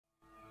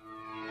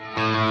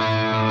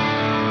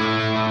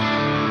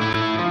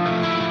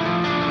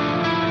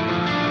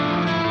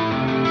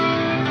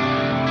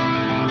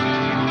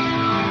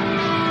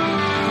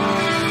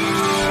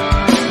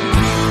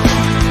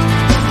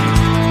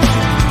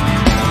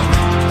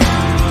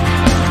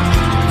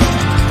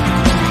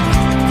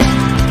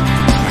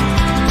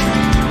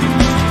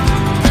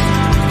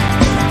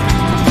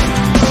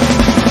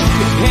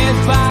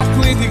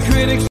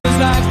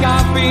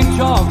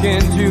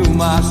Talking to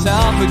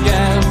myself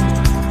again,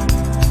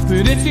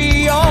 but it's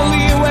the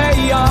only way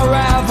you're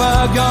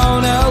ever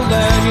gonna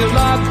learn. You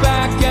look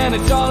back and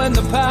it's all in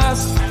the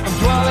past. I'm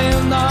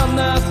dwelling on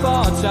the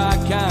thoughts I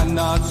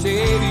cannot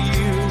say to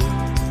you.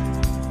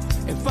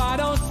 If I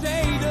don't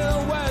say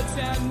the words,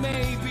 then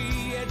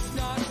maybe it's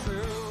not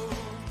true.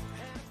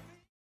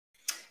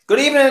 Good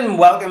evening,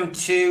 welcome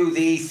to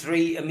the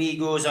Three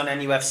Amigos on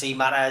NUFC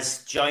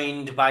Matters,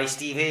 joined by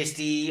Steve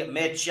Hasty,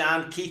 Mitch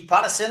and Keith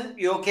Patterson.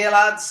 You okay,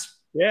 lads?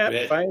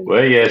 Yeah, fine.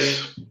 Well,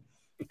 yes.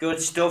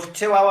 Good stuff.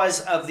 2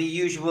 hours of the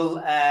usual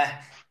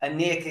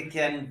anarchic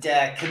and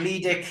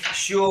comedic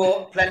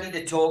show. Plenty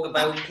to talk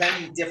about,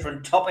 plenty of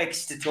different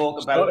topics to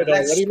talk about.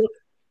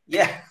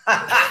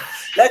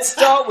 Let's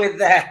start with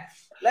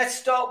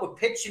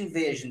pitch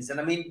invasions. And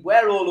I mean,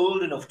 we're all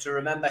old enough to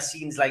remember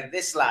scenes like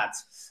this,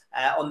 lads.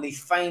 On the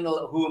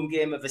final home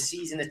game of the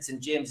season at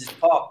St James's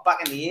Park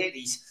back in the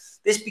 80s,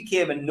 this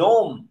became a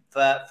norm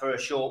for a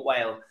short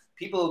while.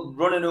 People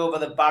running over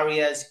the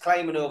barriers,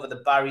 climbing over the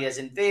barriers,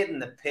 invading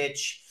the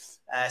pitch,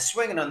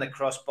 swinging on the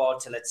crossbar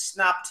till it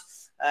snapped.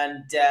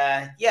 And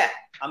I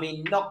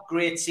mean, not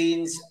great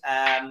scenes,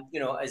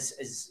 as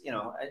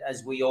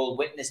we all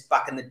witnessed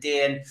back in the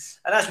day. And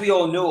as we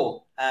all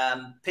know,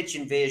 pitch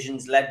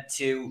invasions led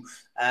to,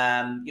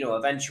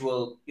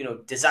 eventual,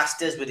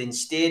 disasters within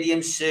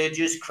stadiums,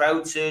 surges,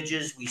 crowd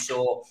surges. We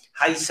saw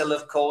Heysel,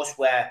 of course,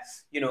 where,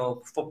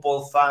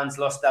 football fans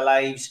lost their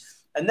lives.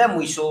 And then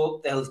we saw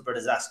the Hillsborough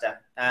disaster,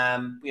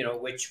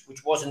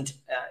 which wasn't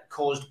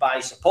caused by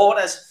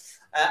supporters.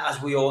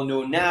 As we all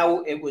know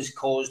now, it was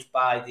caused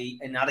by the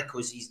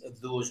inadequacies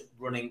of those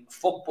running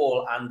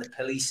football and the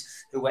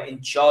police who were in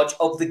charge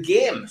of the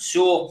game.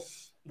 So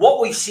what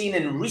we've seen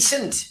in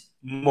recent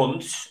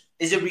months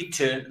is a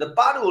return to the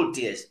bad old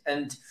days.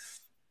 And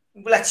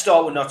let's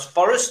start with Notts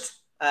Forest.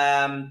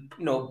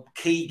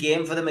 Key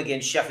game for them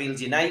against Sheffield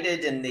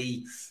United in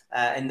the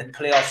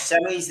playoff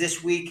semis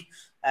this week.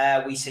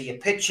 We see a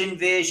pitch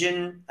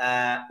invasion,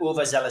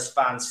 overzealous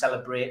fans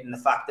celebrating the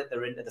fact that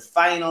they're into the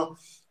final.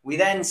 We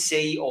then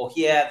see or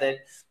hear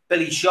that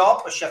Billy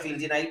Sharp, a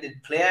Sheffield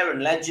United player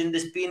and legend,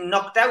 has been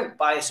knocked out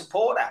by a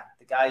supporter.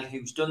 The guy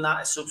who's done that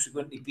has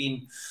subsequently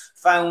been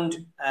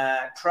found,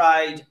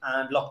 tried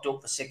and locked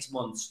up for 6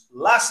 months.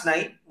 Last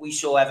night, we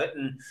saw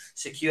Everton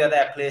secure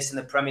their place in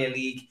the Premier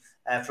League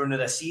for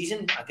another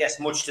season, I guess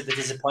much to the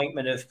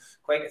disappointment of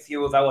quite a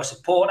few of our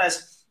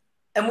supporters.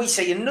 And we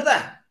see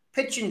another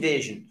pitch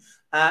invasion.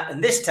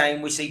 And this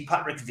time we see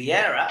Patrick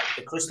Vieira,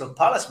 the Crystal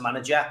Palace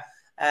manager,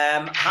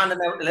 handing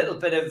out a little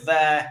bit of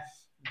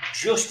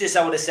justice,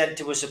 I would have said,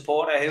 to a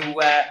supporter who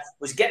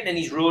was getting in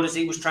his road as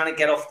he was trying to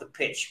get off the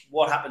pitch.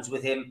 What happens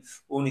with him,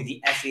 only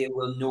the FA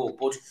will know.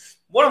 But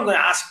what I'm going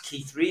to ask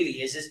Keith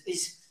really is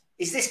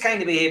this kind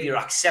of behaviour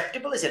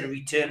acceptable? Is it a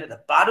return to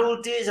the bad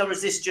old days? Or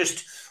is this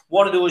just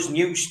one of those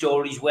news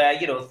stories where,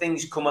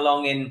 things come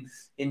along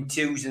in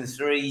twos and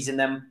threes and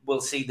then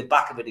we'll see the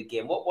back of it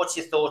again? What's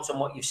your thoughts on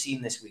what you've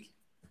seen this week?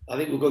 I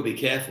think we've got to be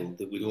careful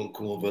that we don't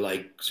come over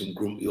like some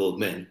grumpy old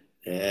men.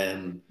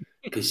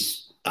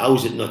 Because I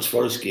was at Notts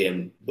Forest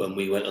game when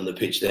we went on the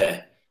pitch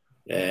there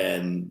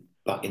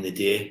back in the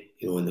day,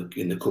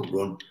 in the cup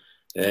run.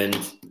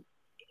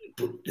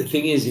 But the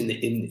thing is,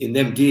 in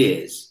them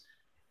days,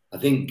 I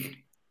think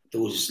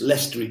there was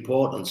less to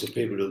report on. So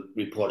people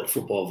reported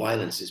football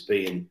violence as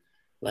being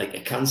like a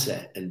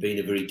cancer and being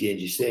a very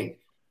dangerous thing.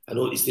 I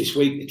noticed this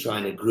week they're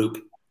trying to group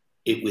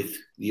it with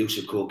the use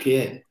of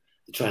cocaine.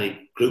 They're trying to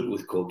group it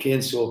with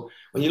cocaine. So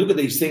when you look at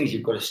these things,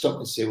 you've got to stop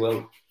and say,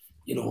 well,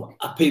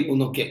 are people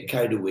not getting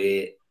carried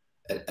away?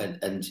 But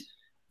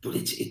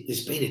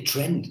there's been a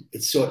trend.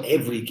 It's sort of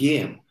every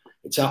game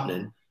it's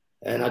happening.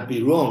 And I'd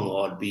be wrong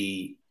or I'd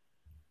be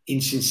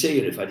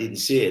insincere if I didn't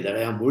say that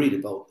I am worried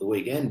about the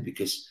weekend,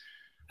 because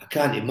I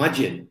can't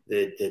imagine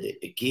that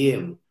a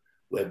game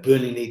where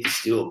Burnley need to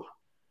stay up.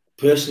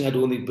 Personally, I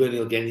don't think Burnley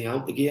will get anything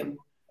out of the game.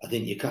 I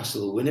think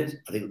Newcastle will win it.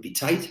 I think it'll be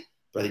tight,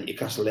 but I think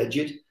Newcastle edge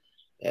it.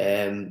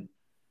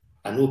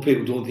 I know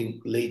people don't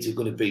think Leeds are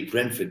going to beat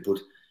Brentford, but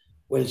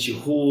when it's your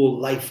whole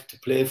life to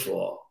play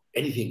for,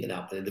 anything can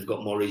happen and they've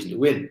got more reason to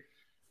win.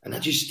 And I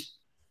just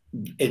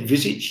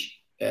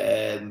envisage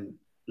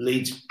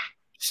Leeds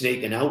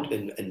snaking out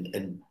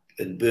and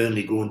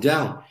Burnley going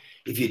down.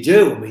 If you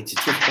do, I mean, it's a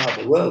tough part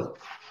of the world.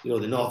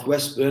 The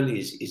Northwest, Burnley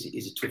is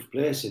a tough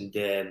place, and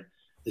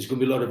there's going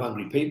to be a lot of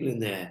angry people in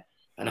there.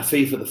 And I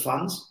fear for the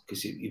fans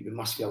because you've been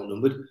massively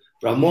outnumbered.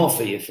 But I'm more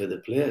fear for the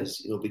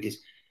players, because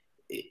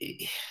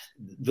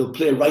they'll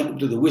play right up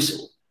to the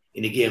whistle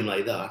in a game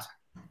like that.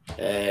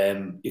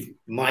 If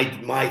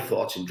my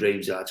thoughts and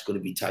dreams are it's going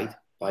to be tight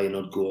by an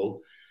odd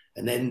goal.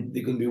 And then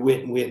they're going to be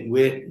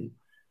waiting.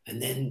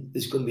 And then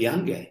there's going to be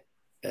anger.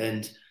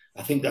 And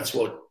I think that's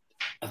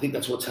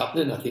what's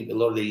happening. I think a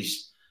lot of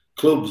these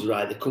clubs are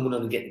either coming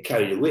on and getting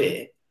carried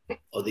away,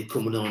 or they're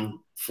coming on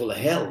full of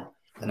hell.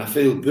 And I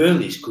feel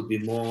Burnley's could be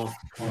more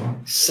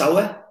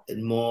sour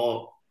and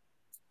more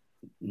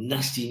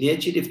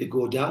nasty-natured if they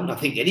go down. I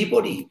think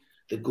anybody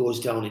that goes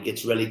down and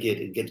gets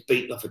relegated and gets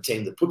beaten off a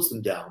team that puts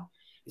them down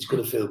is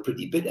going to feel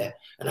pretty bitter.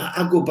 And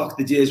I go back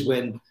to the days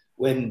when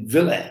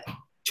Villa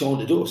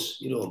taunted us,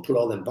 you know, and put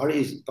all them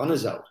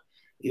banners out,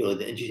 you know,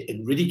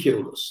 and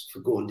ridiculed us for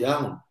going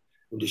down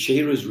under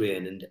Shearer's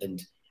reign.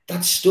 And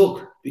that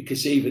stuck,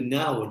 because even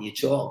now when you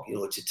talk, you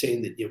know, it's a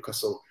team that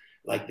Newcastle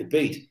like to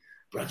beat.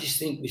 But I just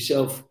think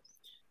myself,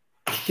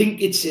 I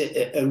think it's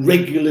a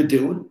regular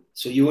doing.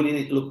 So you only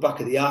need to look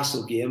back at the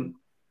Arsenal game,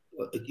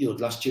 you know,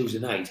 last Tuesday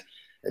night,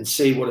 and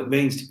see what it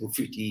means to put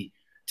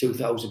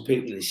 52,000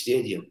 people in the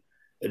stadium,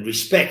 and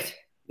respect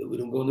that we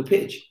don't go on the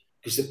pitch.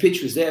 Because the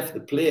pitch was there for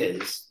the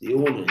players, the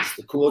owners,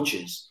 the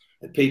coaches,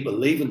 and people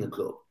leaving the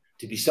club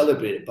to be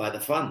celebrated by the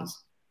fans.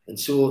 And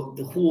so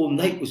the whole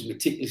night was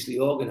meticulously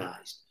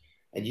organised.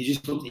 And you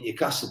just look at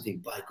Newcastle and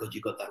think, by God,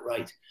 you got that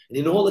right. And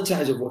in all the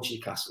times I've watched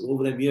Newcastle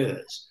over them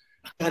years,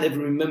 I can't ever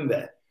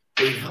remember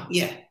being happy.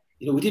 Yeah,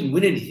 you know, we didn't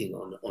win anything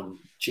on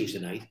Tuesday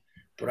night,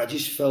 but I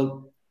just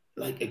felt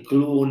like a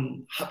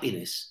glowing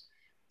happiness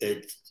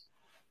at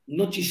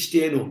not just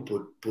staying up,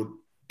 but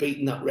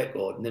beating that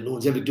record, and then no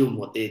one's ever done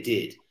what they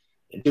did,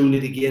 and doing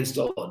it against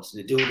odds, and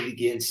they're doing it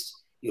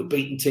against, you know,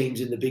 beating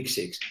teams in the Big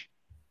Six.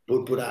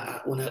 But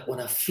when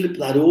I flip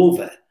that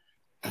over,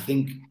 I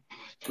think,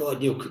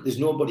 God, you know, there's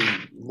nobody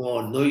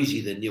more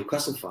noisy than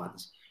Newcastle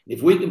fans. And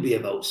if we can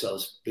behave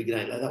ourselves big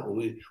night like that, well,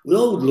 we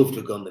all would love to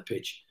have gone on the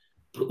pitch.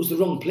 But it was the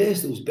wrong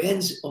place. There was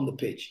Bairns on the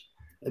pitch.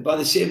 And by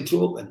the same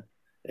token,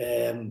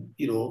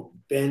 you know,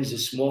 Bairns are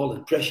small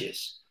and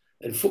precious.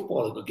 And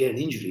football could get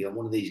an injury on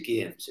one of these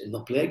games and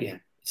not play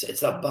again.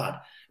 It's that bad.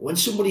 When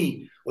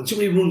somebody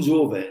runs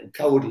over and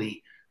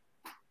cowardly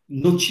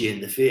nuts you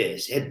in the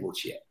face,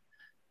 headbutts you,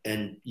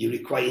 and you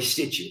require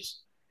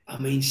stitches, I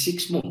mean,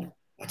 6 months.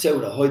 I tell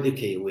you what, I hide the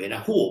key away, and I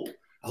hope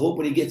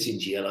when he gets in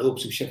jail, I hope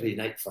some Sheffield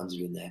United fans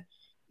are in there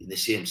in the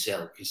same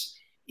cell, because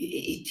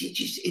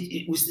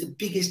it was the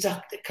biggest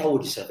act of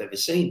cowardice I've ever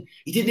seen.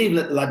 He didn't even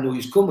let the lad know he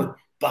was coming.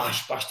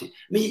 Bashed it.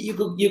 I mean, you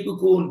could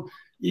go and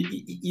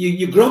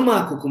your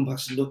grandma could come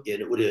past and look at you,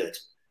 and it would hurt.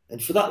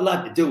 And for that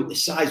lad to do it, the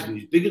size of him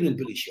was bigger than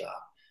Billy Sharp,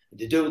 and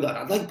to do that,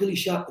 I'd like Billy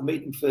Sharp to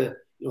meet him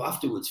for, you know,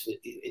 afterwards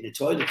in a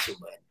toilet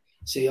somewhere,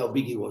 and see how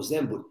big he was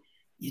then. But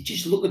you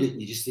just look at it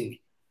and you just think,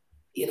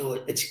 you know,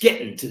 it's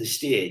getting to the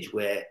stage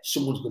where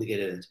someone's going to get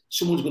hurt.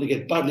 Someone's going to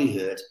get badly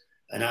hurt.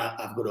 And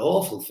I've got an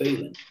awful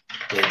feeling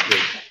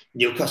that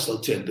Newcastle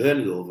will turn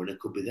Burnley over, and it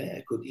could be there.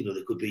 It could, you know,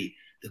 there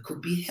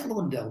could be hell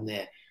on down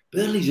there.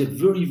 Burnley's a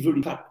very,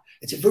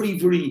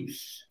 very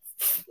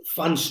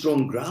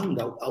fan-strong ground.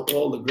 Out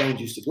all the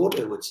grounds used to go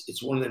to.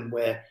 It's one of them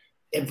where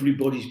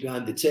everybody's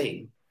behind the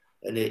team,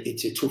 and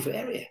it's a tough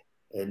area.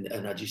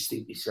 And I just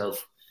think to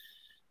myself,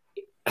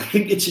 I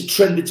think it's a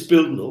trend that's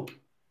building up.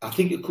 I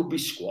think it could be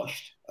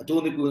squashed. I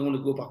don't think we want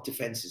to go back to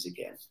fences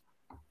again,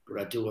 but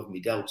I do have my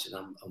doubts, and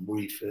I'm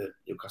worried for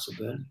Newcastle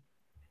Burnley.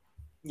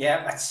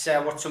 Yeah, that's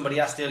what somebody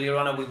asked earlier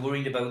on. Are we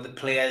worried about the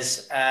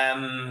players?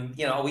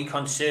 You know, are we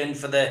concerned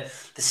for the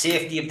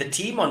safety of the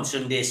team on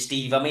Sunday,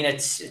 Steve? I mean,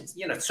 it's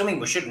you know, it's something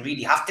we shouldn't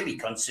really have to be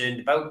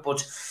concerned about, but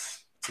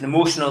it's an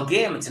emotional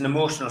game. It's an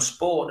emotional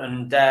sport,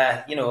 and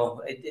you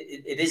know,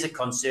 it is a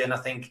concern. I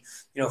think,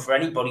 you know, for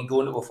anybody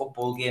going to a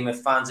football game,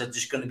 if fans are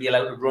just going to be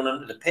allowed to run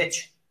onto the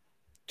pitch.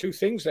 Two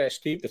things there,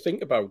 Steve, to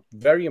think about.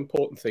 Very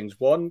important things.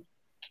 One,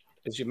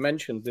 as you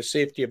mentioned, the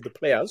safety of the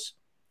players.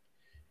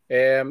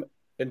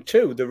 And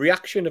two, the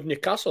reaction of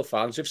Newcastle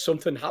fans if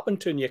something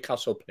happened to a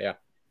Newcastle player.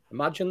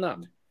 Imagine that.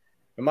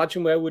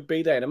 Imagine where we'd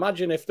be then.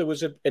 Imagine if there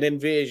was an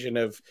invasion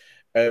of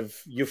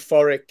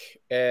euphoric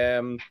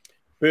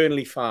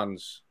Burnley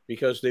fans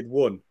because they'd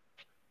won.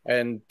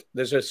 And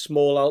there's a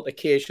small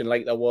altercation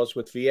like there was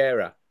with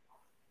Vieira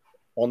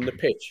on the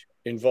pitch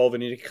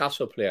involving a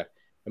Newcastle player.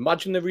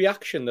 Imagine the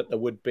reaction that there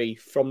would be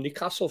from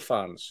Newcastle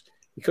fans,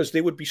 because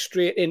they would be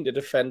straight in to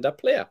defend their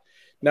player.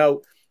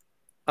 Now,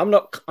 I'm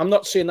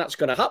not saying that's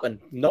going to happen,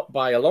 not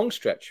by a long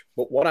stretch.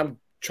 But what I'm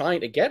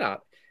trying to get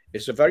at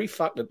is the very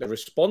fact that the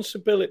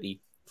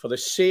responsibility for the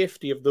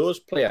safety of those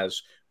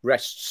players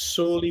rests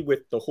solely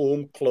with the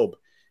home club.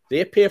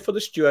 They pay for the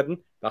stewarding.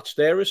 That's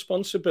their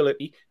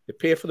responsibility. They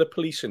pay for the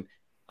policing.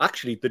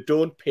 Actually, they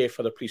don't pay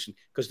for the policing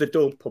because they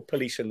don't put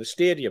police in the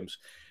stadiums.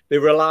 They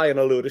rely on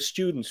a load of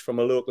students from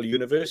a local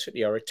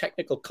university or a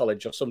technical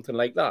college or something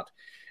like that.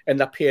 And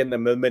they're paying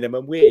them a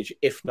minimum wage,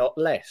 if not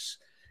less.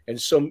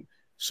 And some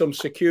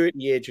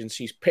security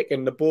agencies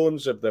picking the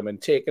bones of them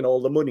and taking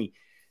all the money.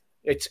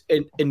 It's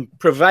in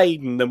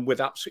providing them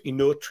with absolutely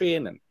no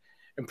training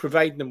and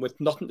providing them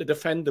with nothing to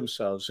defend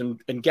themselves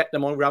and get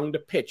them around the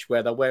pitch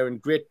where they're wearing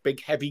great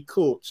big heavy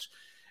coats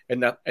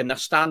and they're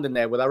standing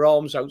there with their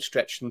arms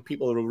outstretched and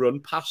people will run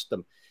past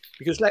them.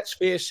 Because let's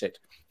face it,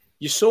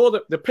 You saw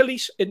that the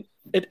police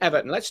at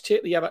Everton, let's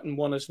take the Everton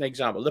one as an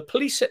example. The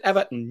police at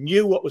Everton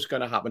knew what was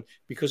going to happen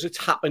because it's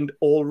happened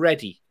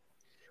already.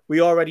 We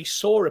already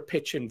saw a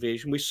pitch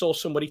invasion. We saw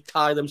somebody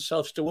tie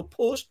themselves to a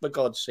post, for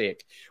God's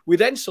sake. We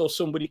then saw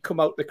somebody come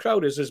out the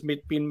crowd, as has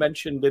been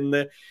mentioned in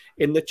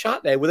the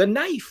chat there, with a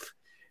knife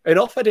and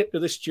offered it to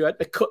the steward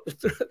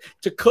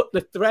to cut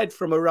the thread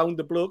from around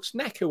the bloke's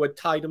neck who had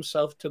tied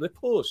himself to the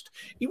post.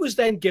 He was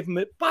then given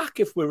it back,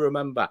 if we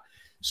remember.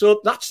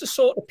 So that's the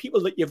sort of people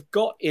that you've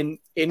got in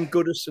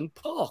Goodison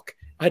Park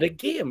at a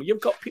game.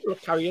 You've got people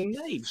carrying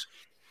knives.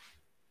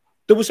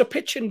 There was a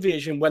pitch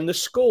invasion when they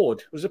scored.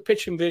 There was a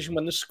pitch invasion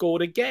when they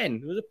scored again.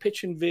 There was a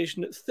pitch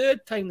invasion at the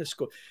third time they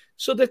scored.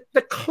 So the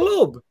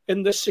club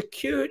and the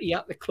security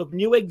at the club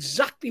knew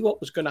exactly what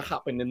was going to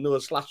happen in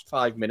those last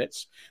 5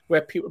 minutes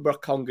where people were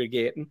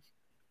congregating.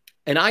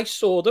 And I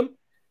saw them,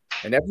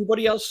 and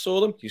everybody else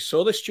saw them. You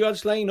saw the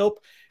stewards line up,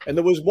 and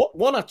there was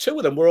one or two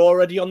of them were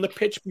already on the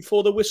pitch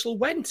before the whistle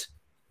went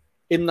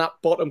in that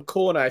bottom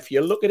corner. If you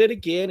look at it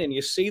again and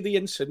you see the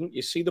incident,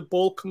 you see the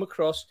ball come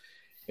across,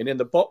 and in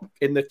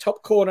the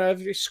top corner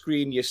of your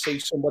screen, you see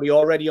somebody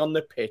already on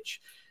the pitch.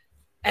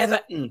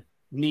 Everton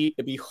need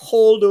to be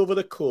hauled over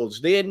the coals.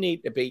 They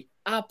need to be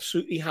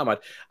absolutely hammered.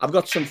 I've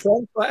got some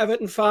friends who are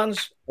Everton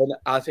fans, and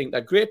I think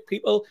they're great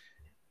people.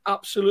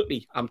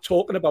 Absolutely. I'm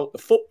talking about the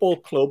football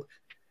club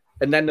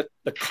and then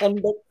the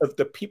conduct of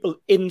the people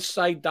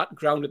inside that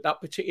ground at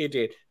that particular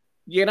day.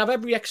 You can have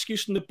every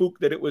excuse in the book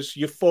that it was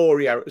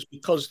euphoria. It was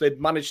because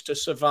they'd managed to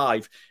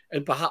survive.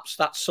 And perhaps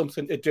that's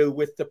something to do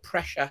with the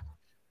pressure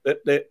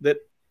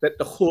that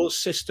the whole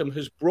system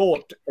has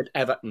brought at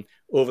Everton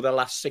over the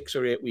last 6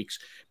 or 8 weeks.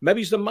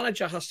 Maybe the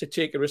manager has to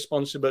take a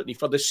responsibility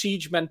for the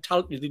siege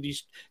mentality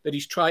that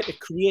he's tried to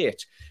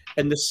create,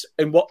 and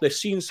what the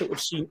scenes that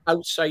we've seen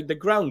outside the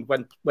ground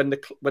when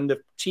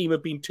the team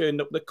have been turned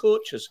up the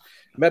coaches.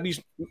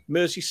 Maybe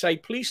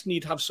Merseyside police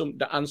need to have something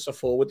to answer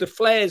for with the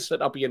flares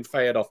that are being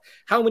fired off.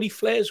 How many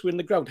flares were in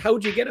the ground? How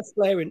do you get a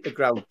flare into the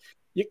ground?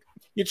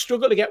 You'd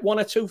struggle to get 1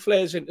 or 2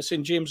 flares into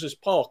St James's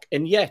Park,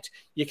 and yet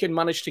you can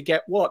manage to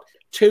get,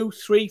 2,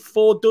 3,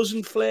 4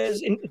 dozen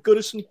flares into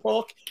Goodison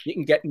Park. You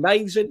can get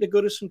knives into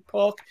Goodison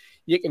Park.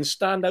 You can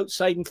stand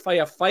outside and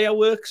fire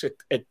fireworks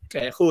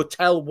at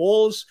hotel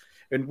walls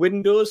and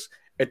windows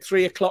at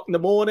 3 o'clock in the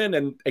morning.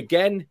 And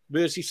again,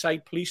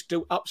 Merseyside police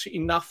do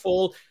absolutely naff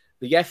all.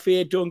 The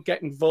FA don't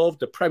get involved.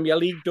 The Premier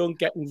League don't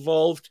get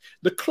involved.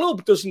 The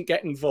club doesn't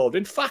get involved.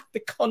 In fact,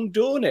 they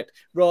condone it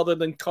rather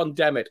than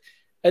condemn it.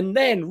 And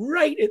then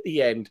right at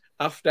the end,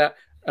 after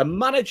a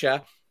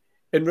manager,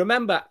 and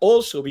remember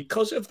also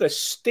because of the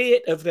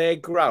state of their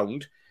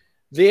ground,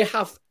 they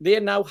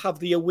now have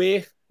the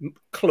away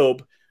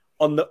club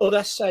on the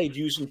other side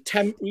using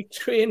temporary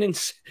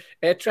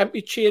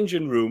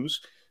changing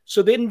rooms.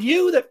 So they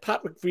knew that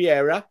Patrick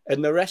Vieira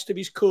and the rest of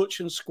his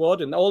coaching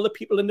squad and all the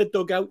people in the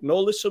dugout and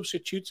all the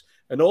substitutes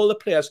and all the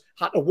players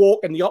had to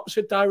walk in the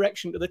opposite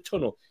direction to the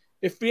tunnel.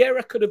 If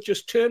Vieira could have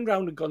just turned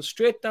around and gone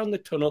straight down the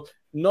tunnel,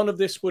 none of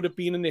this would have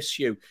been an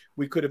issue.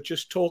 We could have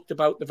just talked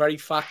about the very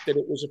fact that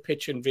it was a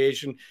pitch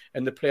invasion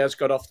and the players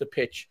got off the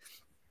pitch.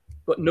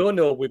 But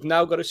no, we've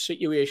now got a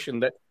situation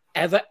that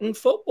Everton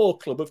Football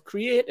Club have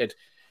created.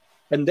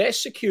 And their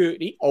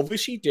security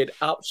obviously did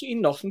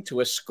absolutely nothing to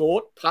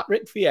escort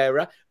Patrick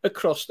Vieira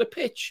across the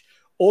pitch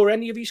or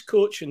any of his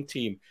coaching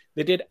team.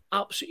 They did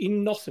absolutely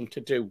nothing to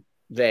do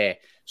there.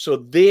 So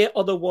they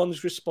are the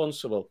ones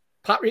responsible.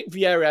 Patrick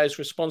Vieira is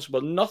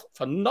responsible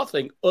for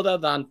nothing other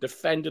than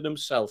defending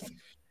himself.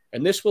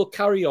 And this will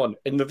carry on.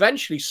 And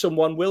eventually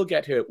someone will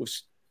get hurt.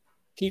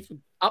 Keith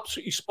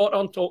absolutely spot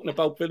on talking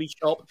about Billy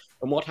Sharp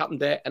and what happened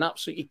there. An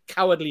absolutely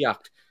cowardly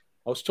act.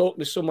 I was talking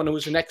to someone who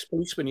was an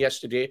ex-policeman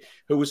yesterday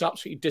who was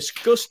absolutely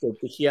disgusted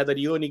to hear that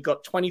he only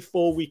got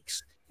 24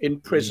 weeks in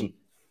prison.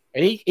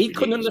 And he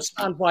couldn't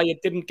understand why he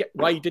didn't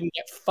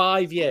get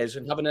 5 years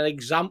and having an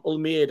example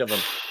made of him.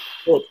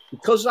 But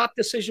because that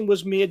decision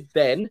was made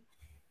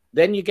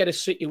then you get a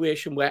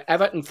situation where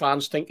Everton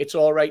fans think it's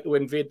all right to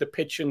invade the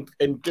pitch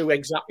and do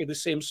exactly the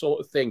same sort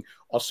of thing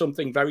or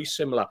something very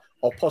similar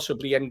or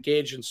possibly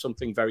engage in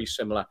something very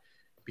similar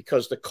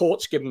because the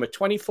court's given him a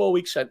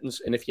 24-week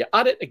sentence. And if you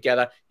add it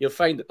together, you'll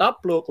find that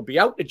bloke will be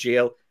out of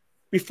jail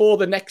before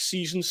the next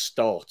season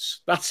starts.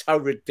 That's how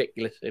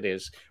ridiculous it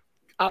is.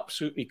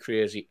 Absolutely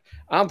crazy.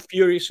 I'm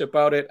furious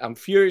about it. I'm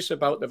furious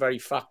about the very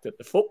fact that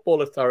the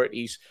football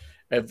authorities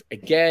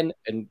again,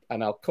 and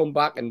I'll come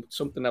back and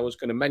something I was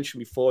going to mention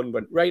before and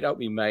went right out of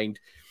my mind.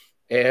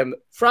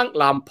 Frank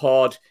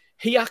Lampard,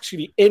 he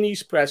actually in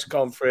his press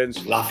conference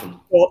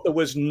thought there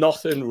was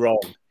nothing wrong.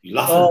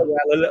 Oh, well,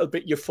 a little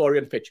bit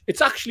euphoria pitch.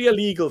 It's actually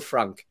illegal,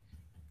 Frank.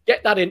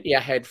 Get that into your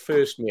head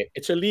first, mate.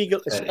 It's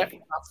illegal to step on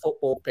that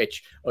football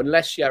pitch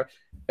unless you're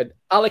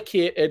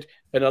allocated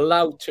and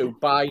allowed to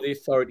by the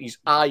authorities,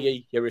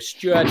 i.e. you're a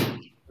steward,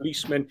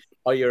 policeman,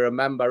 or you're a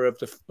member of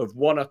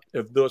one of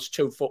those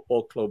 2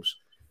 football clubs.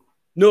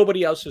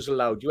 Nobody else is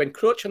allowed. You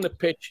encroach on the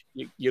pitch,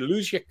 you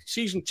lose your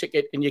season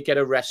ticket, and you get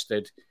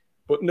arrested.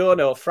 But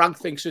no, Frank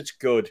thinks it's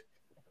good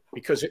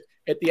because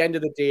at the end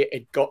of the day,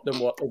 it got them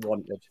what they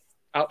wanted.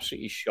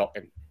 Absolutely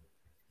shocking.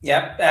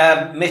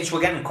 Yeah, Mitch,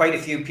 we're getting quite a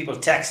few people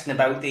texting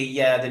about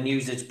the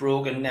news that's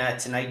broken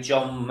tonight.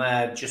 John,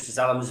 just as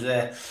Alan was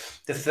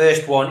the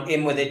first one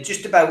in with it,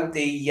 just about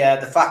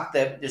the fact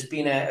that there's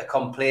been a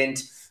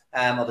complaint,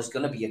 or there's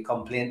going to be a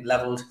complaint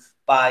levelled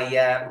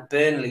by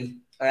Burnley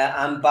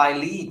and by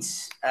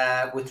Leeds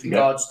with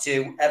regards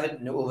to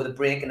Everton over the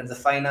breaking of the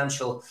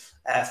financial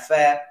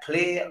fair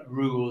play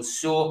rules.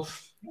 So,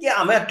 yeah,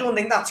 I mean, I don't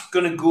think that's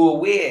going to go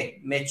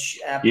away, Mitch.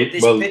 But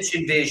this pitch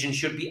invasion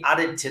should be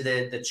added to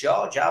the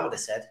charge, I would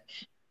have said.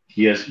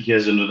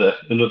 Here's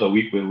another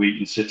week where we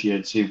can sit here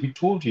and say, we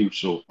told you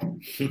so.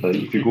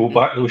 If you go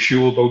back to a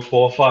show about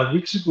 4 or 5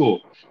 weeks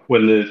ago,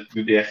 when the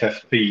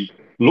FFP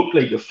looked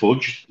like a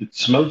fudge, it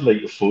smelled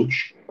like a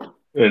fudge,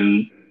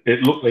 and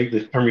it looked like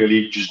the Premier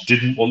League just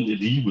didn't want to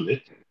deal with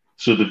it,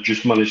 so they've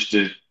just managed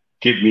to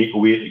make a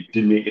way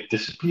to make it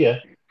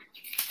disappear.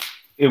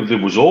 There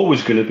was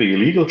always going to be a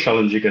legal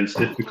challenge against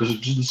it because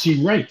it doesn't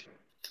seem right,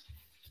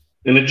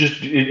 and it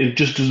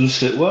just doesn't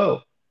sit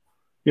well.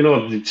 You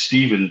know,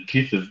 Steve and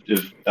Keith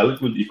have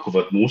eloquently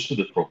covered most of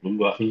the problem,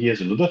 but I think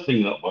here's another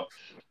thing that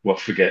we're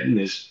forgetting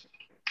is,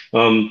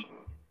 in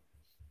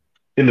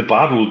the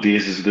bad old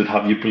days, is that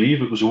have you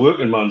believe it was a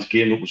working man's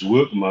game, it was a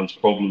working man's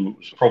problem, it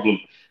was a problem,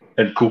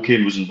 and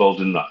cocaine was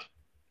involved in that.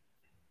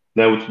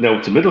 Now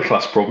it's a middle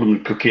class problem,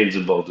 and cocaine's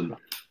involved in that.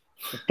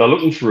 They're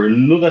looking for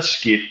another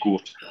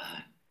scapegoat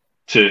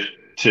to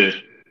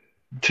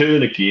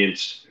turn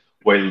against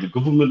while the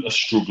government are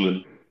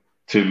struggling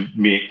to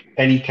make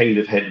any kind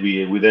of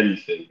headway with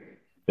anything.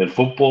 And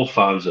football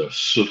fans are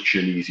such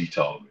an easy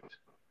target.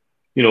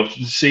 You know,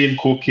 saying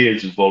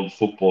cocaine's involved in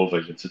football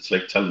violence, it's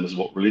like telling us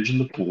what religion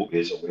the Pope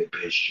is or where it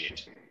is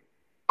shit.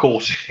 Of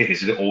course it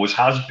is, and it always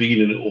has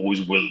been, and it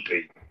always will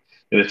be.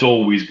 And it's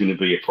always going to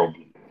be a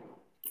problem.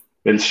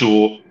 And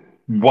so,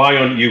 why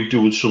aren't you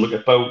doing something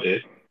about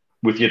it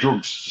with your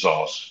drugs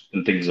czars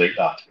and things like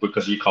that?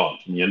 Because you can't,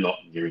 and you're not,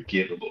 and you're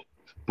incapable.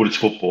 But it's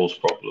football's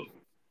problem.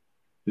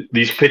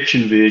 These pitch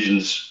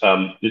invasions,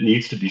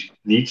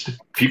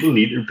 people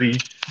need to be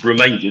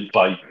reminded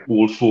by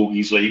old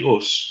fogies like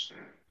us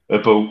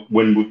about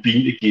when we've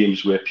been to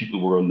games where people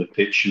were on the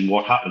pitch and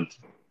what happened,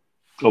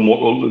 and what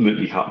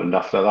ultimately happened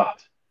after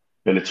that.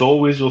 And it's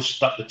always us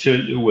that they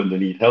turn to when they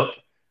need help,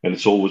 and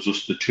it's always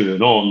us to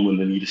turn on when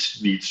they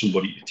need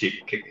somebody to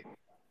take a kick.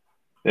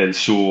 And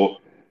so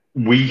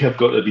we have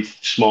got to be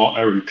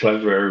smarter and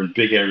cleverer and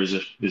bigger as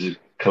a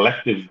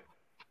collective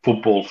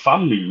football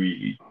family,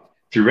 really,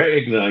 to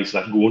recognise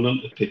that going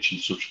on the pitch in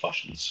such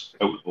fashions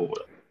out of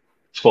order.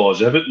 As far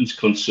as Everton's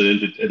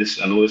concerned,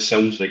 I know it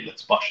sounds like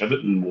let's bash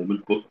Everton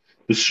moment, but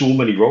there's so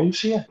many wrongs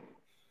here.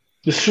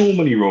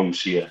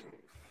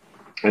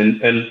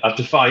 And I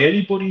defy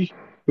anybody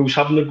who's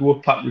having to go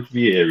at Patrick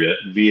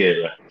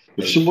Vieira.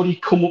 If somebody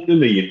come up to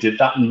me and did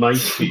that in my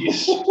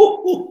face,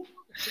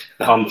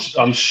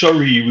 I'm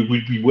sorry he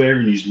would be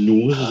wearing his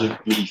nose as a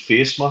bloody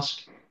face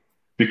mask,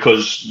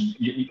 because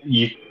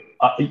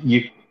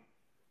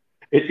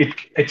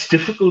it's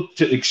difficult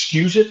to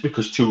excuse it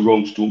because two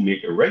wrongs don't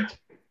make it right.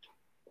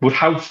 But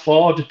how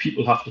far do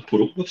people have to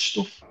put up with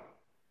stuff?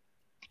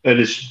 And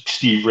as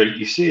Steve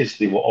rightly says,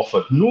 they were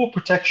offered no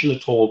protection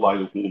at all by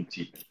the home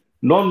team.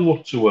 None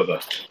whatsoever.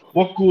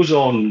 What goes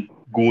on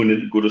going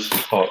into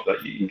Goodison Park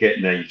that you can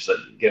get knives, that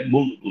you can get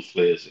multiple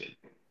flares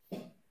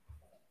in?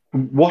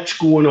 What's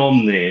going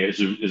on there as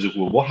a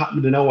whole? What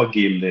happened in our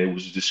game there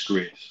was a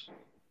disgrace.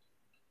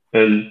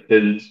 And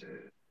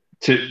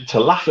to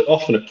laugh it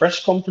off in a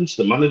press conference,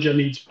 the manager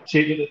needs to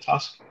take it to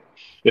task.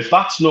 If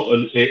that's not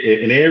an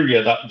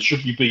area that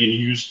should be being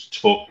used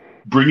for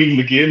bringing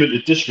the game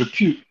into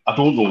disrepute, I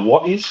don't know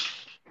what is.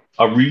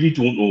 I really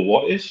don't know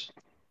what is.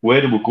 Where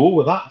do we go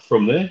with that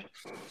from there?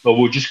 Or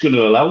we're just going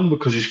to allow him,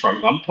 because he's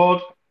Frank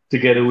Lampard, to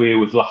get away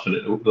with laughing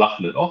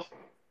it off?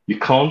 You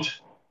can't.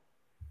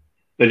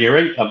 And you're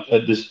right,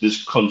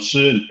 there's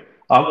concern.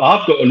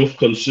 I've got enough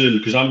concern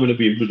because I'm going to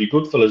be a bloody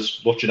good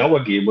fellas watching our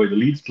game where the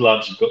Leeds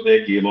lads have got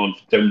their game on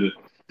down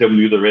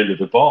the other end of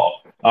the bar.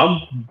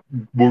 I'm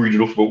worried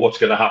enough about what's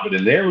going to happen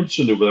in there on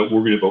Sunday without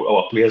worrying about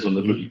our players on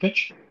the bloody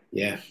pitch.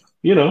 Yeah.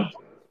 You know.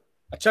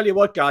 I tell you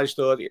what, guys,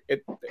 though,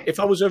 if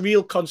I was a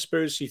real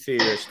conspiracy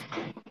theorist,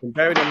 and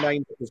bearing in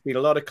mind that there's been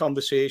a lot of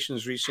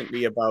conversations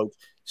recently about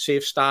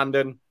safe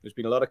standing, there's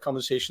been a lot of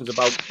conversations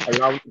about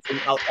allowing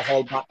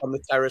alcohol back on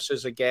the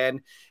terraces again.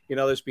 You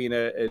know, there's been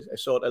a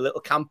sort of little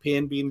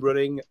campaign being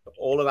running,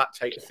 all of that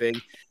type of thing.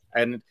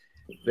 And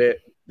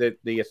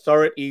the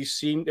authorities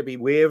seem to be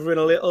wavering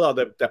a little, or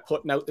they're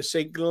putting out the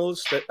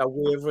signals that they're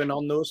wavering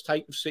on those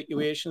type of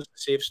situations,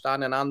 safe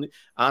standing,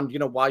 and you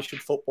know, why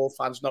should football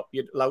fans not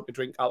be allowed to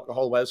drink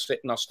alcohol while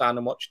sitting or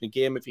standing watching the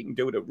game? If you can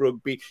do it at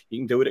rugby, you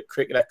can do it at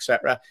cricket,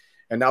 etc.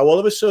 And now all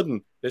of a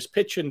sudden, there's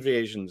pitch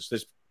invasions,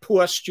 there's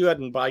poor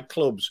stewarding by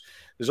clubs,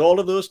 there's all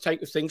of those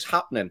type of things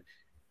happening.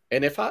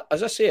 And if I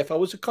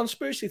was a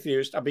conspiracy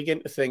theorist, I begin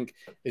to think,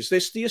 is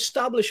this the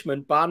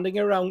establishment banding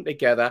around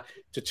together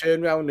to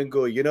turn around and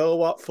go, you know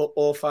what,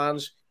 football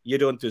fans, you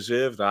don't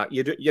deserve that.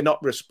 You're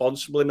not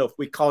responsible enough.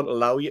 We can't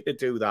allow you to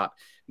do that.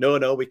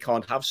 no, we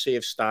can't have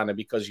safe standing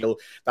because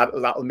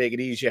that'll make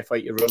it easier for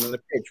you to run on the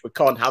pitch. We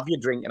can't have you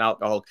drinking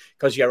alcohol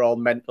because you're all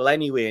mental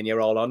anyway and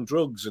you're all on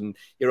drugs and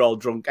you're all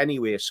drunk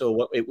anyway.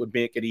 So it would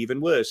make it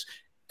even worse.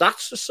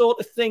 That's the sort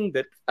of thing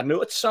that, I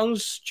know it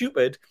sounds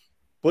stupid,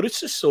 but it's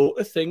the sort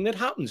of thing that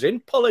happens in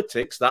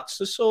politics. That's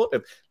the sort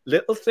of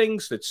little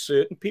things that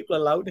certain people are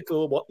allowed to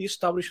go, what the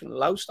establishment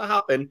allows to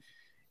happen,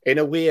 in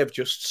a way of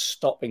just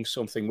stopping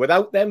something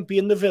without them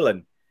being the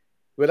villain,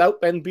 without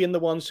them being the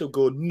ones who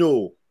go,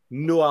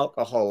 no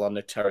alcohol on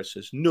the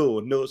terraces,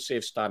 no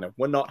safe standing,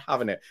 we're not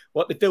having it.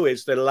 What they do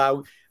is they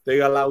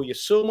allow you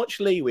so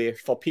much leeway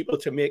for people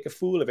to make a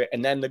fool of it,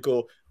 and then they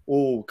go,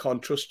 oh,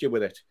 can't trust you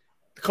with it.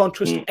 They can't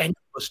trust any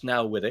of us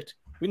now with it.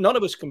 None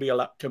of us can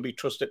be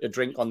trusted to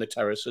drink on the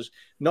terraces.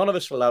 None of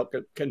us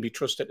can be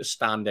trusted to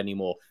stand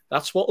anymore.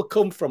 That's what will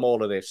come from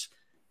all of this.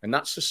 And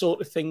that's the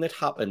sort of thing that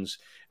happens.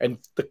 And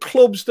the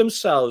clubs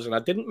themselves, and I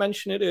didn't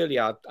mention it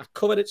earlier, I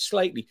covered it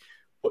slightly,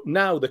 but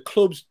now the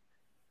clubs,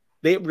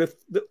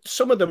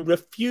 some of them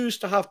refuse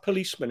to have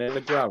policemen in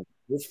the ground,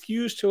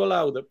 refuse to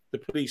allow the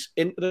police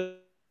into the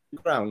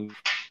ground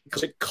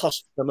because it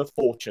costs them a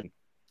fortune.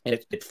 And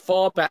it's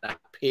far better to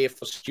pay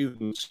for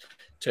students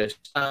to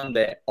stand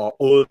there or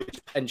all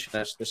these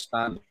pensioners to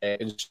stand there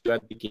and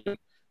steward the game.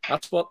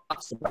 That's what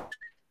that's about.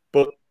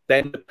 But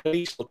then the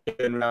police will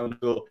turn around and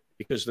go,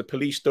 because the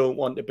police don't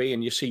want to be,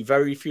 and you see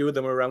very few of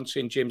them around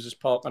St. James's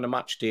Park on a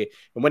match day.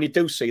 And when you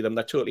do see them,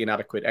 they're totally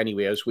inadequate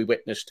anyway, as we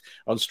witnessed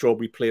on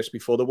Strawberry Place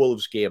before the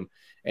Wolves game,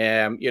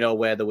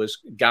 where there was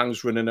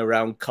gangs running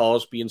around,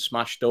 cars being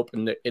smashed up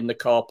in the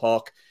car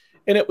park.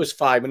 And it was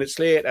 5 minutes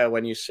later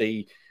when you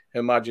see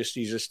Her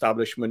Majesty's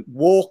establishment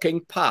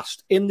walking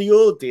past. In the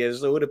old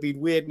days, they would have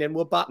been wading in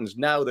with buttons.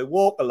 Now they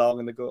walk along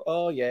and they go,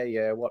 oh,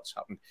 yeah, what's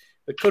happened?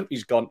 The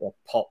country's gone to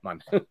pot,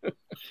 man.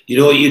 You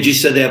know what you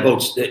just said there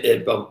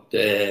about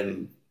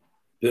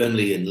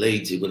Burnley and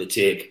Leeds are going to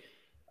take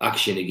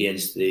action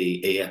against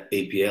the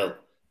APL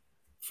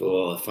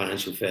for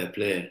financial fair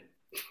play.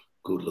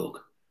 Good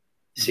luck.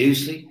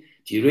 Seriously?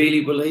 Do you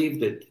really believe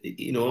that,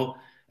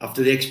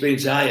 after the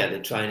experience I had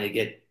of trying to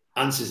get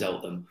answers out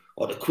of them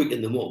or to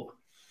quicken them up,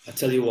 I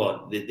tell you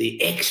what,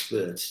 the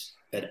experts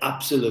had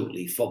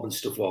absolutely fobbing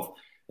stuff off.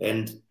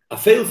 And I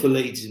feel for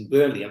Leeds and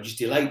Burnley. I'm just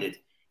delighted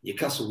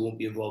Newcastle won't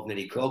be involved in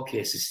any court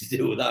cases to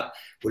do with that.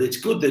 But it's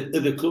good that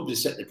other clubs are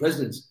setting the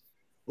precedents.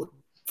 But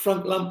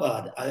Frank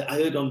Lampard, I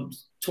heard on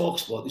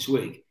TalkSport this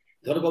week,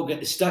 thought about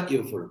getting a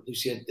statue for him.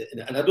 Said,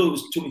 and I know it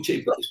was too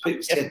cheap, but it was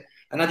people said,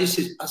 and I just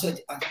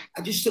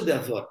stood there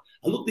and thought,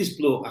 I look this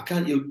bloke, I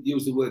can't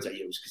use the words I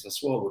use because I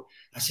swore.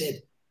 I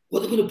said, what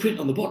are they going to print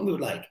on the bottom of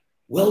it like?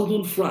 Well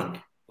done, Frank.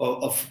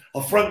 Or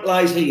Frank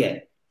lies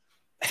here.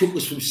 Took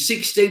us from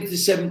 16th to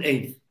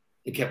 17th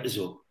and kept us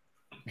up.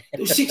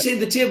 It was 16th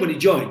the team when he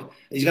joined. And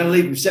he's going to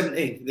leave him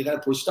 17th. They're going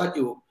to put a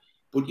statue up.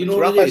 But you know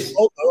what it is?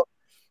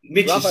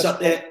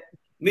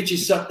 Mitch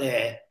is sat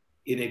there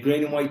in a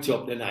green and white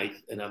top tonight,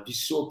 and I'm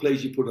just so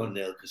pleased you put it on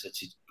there because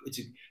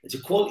it's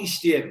a quality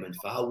statement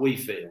for how we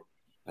feel.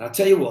 And I'll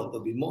tell you what,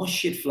 there'll be more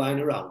shit flying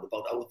around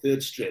about our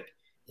third strip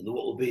than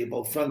what will be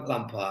about Frank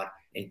Lampard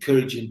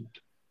encouraging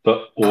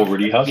but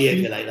already has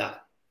behaviour been. like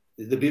that.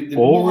 There'll be already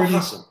more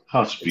hassle.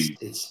 Has been.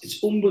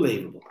 It's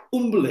unbelievable.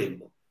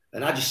 Unbelievable.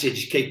 And I just say,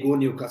 just keep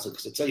going, Newcastle,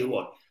 because I tell you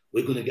what,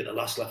 we're going to get the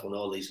last laugh on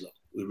all these lot.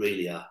 We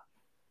really are.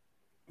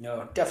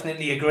 No,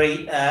 definitely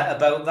agree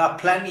about that.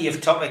 Plenty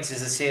of topics,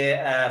 as I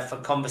say, for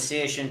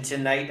conversation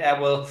tonight.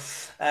 We'll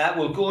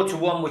go to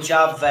one which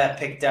I've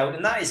picked out,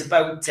 and that is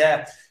about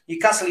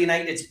Newcastle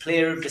United's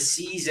Player of the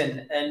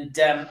Season. And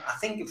I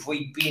think if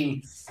we'd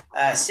been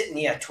sitting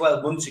here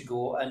 12 months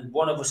ago and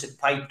one of us had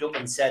piped up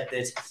and said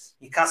that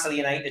Newcastle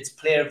United's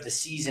Player of the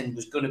Season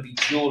was going to be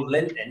Joe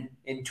Linton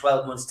in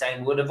 12 months' time,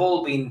 we would have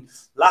all been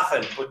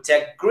laughing. But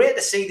great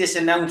to see this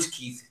announced,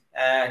 Keith.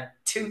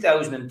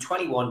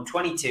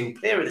 2021-22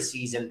 Player of the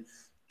Season,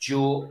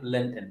 Joe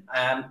Linton.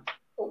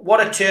 What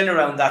a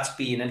turnaround that's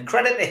been. And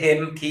credit to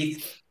him,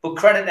 Keith, but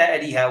credit to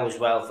Eddie Howe as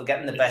well for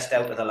getting the best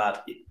out of the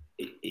lad.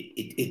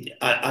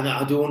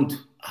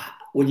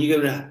 When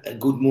you get a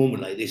good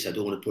moment like this, I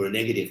don't want to put a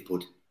negative,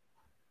 but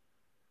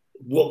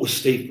what was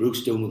Steve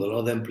Bruce doing with a lot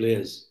of them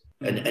players?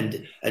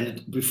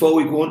 And before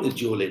we go on to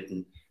Joe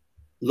Linton,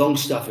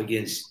 Longstaff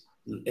against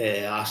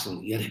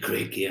Arsenal, he had a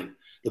great game.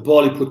 The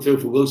ball he put through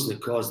for Wilson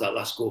that caused that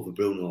last goal for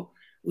Bruno.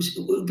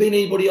 Would have been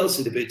anybody else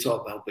that had been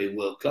talking about being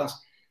world class.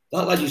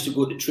 That lad used to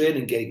go to training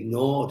and get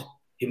ignored,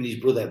 him and his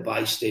brother,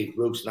 by Steve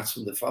Bruce, and that's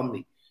from the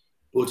family.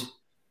 But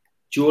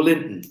Joe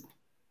Linton,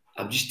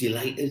 I'm just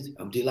delighted.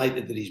 I'm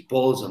delighted that his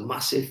balls are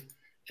massive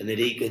and that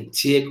he can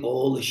take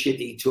all the shit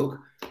he took,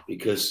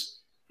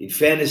 because in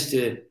fairness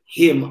to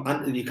him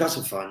and the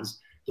Newcastle fans,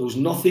 there was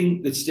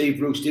nothing that Steve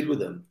Bruce did with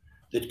them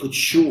that could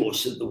show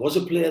us that there was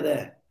a player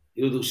there.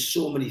 You know, there was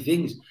so many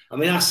things. I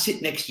mean, I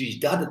sit next to his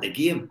dad at the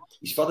game.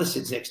 His father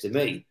sits next to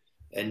me,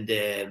 and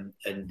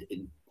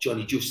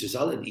Johnny Justice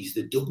Allen, he's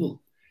the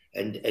double.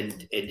 And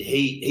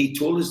he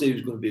told us that he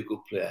was going to be a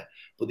good player.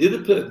 But the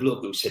other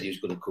bloke who said he was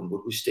going to come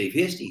good was Steve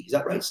Hasty. Is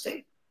that right,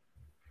 Steve?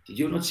 Did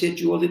you not say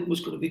Joe Linton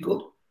was going to be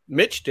good?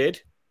 Mitch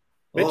did.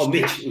 Mitch,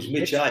 it was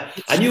Mitch.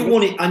 And you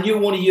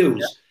want to use.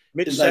 Yeah.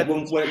 Mitch like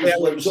when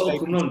it was all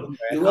coming on,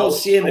 they were all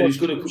saying that he was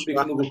going to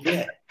become a good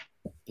player.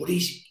 But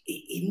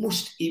he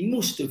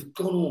must have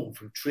gone home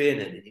from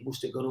training and he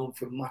must have gone home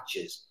from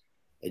matches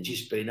and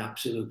just been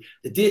absolute.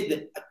 The day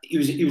that he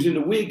was in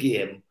the away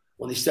game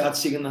when they started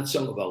singing that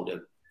song about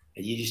him,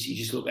 and you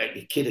just look like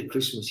a kid at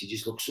Christmas. He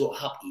just looked so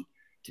happy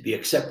to be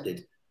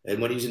accepted. And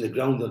when he was in the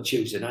ground on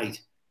Tuesday night,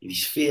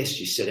 his face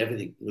just said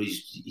everything.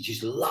 He's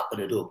just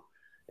lapping it up.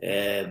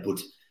 But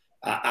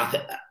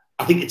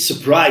I think it's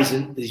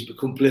surprising that he's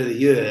become Player of the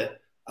Year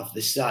after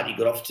the start he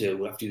got off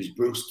to after he was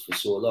bruised for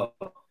so long.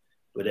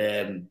 But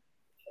I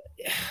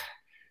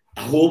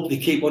hope they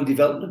keep on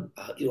developing him.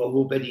 I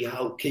hope Eddie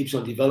Howe keeps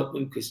on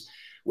developing, because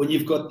when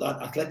you've got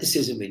that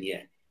athleticism in you,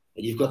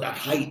 and you've got that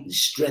height and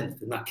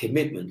strength and that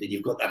commitment, and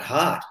you've got that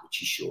heart, which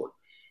he's shown,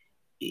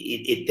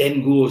 it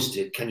then goes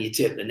to, can you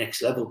take the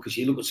next level? Because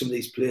you look at some of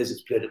these players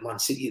that's played at Man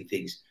City and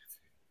things,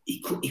 he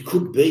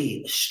could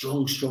be a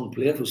strong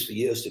player for us for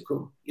years to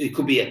come. He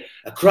could be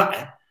a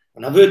cracker.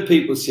 And I've heard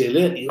people say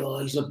lately,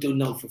 he's not doing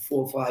now for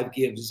 4 or 5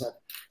 games. It's like,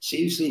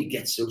 seriously, he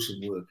gets through some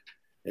work.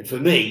 And for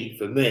me,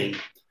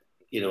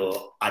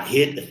 I'd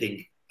hate to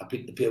think I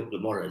picked the paper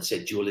tomorrow and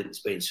said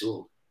Joelinton's been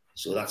sold.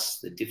 So that's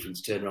the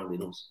difference turnaround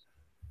in us.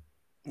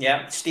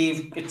 Yeah,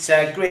 Steve, it's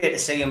great to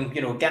see him,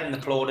 getting the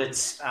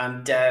plaudits,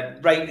 and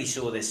rightly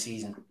so this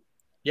season.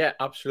 Yeah,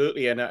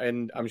 absolutely,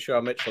 and I'm sure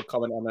Mitch will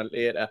comment on that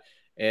later.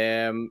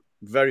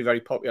 Very,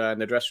 very popular in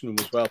the dressing room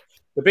as well.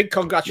 The big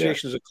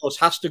congratulations, of course,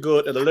 has to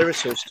go to the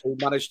lyricist who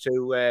managed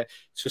to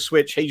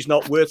switch "He's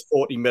not worth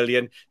 40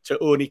 million" to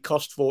 "Only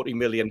cost 40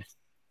 million."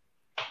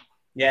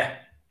 Yeah.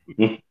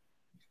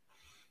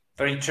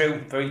 Very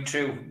true, very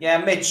true. Yeah,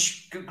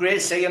 Mitch, great to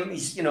see him.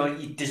 He's,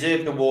 he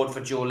deserved the award for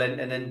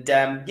Joelinton, and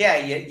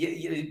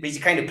he's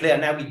the kind of player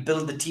now we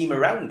build the team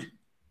around.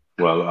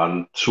 Well,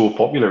 and so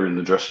popular in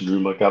the dressing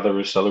room, I gather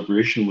a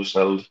celebration was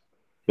held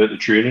at the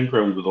training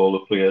ground with all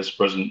the players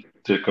present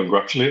to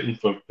congratulate him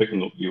for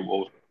picking up the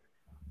award.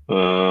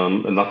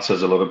 And that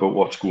says a lot about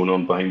what's going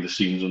on behind the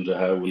scenes under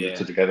Howe, and the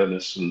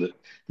togetherness and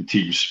the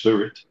team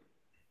spirit.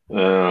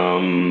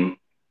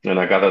 And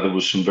I gather there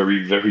was some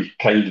very, very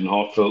kind and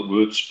heartfelt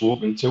words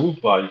spoken to him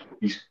by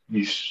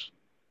his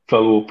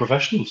fellow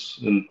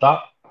professionals. And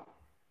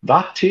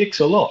that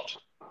takes a lot.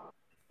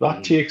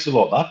 That takes a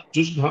lot. That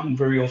doesn't happen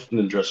very often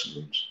in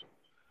dressing rooms.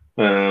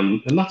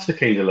 And that's the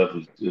kind of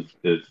level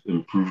of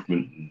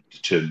improvement and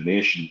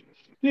determination.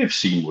 They've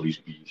seen what he's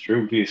been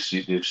through. They've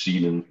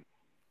seen him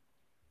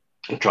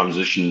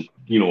transition,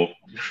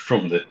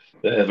 from the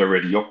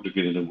ever-ready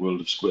operative in a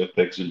world of square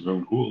pegs and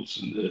round holes,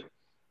 and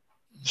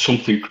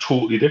something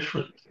totally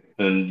different,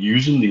 and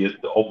using the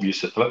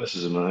obvious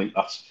athleticism. I think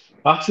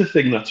that's the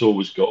thing that's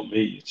always got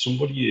me. It's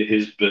somebody of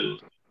his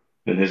build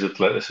and his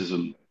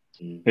athleticism,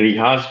 and he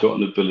has got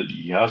an ability.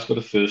 He has got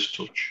a first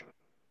touch,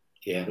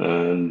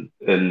 and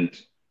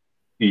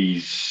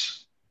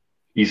he's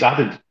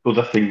added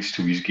other things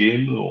to his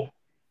game though,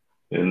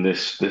 in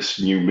this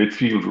new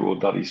midfield role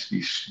that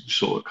he's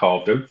sort of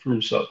carved out for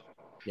himself.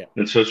 Yeah.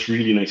 And so it's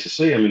really nice to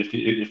see. I mean,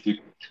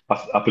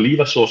 I believe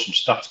I saw some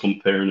stats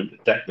comparing him to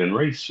Declan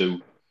Rice, so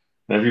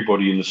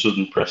everybody in the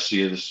Southern press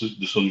here, the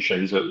sun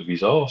shines out of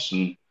his arse,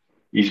 and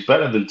he's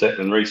better than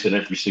Declan Rice in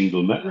every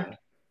single metric.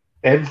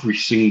 Every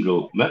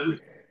single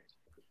metric.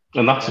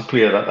 And that's a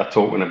player that they're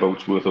talking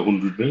about worth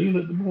 100 million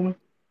at the moment.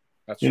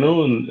 That's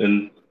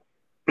and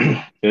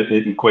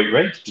and quite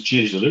right, to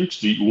change the lyrics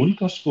to only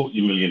cost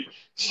 40 million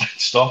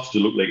starts to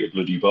look like a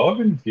bloody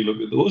bargain if you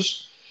look at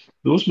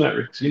those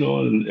metrics,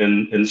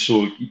 and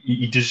so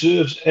he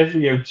deserves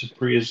every ounce of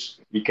praise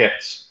he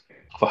gets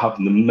for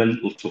having the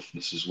mental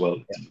toughness as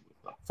well.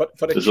 Yeah.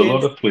 There's a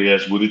lot of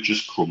players would have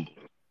just crumbled.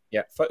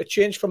 Yeah, for a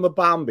change from a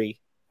Bambi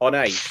on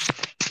ice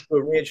to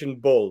a raging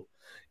bull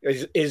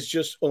is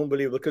just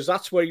unbelievable, because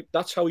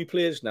that's how he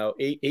plays now.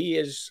 He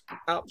is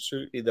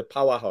absolutely the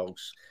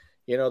powerhouse.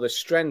 The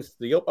strength,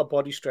 the upper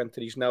body strength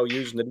that he's now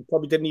using that he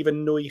probably didn't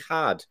even know he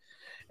had,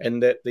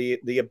 and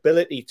the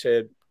ability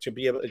to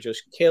be able to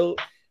just kill,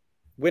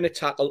 win a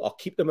tackle, or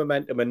keep the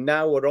momentum. And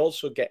now we're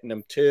also getting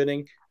them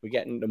turning. We're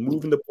getting them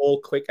moving the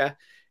ball quicker.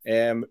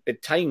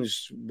 At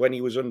times when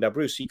he was under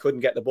Bruce, he couldn't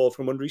get the ball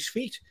from under his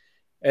feet.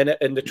 And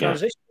the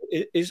transition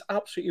is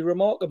absolutely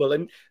remarkable.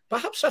 And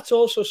perhaps that's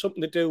also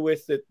something to do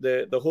with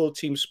the whole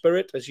team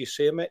spirit, as you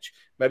say, Mitch.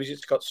 Maybe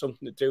it's got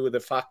something to do with the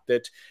fact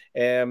that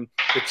the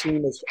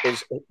team is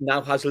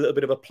now has a little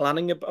bit of a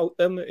planning about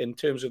them in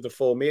terms of the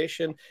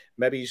formation.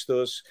 Maybe it's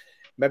the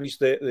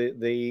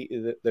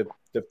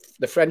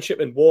friendship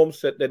and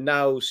warmth that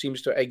now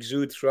seems to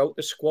exude throughout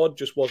the squad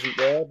just wasn't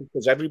there,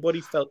 because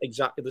everybody felt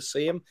exactly the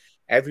same.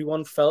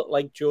 Everyone felt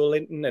like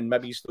Joelinton, and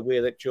maybe it's the way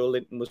that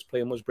Joelinton was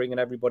playing was bringing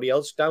everybody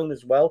else down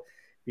as well,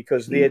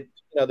 because there's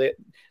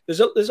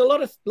a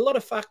lot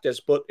of factors.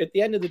 But at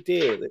the end of the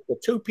day, the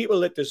two people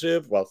that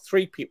deserve, well,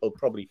 three people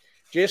probably,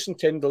 Jason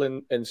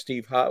Tindall and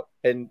Steve Howe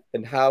and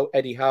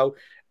Eddie Howe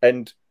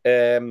and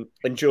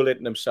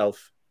Joelinton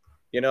himself.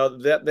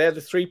 They're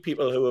the three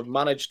people who have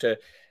managed to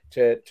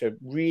to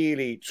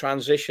really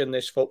transition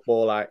this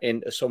footballer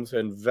into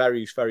something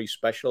very, very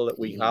special that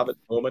we have at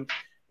the moment.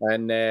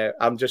 And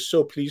I'm just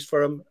so pleased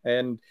for him.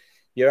 And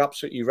you're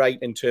absolutely right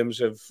in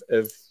terms of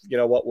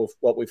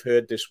what we've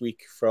heard this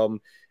week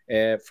from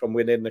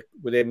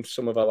within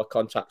some of our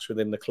contacts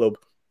within the club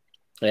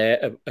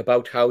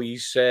about how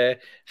he's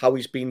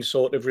been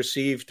sort of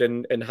received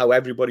and how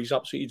everybody's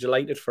absolutely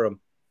delighted for him.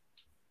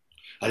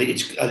 I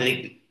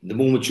think the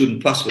moment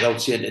shouldn't pass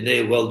without saying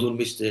today, well done,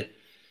 Mr.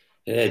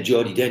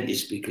 Geordie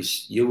Dentis,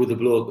 because you were the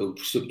bloke who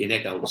stuck your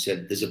neck out and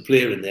said there's a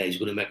player in there, he's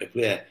going to make a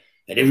player,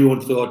 and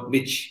everyone thought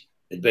Mitch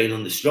had been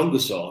on the stronger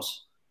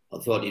sauce. I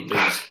thought he'd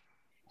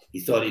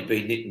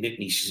been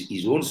nicking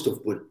his own stuff,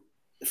 but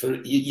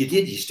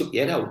you stuck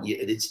your head out. And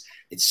it's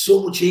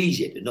so much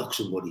easier to knock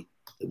somebody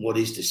than what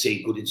is to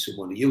see good in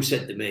someone. You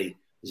said to me,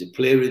 there's a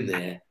player in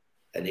there,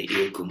 and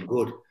he'll come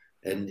good.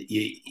 And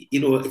you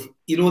know,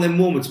 them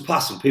moments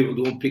pass and people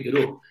don't pick it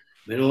up.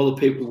 I mean, all the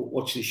people who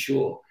watch this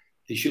show,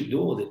 they should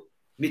know that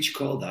Mitch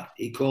called that.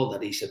 He called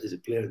that. He said, "There's a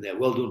player in there."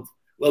 Well done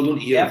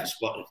to you for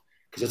spotting it.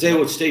 Because I tell you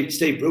what,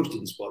 Steve Bruce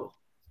didn't spot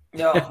it.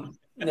 No,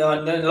 a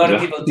lot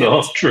of people did. No,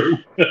 that's true.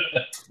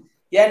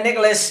 Yeah,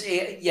 Nicholas.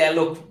 Yeah,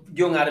 look,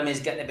 young Adam is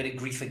getting a bit of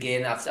grief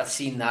again. I've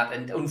seen that,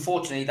 and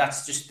unfortunately,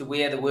 that's just the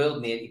way of the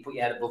world, mate. You put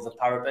your head above the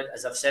parapet,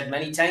 as I've said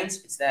many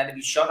times. It's there to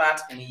be shot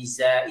at, and he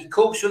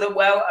copes with it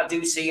well. I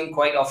do see him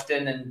quite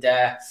often, and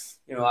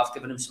I've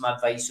given him some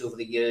advice over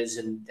the years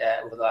and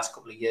over the last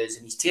couple of years,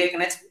 and he's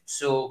taken it.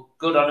 So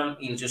good on him.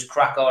 He'll just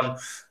crack on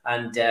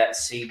and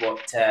see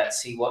what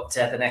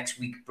the next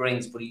week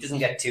brings. But he doesn't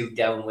get too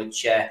down,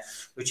 which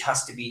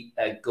has to be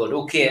good.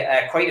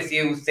 Okay, quite a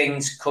few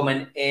things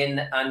coming in,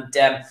 and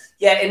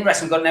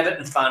interesting. We've got an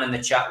Everton fan in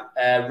the chat.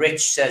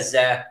 Rich says,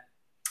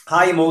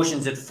 high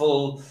emotions at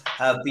full,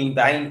 have been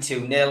behind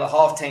 2-0.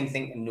 Half-time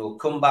thinking no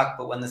comeback,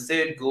 but when the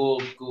third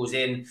goal goes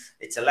in,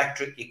 it's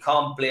electric. You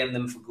can't blame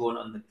them for going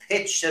on the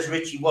pitch, says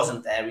Rich. He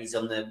wasn't there. He's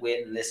on the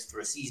waiting list for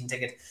a season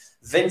ticket.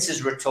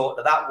 Vince's retort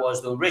to that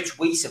was, though, Rich,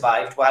 we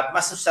survived. We had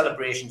massive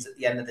celebrations at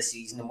the end of the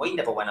season, and we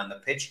never went on the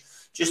pitch.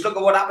 Just look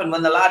at what happened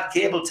when the lad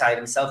Cable tied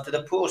himself to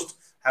the post.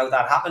 How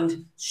that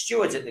happened.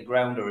 Stewards at the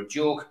ground are a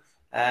joke.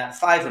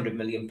 £500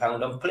 million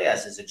on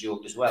players is a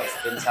joke as well.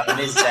 So Vince having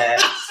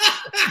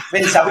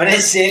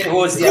his say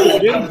towards the other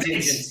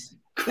contingent.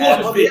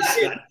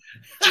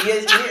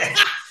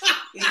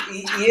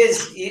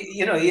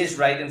 He is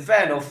right, and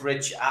fair enough,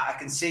 Rich. I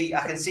can see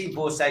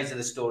both sides of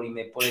the story,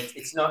 mate, but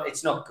it's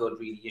not good,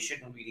 really. You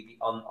shouldn't really be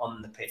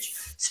on the pitch.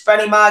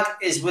 Spenny Mag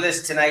is with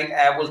us tonight.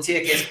 We'll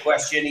take his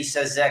question. He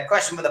says,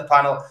 question for the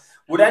panel.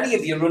 Would any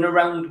of you run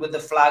around with the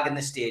flag in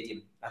the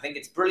stadium? I think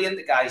it's brilliant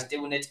the guy's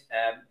doing it.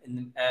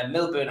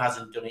 Milburn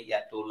hasn't done it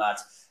yet, though,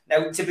 lads.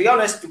 Now, to be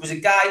honest, there was a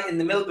guy in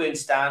the Milburn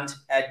stand,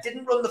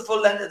 didn't run the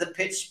full length of the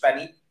pitch,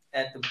 Spenny,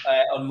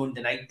 on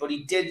Monday night, but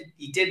he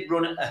did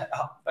run it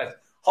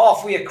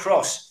halfway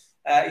across.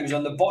 He was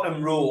on the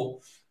bottom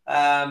row.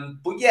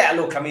 But yeah,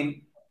 look, I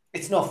mean,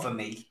 it's not for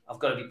me. I've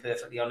got to be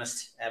perfectly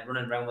honest.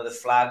 Running around with a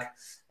flag.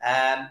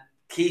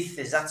 Keith,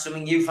 is that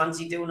something you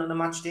fancy doing on a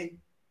match day?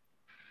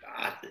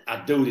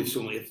 I'd do it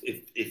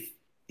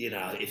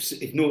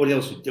if nobody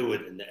else would do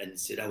it and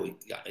said, I'd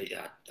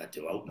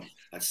do it.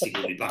 I'd stick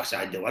with my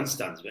backside in the one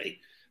stands, mate.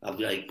 I'm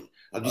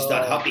just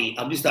that happy.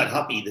 I'm just that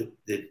happy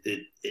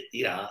that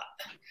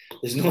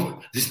there's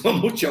not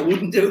much I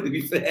wouldn't do, to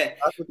be fair.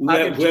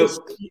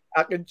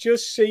 I can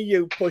just see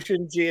you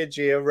pushing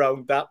JJ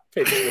around that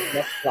pitch with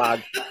that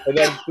flag and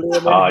then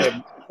blaming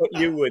him what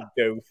you would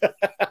do.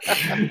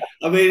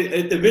 I mean,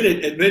 at the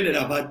minute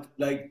I've had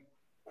like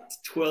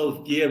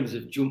 12 games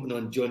of jumping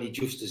on Johnny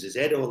Justice's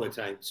head all the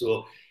time.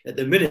 So at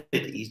the minute,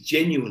 he's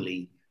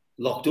genuinely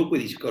locked up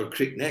with. He's got a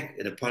crick neck,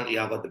 and apparently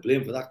I've had the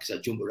blame for that because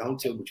I jump around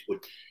too much.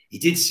 But he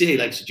did say he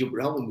likes to jump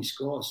around when we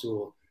score.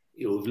 So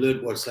we've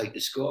learned what it's like to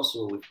score.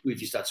 So we've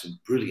just had some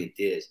brilliant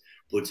days.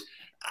 But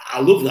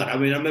I love that. I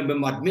mean, I remember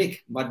Mad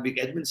Mick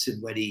Edmondson,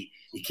 when he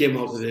came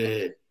out of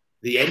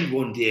the end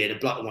one day in a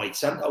black and white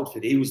Santa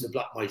outfit. He was the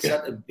black and white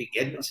Santa, Mick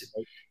Edmondson,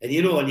 and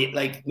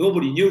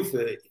nobody knew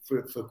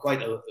for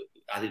quite a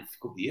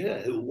couple of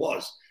years who it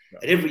was.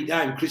 And every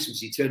time Christmas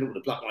he turned up with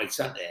a black and white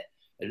Santa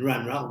and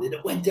ran around, and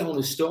it went down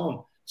a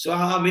storm. So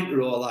I'm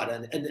into all that.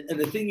 And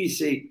the thing you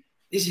see,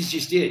 this is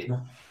just it.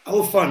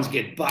 Our fans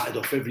get battered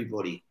off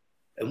everybody.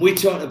 And we're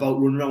talking about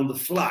running around the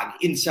flag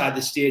inside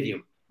the stadium.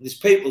 And there's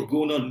people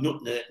going on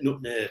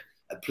nutting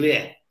a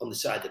player on the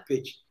side of the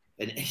pitch.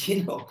 And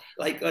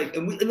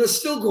and they're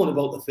still going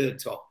about the third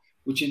top,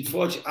 which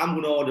unfortunately I'm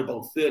going to order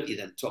about 30 of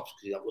them tops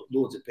because I've got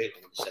loads of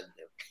people on the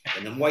centre.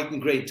 And then white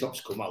and grey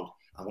tops come out,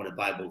 I want to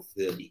buy about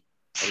 30.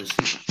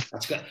 Honestly,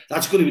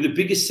 that's going to be the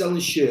biggest selling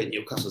shirt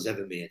Newcastle's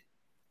ever made.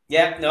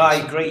 Yeah, no, I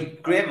agree.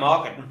 Great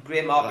marketing,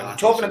 great marketing. Ah,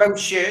 Talking about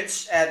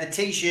shirts, the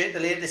T-shirt, the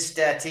latest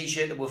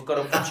T-shirt that we've got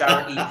up for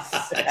charity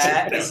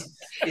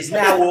is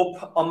now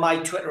up on my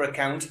Twitter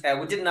account.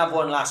 We didn't have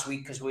one last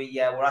week because we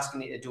were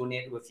asking you to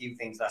donate to a few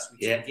things last week.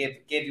 Yeah. So we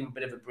gave you a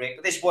bit of a break.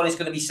 But this one is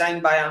going to be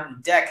signed by Ant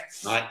and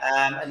Dec. Right.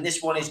 And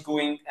this one is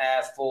going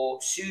for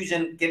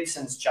Susan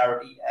Gibson's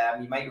charity.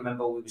 You might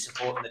remember we were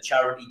supporting the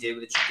charity do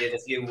that she did a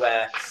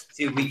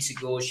few weeks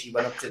ago. She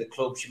went up to the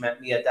club. She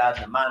met me, her dad,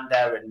 and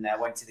Amanda, and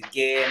went to the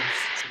game.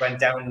 She went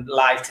down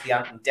live to the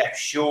Ant and Dec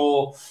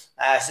show.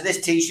 So this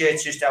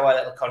T-shirt's just our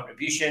little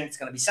contribution. It's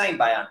going to be signed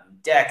by Ant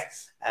and Dec,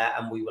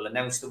 and we will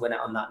announce the winner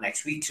on that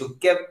next week. So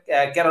get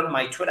onto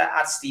my Twitter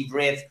at Steve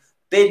Wraith,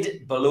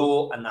 bid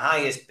below, and the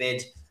highest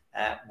bid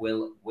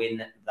will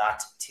win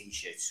that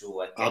T-shirt.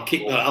 So I'll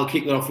kick that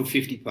off with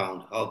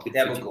 £50.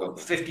 There we go.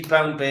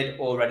 £50 bid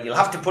already. You'll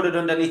have to put it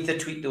underneath the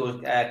tweet though,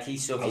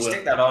 Keith. So if you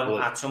stick that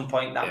on at some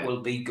point, that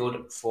will be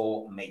good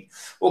for me.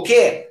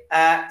 Okay.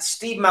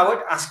 Steve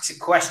Mowat asks a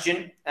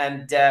question,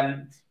 and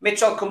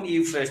Mitch, I'll come to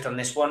you first on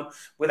this one.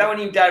 With our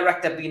new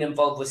director being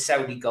involved with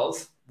Saudi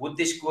Golf, would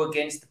this go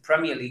against the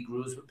Premier League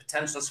rules with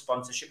potential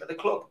sponsorship of the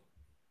club?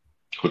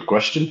 Good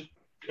question.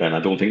 And I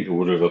don't think they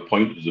would have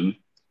appointed him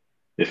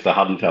if they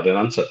hadn't had an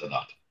answer to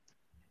that.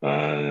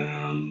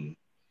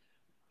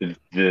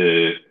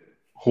 The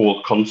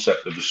whole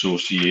concept of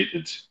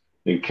associated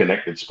and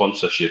connected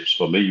sponsorships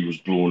for me was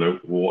blown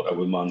out of water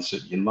with Man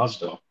City and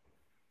Mazda.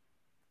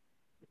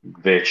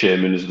 Their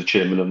chairman is the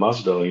chairman of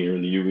Mazda here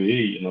in the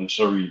UAE, and I'm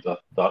sorry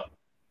that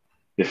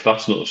if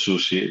that's not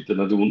associated, then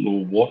I don't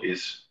know what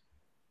is.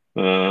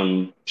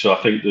 So I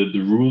think that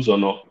the rules are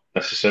not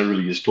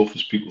necessarily as tough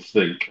as people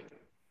think.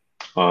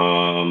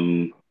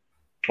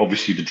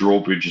 Obviously, the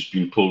drawbridge has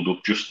been pulled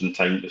up just in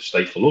time to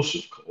stifle us,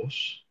 of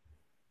course.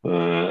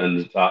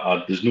 And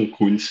there's no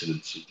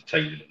coincidence of the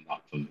timing in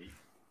that for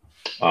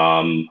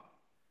me.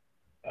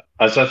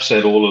 As I've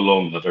said all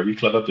along, they're very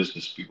clever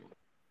business people.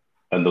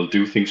 And they'll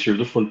do things through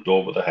the front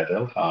door with their head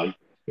held high.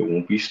 It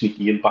won't be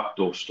sneaky and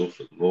backdoor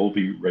stuff. It'll all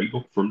be right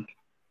up front.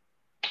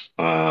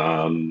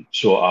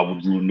 So I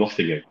would rule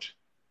nothing out.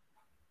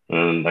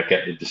 And I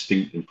get the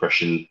distinct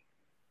impression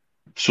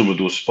some of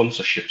those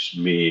sponsorships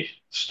may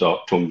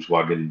start tongues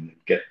wagging and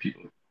get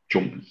people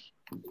jumpy.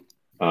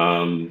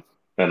 And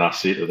I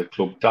say to the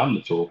club, damn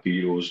the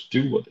torpedoes,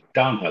 do what the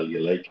damn hell you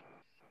like,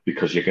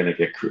 because you're going to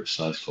get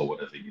criticised for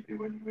whatever you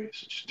do anyway,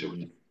 so just do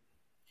it.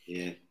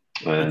 Yeah.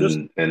 He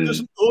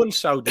doesn't own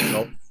Saudi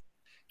Golf.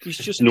 He's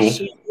just the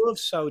CEO of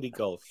Saudi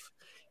Golf.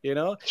 You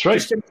know? That's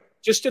right.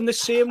 Just in the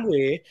same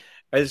way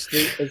as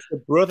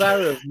the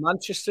brother of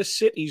Manchester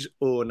City's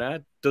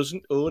owner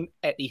doesn't own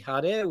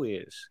Etihad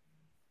Airways.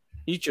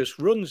 He just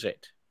runs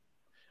it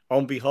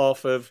on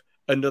behalf of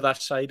another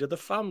side of the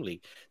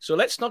family. So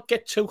let's not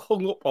get too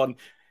hung up on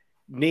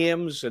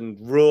names and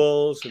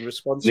roles and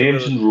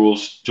responsibilities. Names and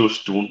roles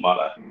just don't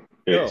matter.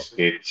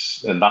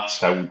 And that's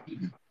how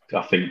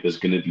I think there's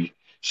going to be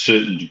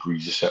certain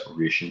degrees of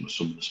separation with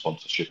some of the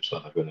sponsorships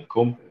that are going to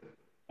come,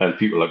 and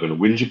people are going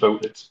to whinge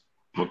about it.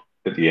 But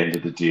at the end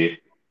of the day,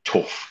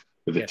 tough.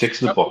 If it ticks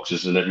the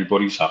boxes and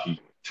everybody's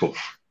happy,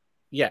 tough.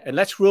 Yeah, and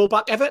let's roll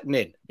back Everton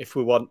in if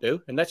we want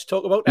to, and let's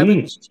talk about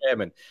Everton's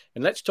chairman,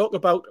 and let's talk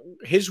about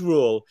his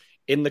role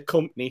in the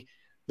company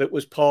that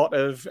was part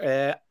of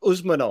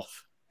Usmanov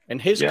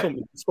and his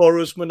company before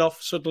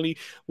Usmanov suddenly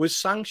was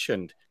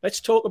sanctioned.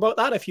 Let's talk about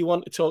that if you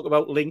want to talk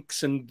about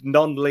links and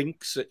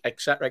non-links,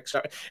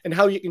 etc., and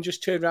how you can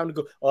just turn around and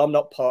go, "Oh, I'm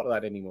not part of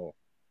that anymore.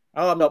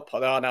 Oh, I'm not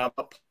part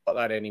of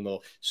that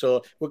anymore."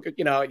 So we'll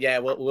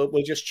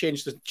just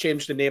change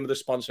the name of the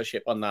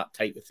sponsorship on that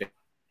type of thing.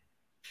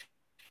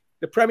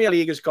 The Premier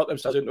League has got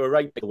themselves into a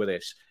right deal with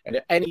this,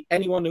 and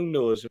anyone who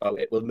knows about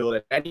it will know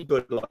that any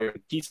good lawyer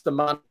keeps the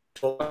man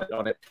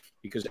on it,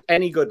 because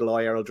any good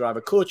lawyer will drive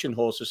a coach and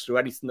horses through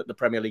anything that the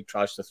Premier League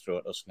tries to throw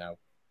at us now.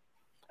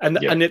 And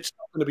it's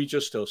not going to be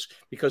just us,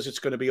 because it's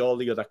going to be all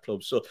the other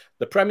clubs. So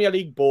the Premier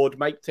League board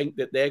might think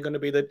that they're going to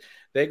be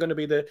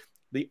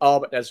the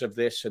arbiters of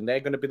this, and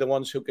they're going to be the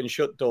ones who can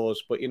shut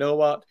doors. But you know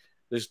what?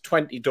 There's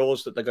 20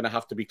 doors that they're going to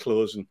have to be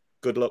closing.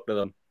 Good luck to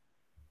them.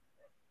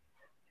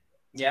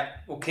 Yeah,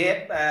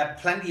 okay.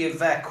 Plenty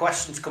of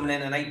questions coming in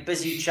tonight.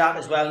 Busy chat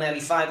as well, nearly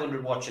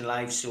 500 watching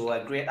live.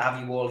 So great to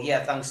have you all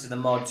here. Thanks to the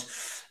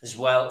mods as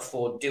well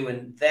for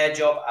doing their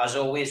job. As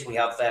always, we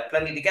have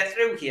plenty to get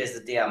through. Here's the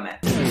day I met.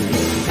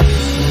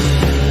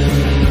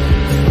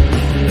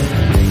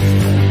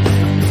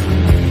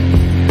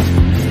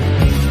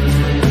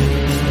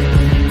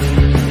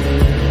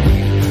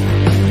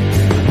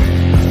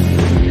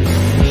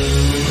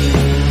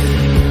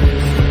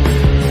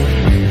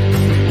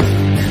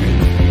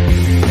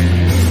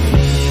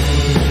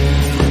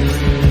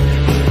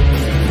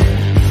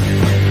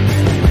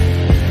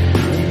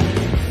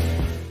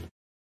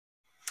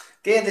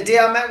 Okay, the day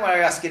I met, where I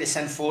ask you to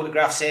send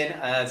photographs in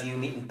of you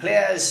meeting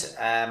players,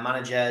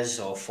 managers,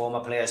 or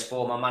former players,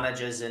 former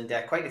managers, and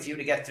quite a few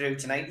to get through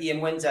tonight. Ian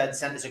Windsor had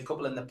sent us a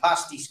couple in the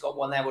past. He's got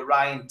one there with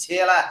Ryan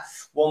Taylor,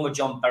 one with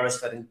John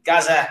Beresford and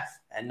Gaza,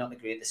 and not the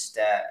greatest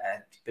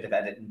bit of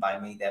editing by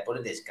me there, but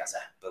it is Gaza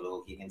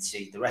below. You can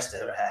see the rest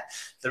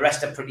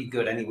are pretty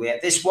good anyway.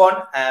 This one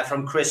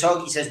from Chris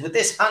Hogg, he says, with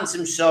this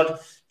handsome sod,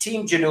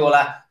 Team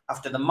Ginola,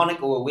 after the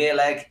Monaco away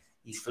leg,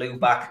 he flew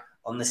back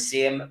on the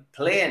same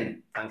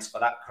plane. Thanks for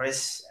that,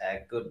 Chris.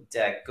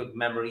 Good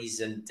memories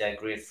and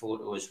great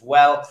photo as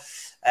well.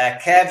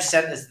 Kev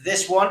sent us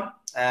this one.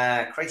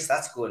 Christ,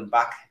 that's going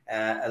back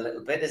a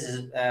little bit. This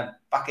is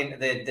back into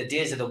the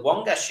days of the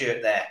Wonga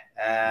shirt there.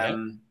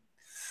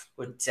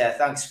 But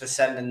thanks for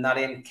sending that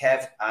in,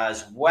 Kev,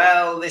 as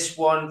well. This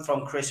one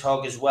from Chris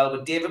Hogg as well,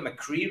 with David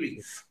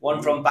McCreary.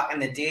 One from back in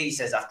the day, he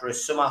says, after a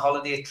summer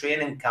holiday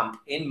training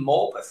camp in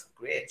Morpeth.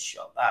 Great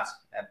shot, that.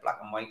 Black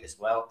and white as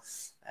well.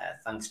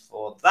 Thanks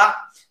for that.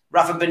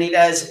 Rafa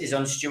Benitez is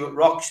on Stuart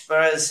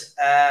Roxburgh's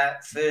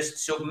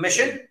first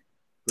submission.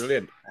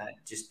 Brilliant.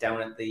 Just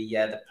down at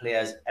the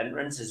players'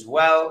 entrance as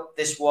well.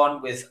 This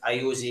one with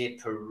Jose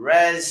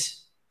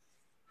Perez.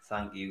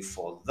 Thank you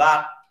for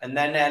that. And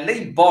then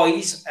Lee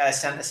Boys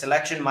sent a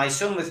selection. My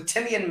son with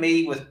Timmy and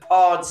me with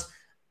Pods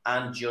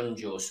and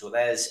Junjo. So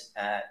there's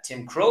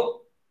Tim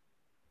Crow,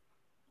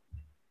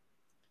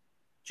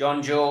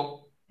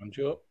 Junjo,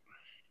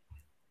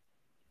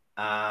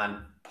 and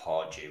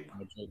Pardew.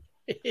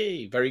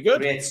 Hey, very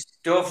good. Great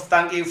stuff.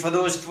 Thank you for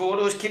those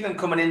photos. Keep them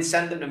coming in.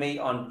 Send them to me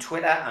on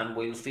Twitter and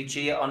we'll feature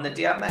you on the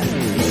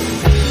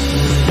DMS.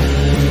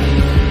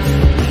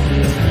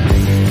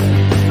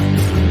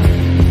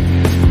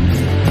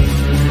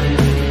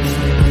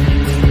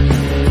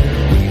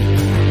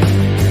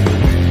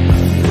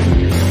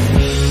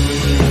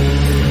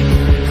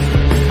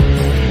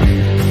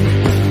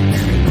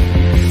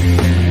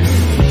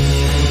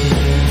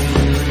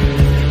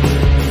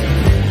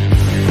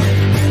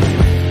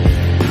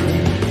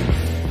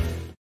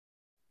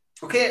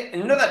 Okay,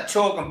 another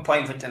talking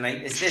point for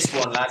tonight is this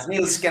one, lads.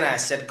 Neil Skinner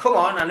said, come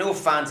on, I know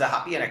fans are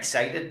happy and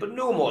excited, but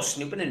no more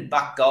snooping in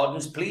back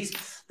gardens, please.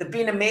 They've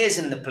been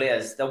amazing, the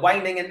players. They're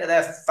winding into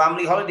their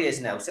family holidays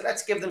now, so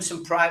let's give them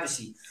some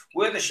privacy.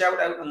 Worth a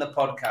shout out on the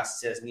podcast,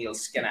 says Neil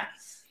Skinner.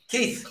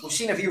 Keith, we've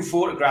seen a few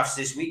photographs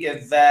this week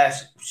of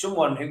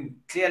someone who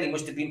clearly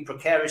must have been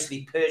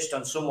precariously perched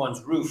on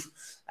someone's roof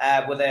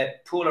with a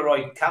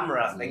Polaroid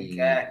camera, I think,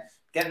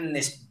 getting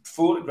this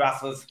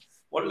photograph of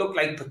what looked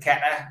like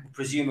Paqueta, I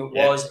presume it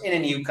was, in a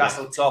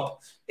Newcastle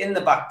top, in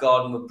the back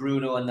garden with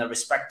Bruno and their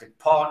respective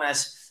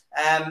partners.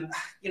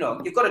 You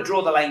know, you've got to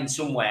draw the line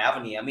somewhere,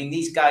 haven't you? I mean,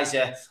 these guys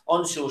are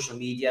on social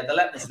media. They're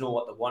letting us know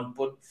what they want,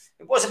 but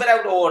it was a bit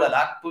out of order,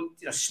 that. But,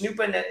 you know,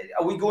 snooping,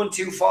 are we going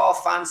too far?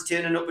 Fans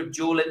turning up at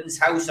Joe Linton's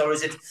house, or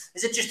is it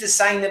just a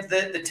sign of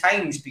the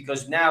times?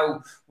 Because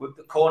now, with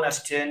the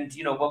corners turned,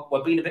 you know,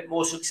 we're being a bit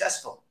more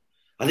successful.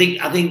 I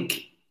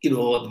think. You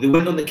know, they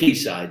went on the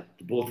quayside.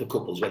 Both the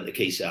couples went on the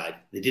quayside.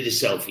 They did a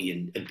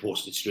selfie and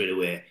posted straight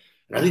away.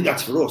 And I think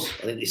that's for us.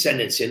 I think they send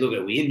it and say, look,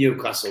 we're in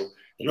Newcastle.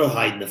 They're not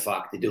hiding the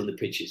fact they're doing the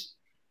pictures.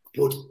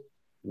 But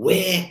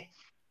where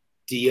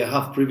do you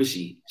have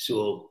privacy?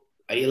 So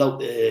are you allowed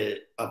to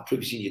have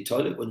privacy in your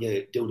toilet when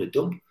you're doing a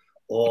dump?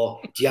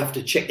 Or do you have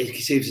to check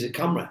if there's a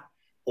camera?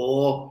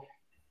 Or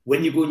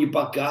when you go in your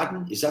back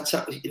garden, is that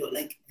something, you know,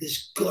 like,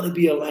 there's got to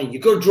be a line.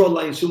 You've got to draw a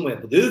line somewhere.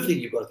 But the other thing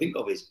you've got to think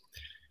of is,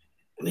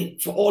 I mean,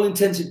 for all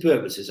intents and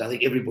purposes, I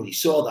think everybody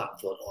saw that and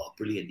thought, oh,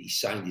 brilliant, he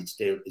signed it,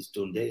 it's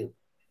done deal.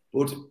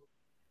 But,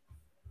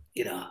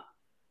 you know,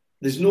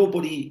 there's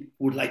nobody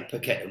who would like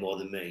Paqueta more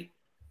than me.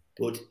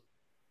 But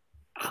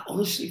I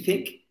honestly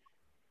think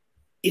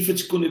if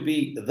it's going to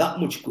be that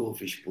much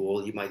goldfish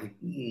bowl, you might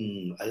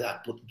think, like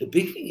that. But the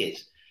big thing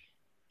is,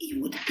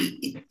 you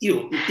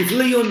know,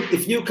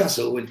 if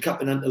Newcastle went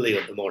capping onto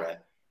Leon tomorrow,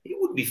 it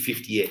wouldn't be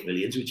 58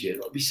 million, would you?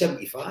 It'll be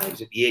 75,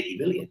 it'll be 80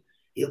 million.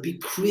 It'll be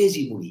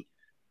crazy money.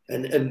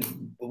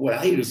 And what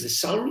I hear is the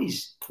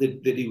salaries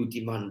that he would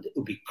demand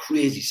would be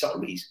crazy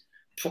salaries,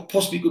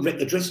 possibly could wreck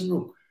the dressing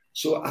room.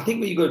 So I think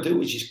what you've got to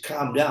do is just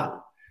calm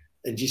down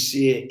and just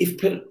say, if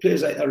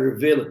players like that are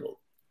available,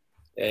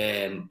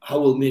 how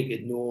we'll make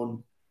it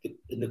known,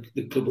 and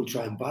the club will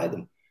try and buy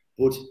them.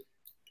 But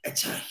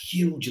it's a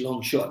huge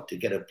long shot to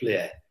get a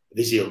player of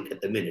his ilk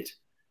at the minute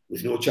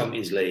with no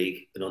Champions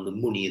League and on the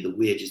money, the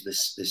wages,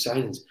 the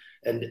signings.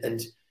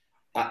 And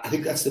I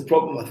think that's the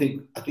problem. I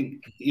think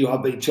you know,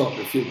 I've been talking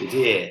to a few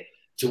today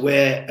to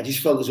where I just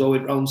felt as though I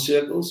went round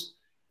circles,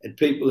 and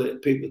people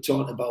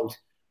talking about,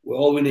 well,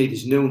 all we need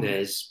is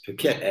Nunes,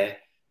 Paqueta,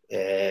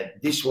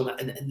 this one,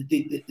 and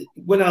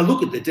when I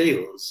look at the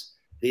deals,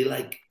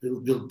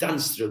 they'll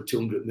dance through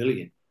 200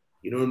 million.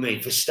 You know what I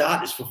mean? For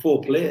starters, for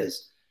 4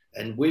 players,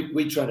 and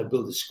we're trying to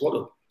build a squad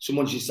up.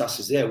 Someone just asked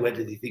us there, where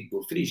do they think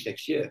we'll finish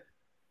next year?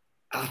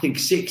 I think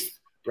 6th,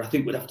 but I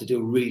think we'd have to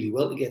do really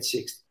well to get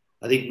 6th.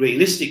 I think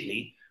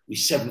realistically, we're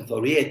 7th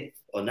or 8th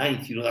or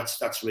 9th. You know,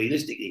 that's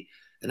realistically.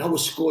 And our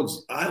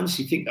squads, I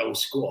honestly think our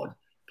squad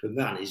per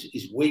man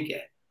is weaker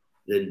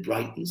than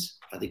Brighton's.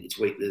 I think it's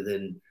weaker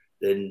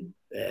than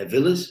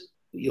Villa's.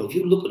 You know, if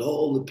you look at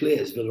all the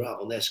players Villa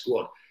have on their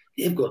squad,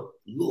 they've got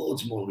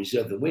loads more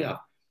reserve than we have.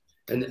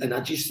 And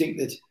I just think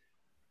that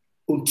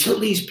until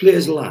these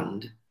players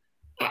land,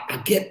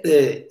 I get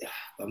the.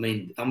 I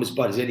mean, I'm as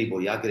bad as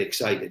anybody. I get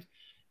excited,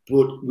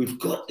 but we've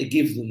got to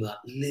give them that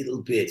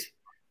little bit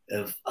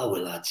of our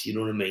lads. You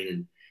know what I mean?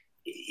 And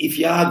if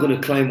you are going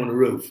to climb on a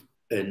roof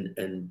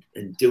and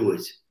do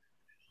it,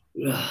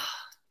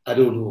 I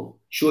don't know.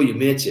 Show your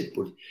mates it,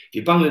 but if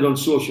you bang it on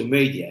social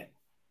media,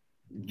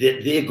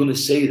 they're going to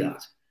say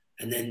that.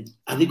 And then,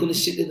 are they going to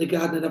sit in the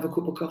garden and have a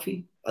cup of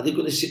coffee? Are they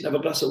going to sit and have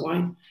a glass of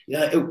wine?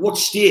 At what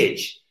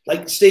stage?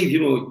 Like,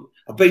 Steve,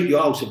 I bet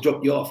your house, I've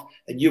dropped you off,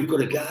 and you've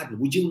got a garden.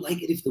 Would you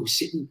like it if they were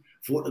sitting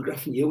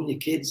photographing you and your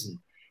kids? And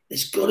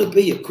there's got to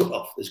be a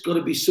cut-off. There's got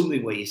to be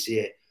something where you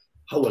say,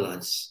 how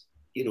lads,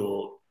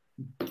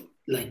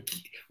 like,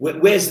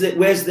 where's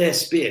their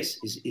space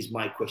is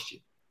my question.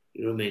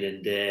 You know what I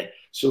mean? And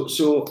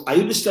so I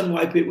understand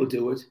why people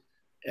do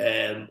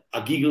it.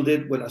 I giggled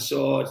it when I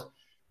saw it.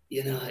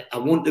 I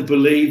want to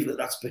believe that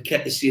that's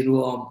Paqueta saying,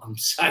 "Oh, I'm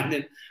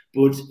signing,"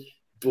 but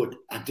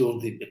I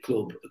don't think the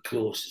club are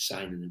close to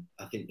signing them.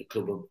 I think the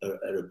club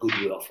are a good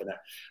way off for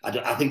that.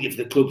 I think if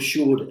the club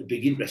showed a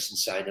big interest in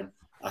signing them,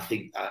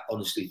 I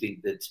honestly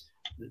think that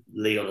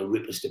Leon will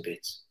rip us to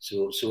bits.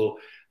 So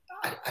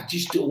I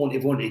just don't want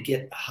everyone to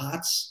get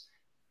hearts.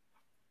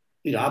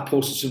 I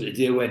posted something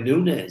today where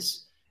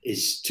Nunes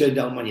is turned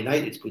down Man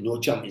United with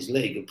no Champions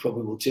League and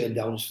probably will turn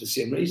down us for the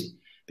same reason.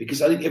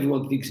 Because I think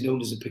everyone thinks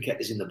Nunes and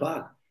Paqueta's in the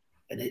bag.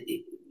 And,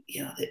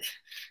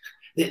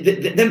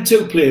 them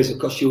two players will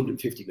cost you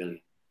 150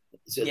 million.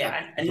 So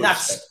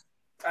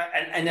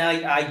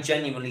I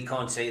genuinely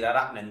can't see that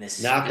happening this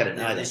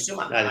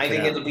summer. I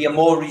think it'll be a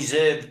more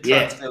reserved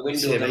transfer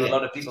window than a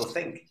lot of people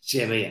think.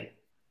 Same here.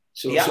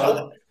 So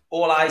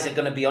all eyes are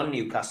going to be on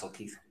Newcastle,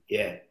 Keith.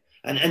 Yeah.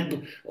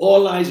 And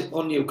all eyes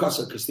on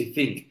Newcastle because they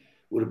think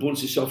we're a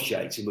bunch of soft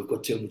shites and we've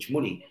got too much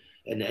money.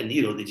 And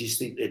they just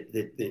think that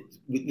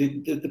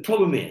the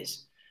problem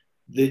is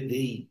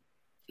the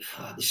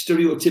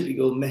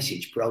stereotypical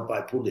message put out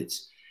by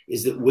pundits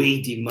is that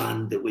we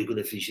demand that we're going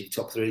to finish in the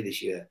top 3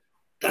 this year.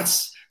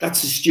 That's the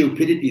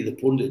stupidity of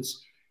the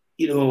pundits.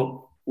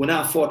 When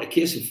I fought a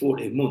case for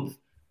 40 a month,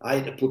 I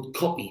had to put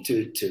copy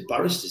to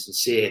barristers and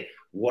say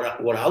what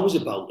I was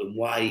about and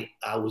why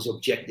I was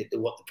objecting to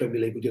what the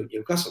Premier League would do at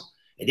Newcastle.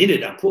 And in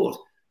it, I put,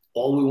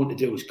 all we want to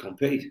do is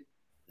compete.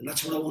 And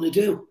that's what I want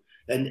to do.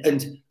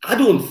 And I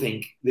don't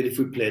think that if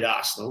we played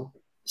Arsenal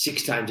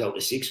 6 times out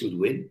of 6 we'd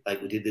win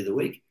like we did the other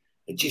week.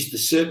 It's just the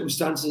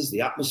circumstances,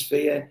 the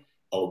atmosphere,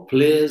 our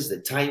players,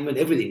 the timing,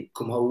 everything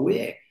come our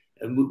way.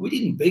 And we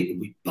didn't beat them,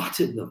 we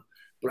battered them.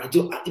 But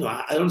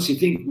I honestly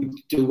think we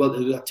do well to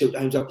do that 2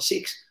 times out of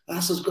 6.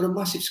 Arsenal's got a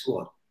massive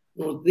squad.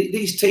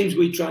 These teams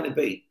we're trying to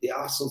beat, the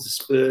Arsenals, the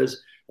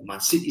Spurs, the Man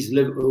Cities, the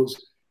Liverpools,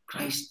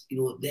 Christ,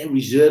 their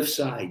reserve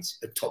sides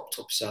are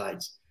top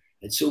sides.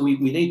 And so we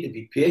need to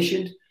be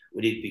patient.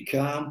 We need to be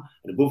calm.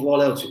 And above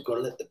all else, we've got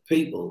to let the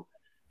people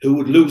who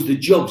would lose their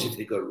jobs if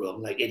they got it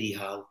wrong, like Eddie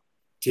Howe,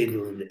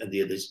 Taylor and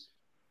the others.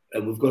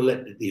 And we've got to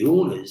let the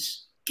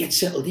owners get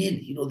settled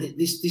in.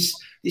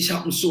 This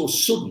happened so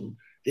sudden.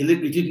 They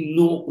literally didn't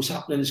know what was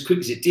happening as quick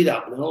as it did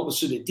happen. And all of a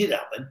sudden it did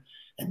happen.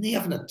 And they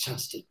haven't had a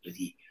chance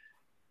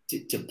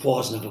to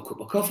pause and have a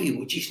cup of coffee.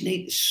 We just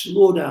need to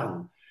slow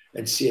down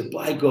and say,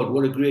 by God,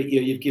 what a great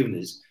year you've given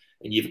us.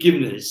 And you've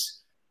given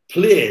us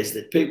players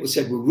that people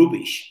said were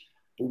rubbish.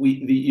 But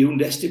you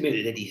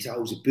underestimated Eddie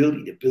Howe's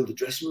ability to build a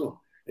dressing room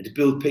and to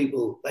build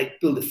people,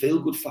 build a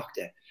feel-good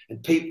factor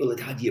and people that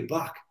had your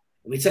back.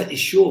 I mean, it's like this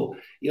show.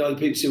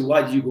 People say,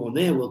 why did you go on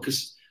there? Well,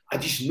 because I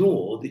just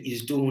know that you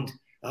just don't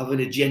have an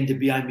agenda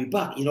behind me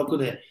back. You're not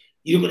going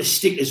to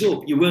stick us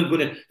up. You weren't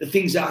going to, the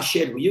things I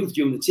shared with you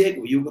during the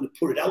takeover, you were going to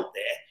put it out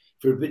there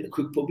for a bit of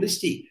quick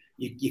publicity.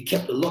 You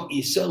kept a lot of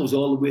yourselves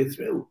all the way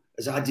through,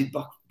 as I did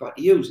back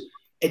to you.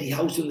 Eddie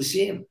Howe's done the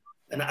same.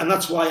 And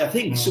that's why I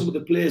think some of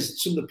the players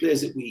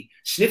that we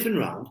sniffing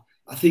around,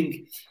 I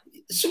think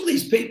some of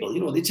these people,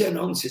 they turn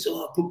around and say,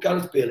 oh, put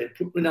Gareth Bale in,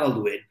 put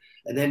Ronaldo in,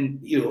 and then,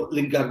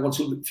 Lingard wants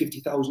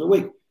 150,000 a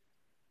week.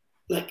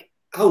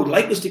 I would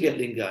like us to get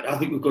Lingard. I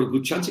think we've got a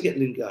good chance of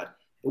getting Lingard.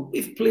 But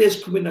if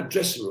players come in that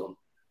dressing room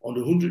on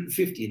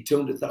 150 and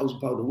 200,000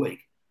 pounds a week,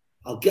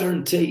 I'll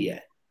guarantee you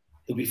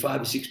there'll be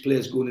 5 or 6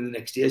 players going in the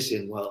next year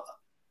saying, well,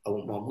 I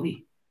want more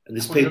money. And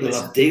there's people that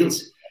have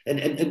deals.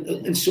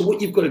 And so what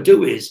you've got to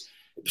do is,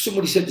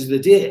 somebody said to us the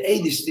other day,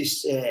 hey,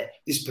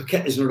 this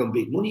Paqueta's not on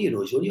big money,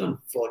 he's only on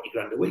 40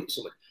 grand a week or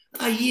something.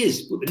 He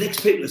is, but the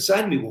next people that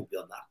sign me won't be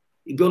on that.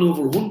 He'll be on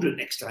over 100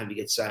 next time he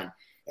gets signed.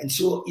 And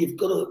so you've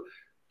got to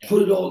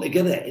put it all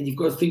together and you've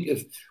got to think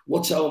of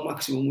what's our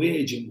maximum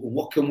wage and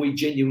what can we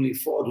genuinely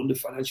afford under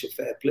financial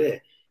fair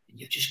play. And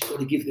you've just got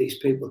to give these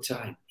people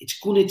time. It's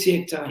going to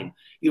take time.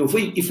 If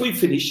we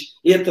finish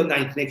 8th or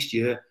 9th next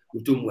year,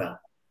 we've done well.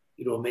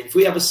 If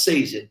we have a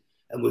season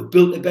and we've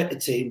built a better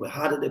team, we're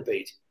harder to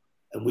beat,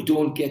 and we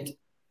don't get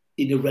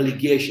in a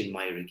relegation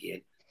mire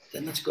again,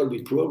 then that's got to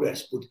be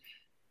progress. But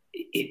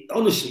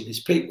honestly, there's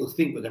people who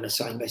think we're going to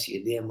sign Messi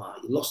and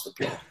Neymar. You lost the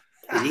plot.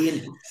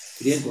 It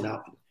ain't going to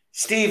happen.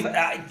 Steve,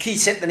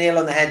 Keith hit the nail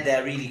on the head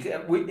there, really.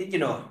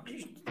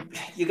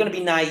 you're going to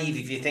be naive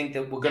if you think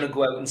that we're going to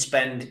go out and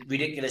spend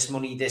ridiculous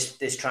money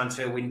this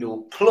transfer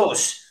window.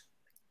 Plus,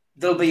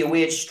 there'll be a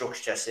wage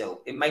structure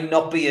still. It might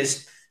not be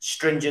as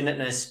stringent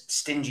and as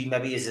stingy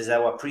maybe as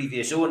our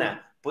previous owner,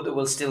 but there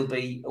will still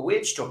be a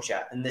wage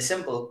structure. And the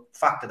simple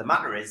fact of the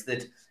matter is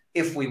that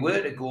if we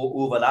were to go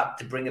over that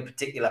to bring a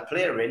particular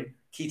player in,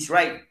 Keith's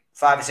right.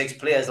 5 or 6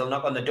 players will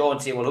knock on the door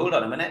and say, well, hold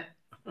on a minute.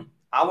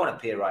 I want a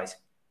pay rise.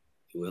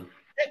 You will.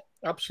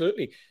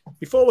 Absolutely.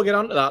 Before we get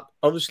on to that,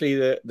 obviously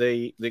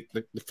the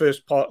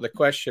first part of the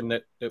question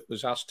that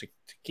was asked to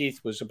Keith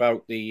was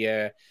about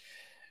the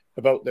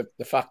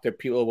fact that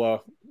people were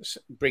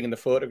bringing the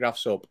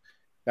photographs up.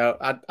 Now,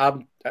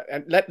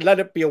 let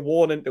it be a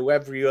warning to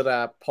every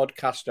other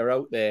podcaster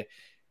out there.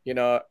 You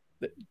know,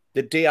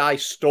 the day I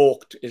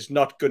stalked is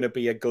not going to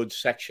be a good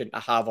section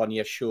to have on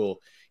your show.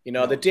 You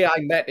know, the day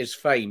I met is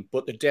fine,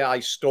 but the day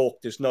I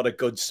stalked is not a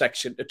good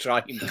section to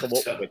try and come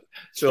up with.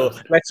 So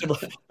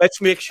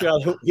let's make sure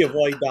we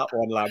avoid that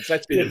one, lads.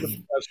 Let's give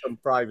some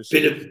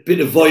privacy.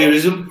 Bit of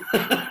voyeurism.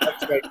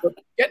 That's right. But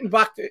getting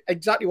back to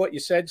exactly what you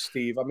said,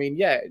 Steve, I mean,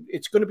 yeah,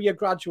 it's going to be a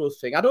gradual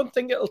thing. I don't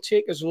think it'll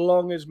take as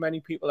long as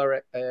many people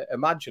are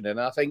imagining.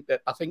 I think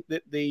behind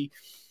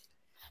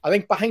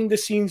the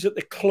scenes at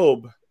the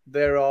club,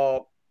 there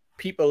are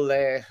people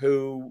there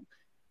who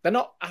they're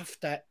not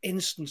after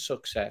instant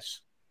success.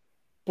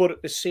 But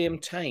at the same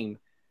time,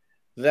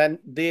 then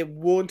they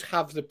won't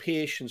have the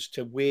patience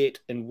to wait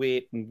and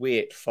wait and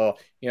wait for,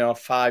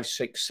 5,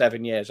 6,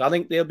 7 years. I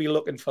think they'll be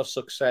looking for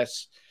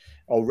success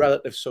or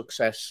relative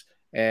success,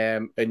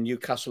 and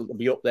Newcastle will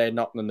be up there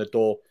knocking on the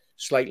door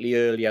slightly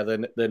earlier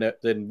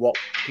than what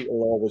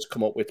people always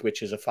come up with,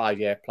 which is a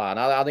 5-year plan.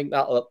 I think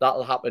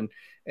that'll happen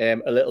a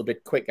little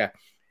bit quicker.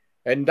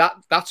 And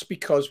that's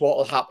because what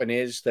will happen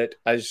is that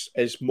as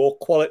more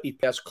quality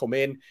players come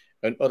in,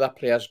 and other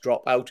players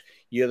drop out,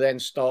 you then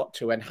start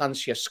to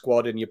enhance your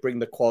squad and you bring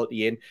the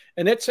quality in.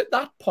 And it's at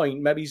that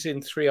point, maybe it's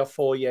in 3 or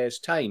 4 years'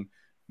 time,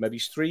 maybe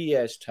it's 3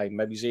 years' time,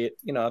 maybe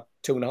it's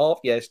 2.5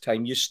 years'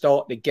 time, you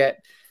start to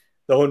get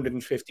the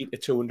 £150,000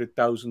 to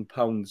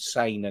 £200,000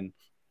 signing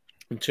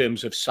in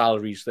terms of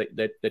salaries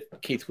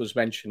that Keith was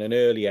mentioning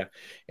earlier.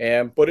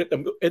 But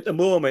at the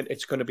moment,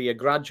 it's going to be a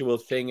gradual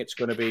thing. It's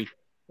going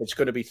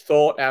to be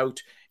thought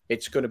out.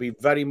 It's going to be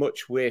very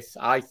much with,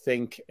 I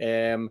think,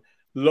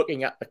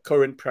 looking at the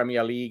current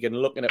Premier League and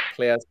looking at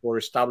players who are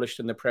established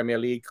in the Premier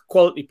League,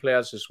 quality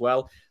players as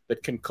well,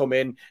 that can come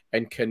in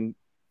and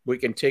we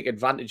can take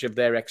advantage of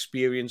their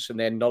experience and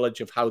their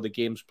knowledge of how the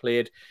game's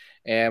played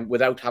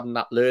without having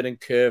that learning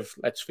curve.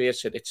 Let's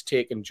face it, it's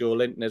taken Joe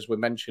Linton, as we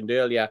mentioned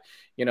earlier,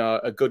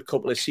 a good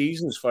couple of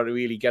seasons for to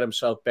really get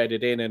himself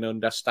bedded in and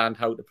understand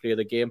how to play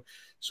the game.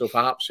 So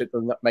perhaps it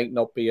might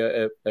not be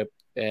a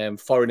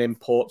foreign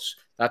imports.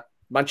 That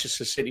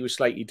Manchester City was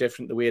slightly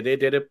different the way they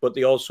did it, but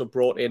they also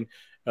brought in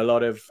a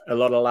lot of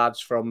lads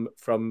from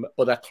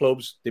other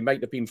clubs. They might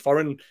have been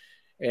foreign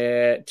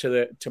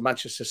to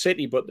Manchester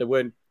City, but they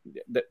weren't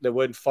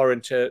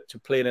foreign to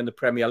playing in the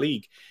Premier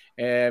League.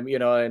 And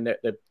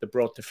they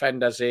brought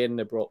defenders in,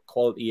 they brought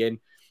quality in,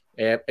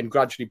 and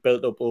gradually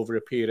built up over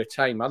a period of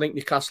time. I think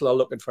Newcastle are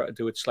looking for it to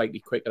do it slightly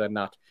quicker than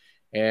that.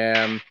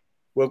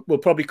 We'll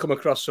probably come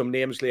across some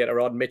names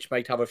later on. Mitch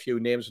might have a few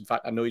names. In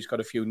fact, I know he's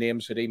got a few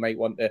names that he might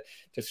want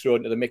to throw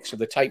into the mix of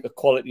the type of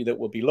quality that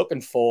we'll be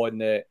looking for in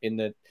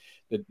the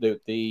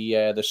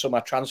summer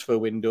transfer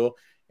window.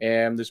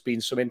 There's been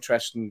some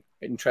interesting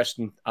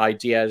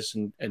ideas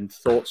and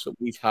thoughts that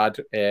we've had,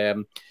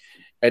 and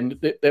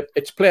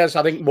it's players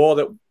I think more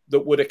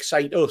that would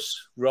excite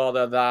us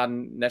rather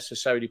than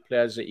necessarily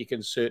players that you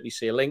can certainly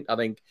see linked.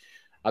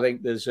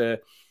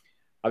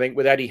 I think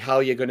with Eddie Howe,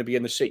 you're going to be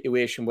in the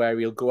situation where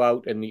he'll go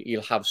out and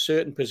he'll have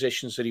certain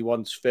positions that he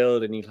wants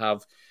filled, and he'll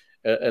have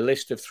a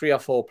list of 3 or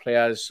 4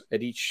 players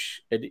in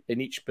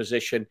each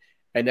position,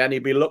 and then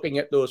he'll be looking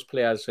at those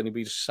players and he'll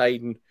be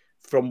deciding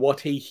from what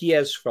he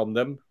hears from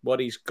them, what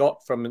he's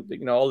got from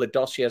all the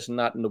dossiers and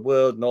that in the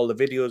world and all the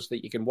videos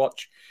that you can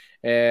watch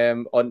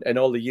and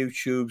all the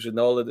YouTubes and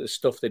all of the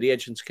stuff that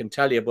agents can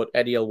tell you. But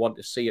Eddie will want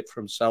to see it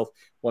for himself,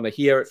 want to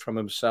hear it from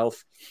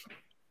himself.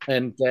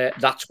 And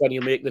that's when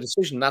he'll make the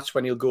decision. That's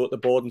when he'll go at the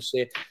board and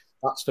say,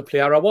 that's the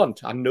player I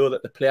want. I know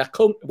that the player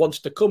wants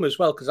to come as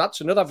well, because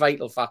that's another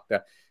vital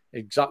factor.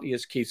 Exactly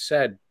as Keith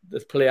said, the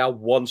player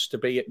wants to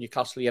be at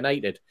Newcastle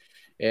United.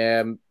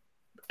 And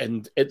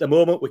at the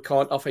moment, we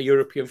can't offer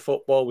European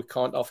football. We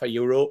can't offer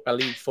Europa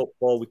League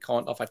football. We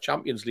can't offer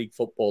Champions League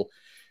football.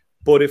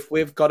 But if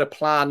we've got a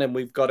plan and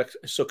we've got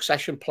a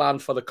succession plan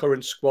for the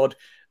current squad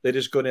that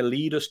is going to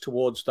lead us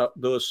towards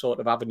those sort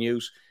of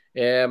avenues,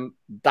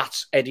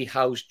 that's Eddie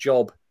Howe's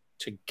job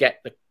to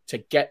get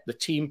the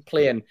team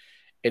playing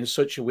in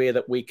such a way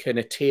that we can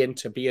attain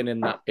to being in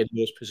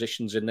those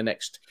positions in the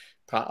next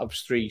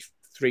perhaps three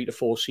to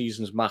 4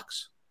 seasons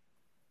max.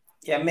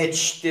 Yeah,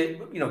 Mitch,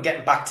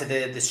 getting back to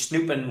the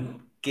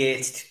snooping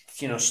gate,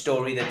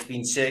 story that's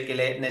been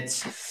circulating,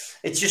 it's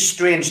just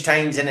strange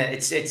times, isn't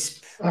it? It's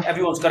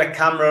everyone's got a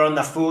camera on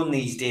their phone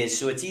these days,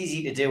 so it's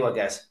easy to do, I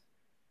guess.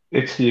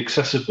 It's the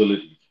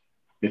accessibility.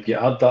 If you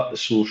add that to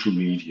social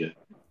media,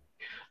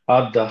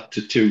 add that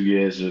to 2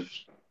 years of,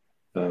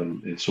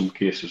 in some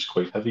cases,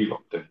 quite heavy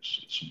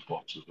lockdowns in some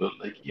parts of the world,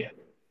 like, yeah,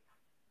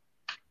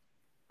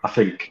 I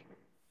think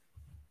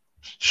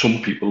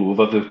some people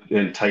over the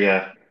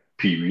entire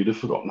period have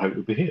forgotten how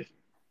to behave.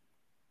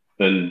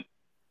 And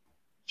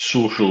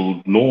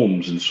social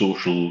norms and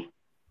social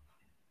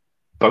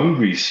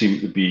boundaries seem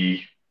to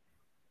be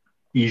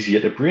easier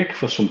to break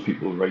for some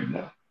people right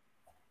now.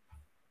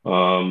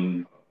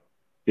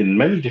 In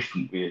many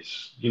different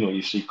ways. You know,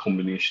 you see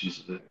combinations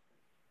of the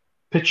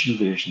pitch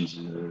invasions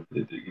and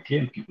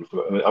again, people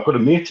forgot. I mean, I've got a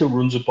mate who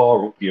runs a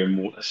bar up here in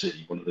Motor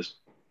City, one of the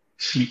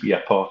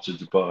sleepier parts of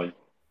Dubai.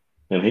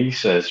 And he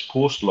says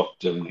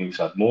post-lockdown, he's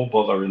had more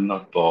bother in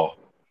that bar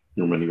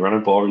than when he ran a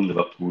bar in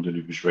Liverpool and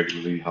he was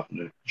regularly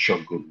having a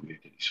shotgun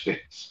waved in his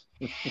face.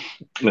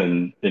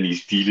 and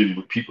he's dealing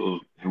with people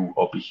who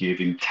are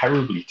behaving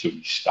terribly to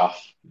his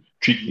staff,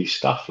 treating his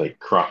staff like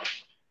crap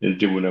and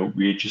doing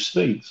outrageous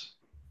things.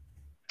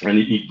 And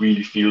he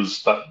really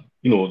feels that,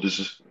 you know,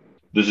 there's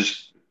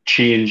this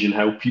change in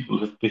how people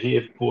have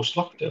behaved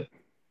post-lockdown.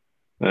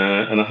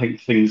 And I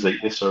think things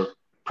like this are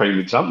prime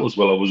examples.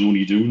 Well, I was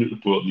only doing it to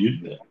put on the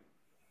internet.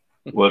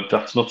 Well,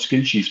 that's not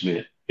skin cheese,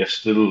 mate. You're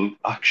still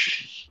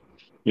actually,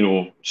 you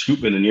know,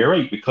 scooping. And you're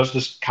right, because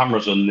there's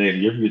cameras on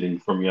nearly everything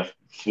from your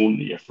phone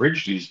to your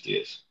fridge these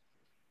days.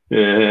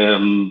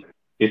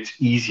 It's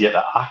easier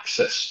to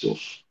access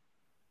stuff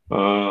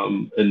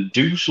and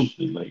do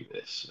something like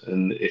this.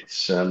 And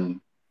it's a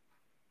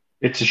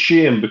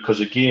shame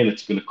because, again,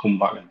 it's going to come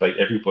back and bite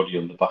everybody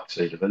on the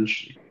backside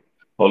eventually.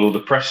 Although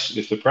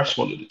if the press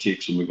wanted to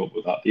take something up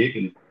with that, they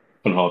can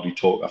hardly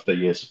talk after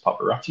years of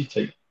paparazzi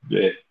type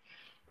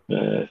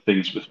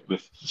things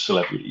with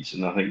celebrities.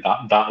 And I think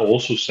that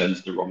also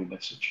sends the wrong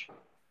message,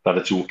 that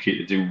it's okay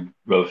to do,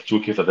 well, if it's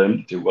okay for them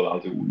to do, well, I'll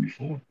do it with my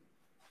phone.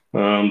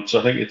 So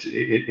I think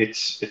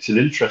it's an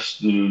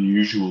interesting and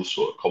unusual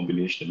sort of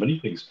combination of many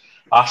things.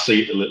 I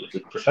see it a little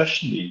bit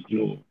professionally, you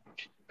know,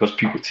 because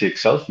people take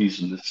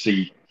selfies and they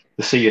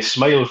see a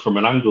smile from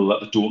an angle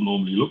that they don't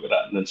normally look at,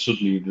 and then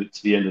suddenly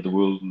it's the end of the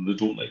world and they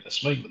don't like the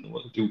smile and they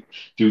want to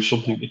do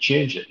something to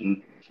change it.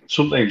 And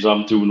sometimes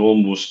I'm doing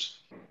almost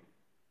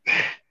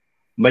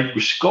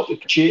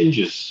microscopic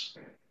changes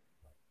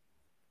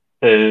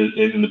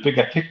in the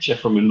bigger picture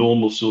from a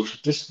normal social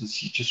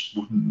distance you just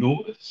wouldn't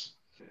notice.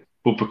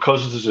 But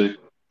because there's a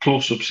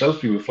close-up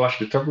selfie with flash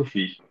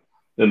photography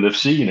and they've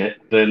seen it,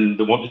 then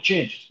they want to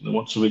change it. They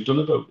want something done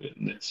about it.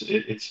 And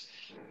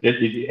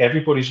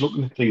everybody's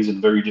looking at things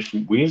in very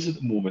different ways at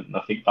the moment, and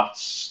I think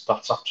that's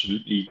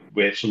absolutely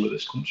where some of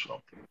this comes from.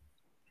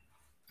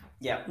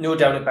 Yeah, no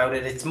doubt about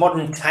it. It's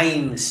modern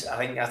times. I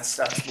think that's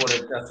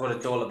what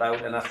it's all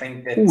about. And I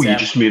think that you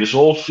just made us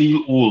all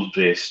feel old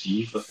there,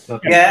 Steve.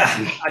 Yeah,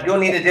 I don't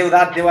need to do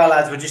that, do I,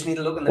 lads? We just need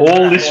to look in the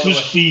all this was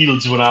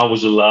fields when I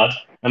was a lad,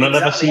 and exactly. I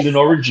never seen an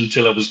orange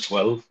until I was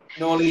 12.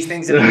 And all these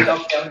things have been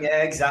lockdown.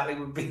 Yeah, exactly.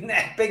 We've been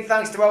there. Big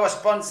thanks to our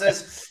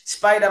sponsors,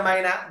 Spider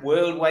Miner,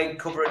 worldwide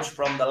coverage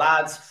from the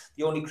lads.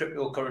 The only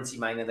cryptocurrency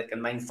miner that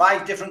can mine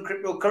 5 different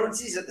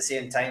cryptocurrencies at the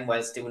same time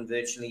whilst doing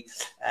virtually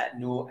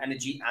no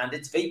energy, and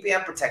it's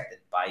VPN protected.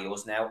 Buy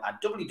yours now at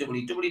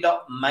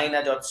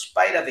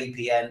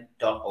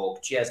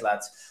www.miner.spidervpn.org. Cheers,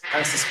 lads.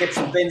 Thanks to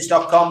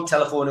skipsandbins.com,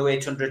 telephone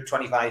 0800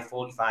 25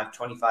 45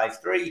 25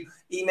 3,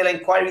 email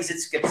inquiries at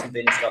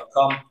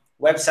skipsandbins.com,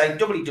 website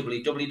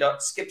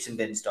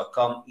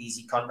www.skipsandbins.com,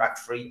 easy, contract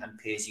free and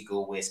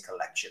pay-as-you-go waste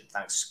collection.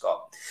 Thanks,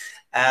 Scott.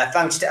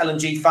 Thanks to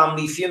L&G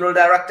Family Funeral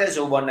Directors,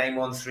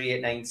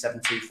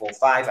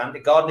 01913897245, and the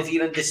Garden of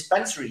Eden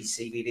Dispensary,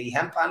 CBD,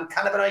 hemp and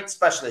cannabinoid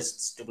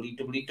specialists,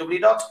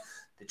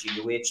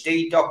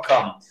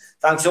 www.theguhd.com.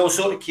 Thanks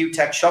also to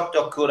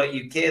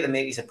qtechshop.co.uk, the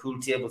makers of pool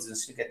tables and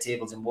snooker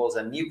tables and walls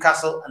in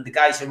Newcastle, and the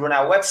guys who run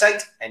our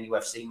website,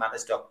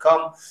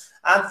 nufcmatters.com.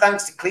 And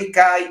thanks to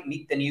ClearKai,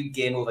 meet the new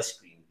game over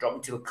screen. Drop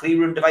into a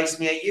ClearRun device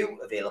near you,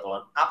 available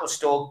on Apple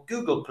Store,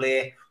 Google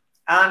Play,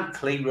 and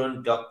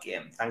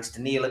clearrun.game. Thanks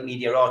to Neil at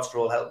Media Arts for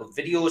all help with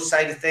video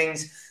side of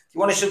things. If you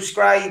want to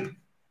subscribe,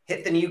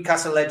 hit the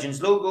Newcastle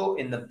Legends logo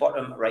in the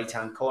bottom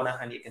right-hand corner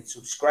and you can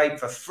subscribe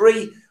for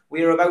free.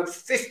 We are about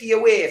 50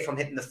 away from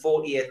hitting the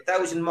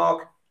 48,000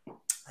 mark.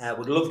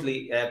 Would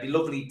be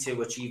lovely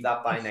to achieve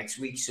that by next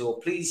week. So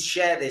please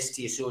share this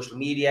to your social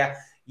media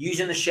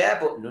using the share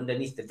button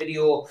underneath the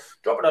video.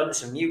 Drop it onto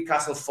some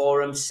Newcastle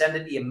forums, send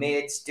it to your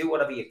mates, do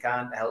whatever you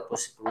can to help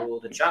us grow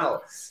the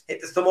channel.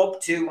 Hit the thumb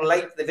up to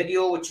like the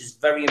video, which is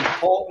very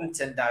important,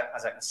 and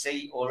as I can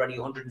see, already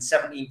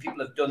 117 people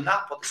have done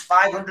that, but there's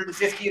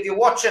 550 of you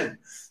watching,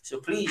 so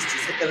please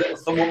just hit the little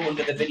thumb up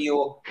under the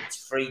video. It's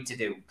free to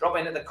do. Drop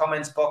into the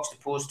comments box to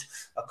post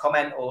a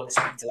comment or to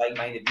speak to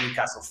like-minded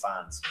Newcastle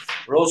fans.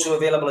 We're also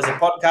available as a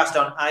podcast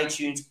on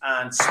iTunes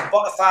and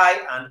Spotify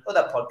and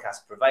other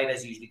podcast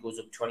providers. Usually goes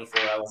up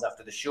 24 hours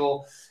after the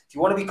show. If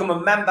you want to become a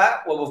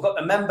member, well, we've got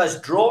the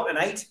members draw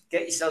tonight.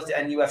 Get yourself to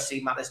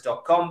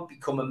nufcmatters.com,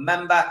 become a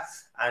member,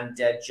 and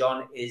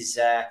John is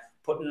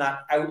putting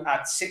that out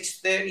at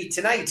 6:30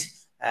 tonight.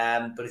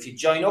 But if you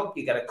join up,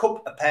 you get a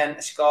cup, a pen,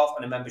 a scarf,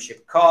 and a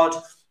membership card.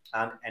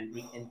 and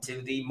entry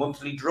into the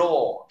monthly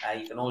draw.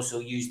 You can also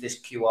use this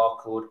QR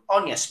code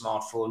on your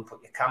smartphone,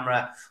 put your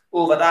camera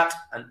over that,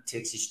 and it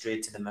takes you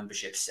straight to the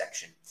membership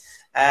section.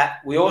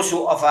 We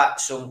also offer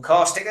some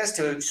car stickers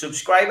to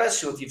subscribers.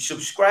 So if you've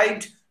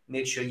subscribed,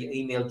 make sure you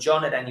email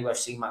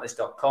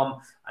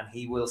john@nufcmatters.com and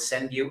he will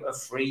send you a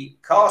free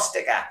car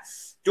sticker.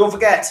 Don't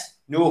forget,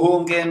 no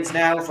home games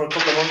now for a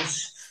couple of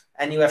months.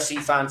 NUFC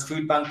fans,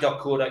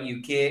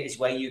 foodbank.co.uk is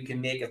where you can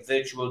make a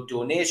virtual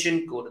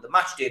donation. Go to the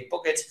Matchday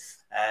bucket.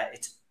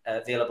 It's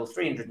available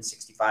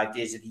 365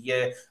 days of the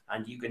year,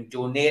 and you can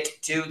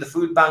donate to the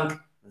food bank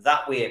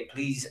that way.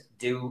 Please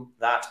do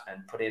that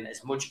and put in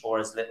as much or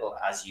as little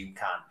as you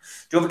can.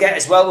 Don't forget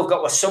as well, we've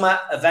got a summer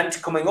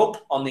event coming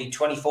up on the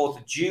 24th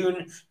of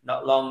June,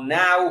 not long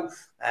now.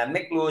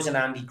 Mick Lowes and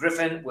Andy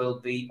Griffin will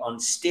be on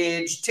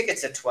stage.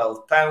 Tickets are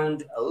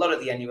 £12. A lot of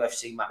the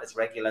NUFC Matters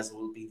regulars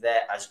will be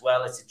there as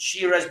well. It's at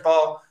Shearer's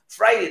Bar,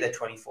 Friday the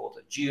 24th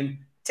of June.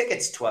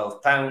 Tickets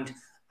 £12.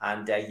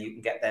 And you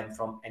can get them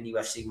from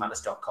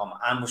nufcmatters.com.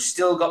 And we've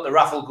still got the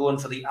raffle going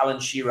for the Alan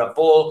Shearer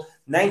Ball.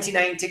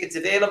 99 tickets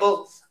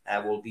available.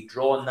 We'll be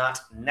drawing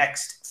that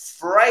next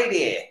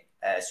Friday.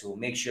 So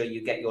make sure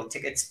you get your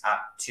tickets at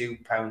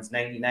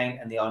 £2.99.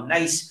 And they are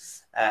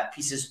nice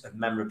pieces of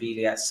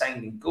memorabilia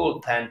signed in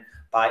gold pen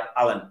by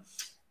Alan.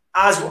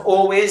 As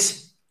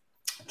always,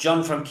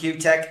 John from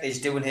QTech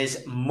is doing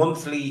his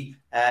monthly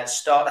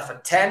starter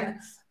for 10.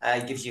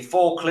 He gives you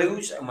 4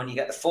 clues, and when you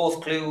get the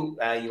 4th clue,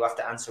 you have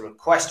to answer a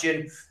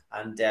question,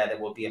 and there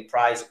will be a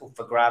prize up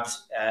for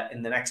grabs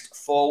in the next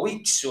 4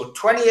 weeks. So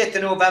 28th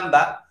of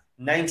November,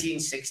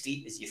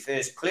 1960 is your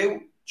first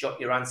clue. Jot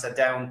your answer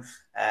down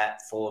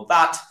for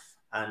that,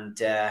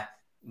 and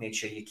make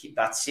sure you keep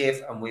that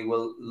safe, and we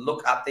will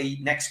look at the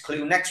next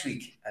clue next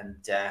week, and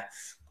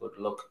good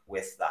luck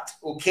with that.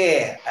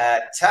 Okay,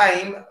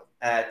 time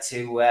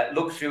to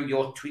look through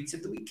your tweets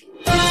of the week.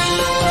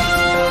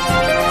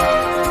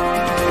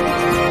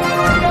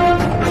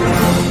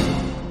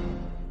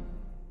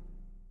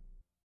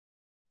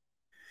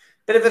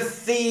 Bit of a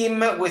theme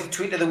with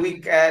tweet of the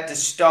week to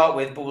start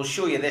with, but we'll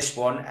show you this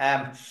one.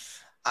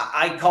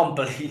 I can't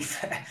believe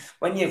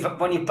when you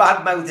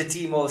badmouth the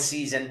team all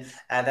season,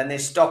 then they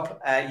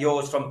stop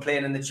yours from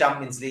playing in the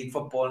Champions League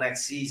football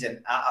next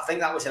season. I think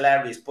that was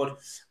hilarious, but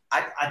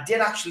I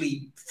did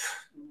actually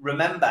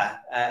remember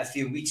a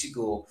few weeks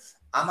ago,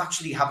 I'm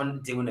actually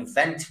having to do an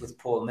event with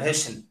Paul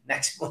Merson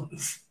next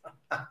month.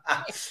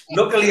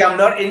 Luckily, I'm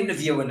not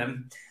interviewing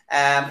him.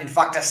 In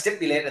fact, I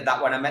stipulated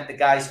that when I met the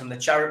guys from the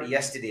charity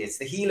yesterday. It's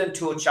the Heel and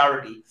Toe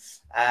charity.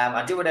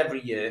 I do it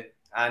every year.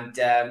 And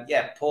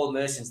yeah, Paul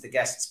Merson's the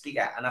guest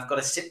speaker. And I've got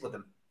to sit with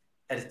him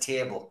at a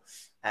table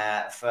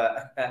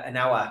for an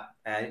hour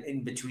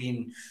in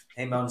between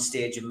him on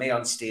stage and me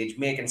on stage,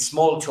 making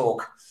small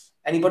talk.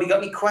 Anybody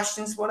got any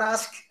questions want to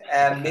ask?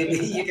 Maybe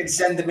you can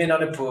send them in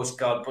on a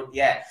postcard. But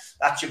yeah,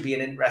 that should be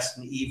an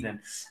interesting evening.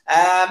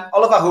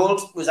 Oliver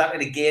Holt was at it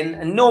again.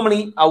 And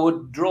normally I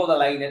would draw the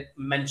line at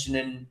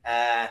mentioning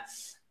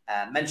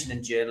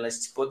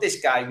journalists. But this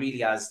guy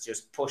really has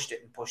just pushed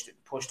it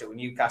with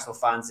Newcastle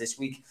fans this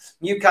week.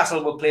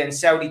 Newcastle will play in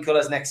Saudi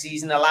colours next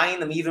season, aligning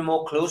them even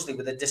more closely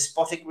with a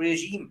despotic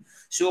regime.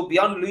 So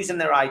beyond losing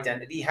their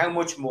identity, how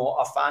much more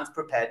are fans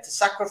prepared to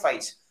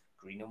sacrifice?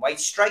 Green and white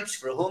stripes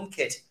for a home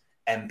kit.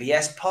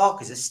 MBS Park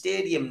is a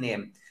stadium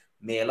name.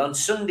 Mail on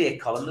Sunday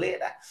column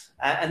later.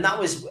 And that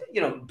was,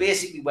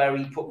 basically where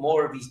he put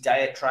more of his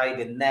diatribe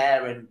in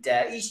there. And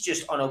he's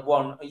just on a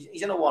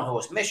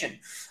one-horse mission.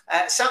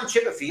 Sam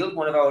Chipperfield,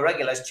 one of our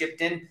regulars,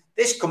 chipped in.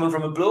 This coming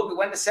from a bloke who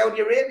went to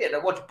Saudi Arabia to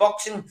watch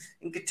boxing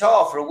in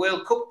Qatar for a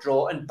World Cup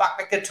draw and back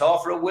to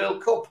Qatar for a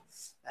World Cup.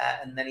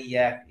 And then he,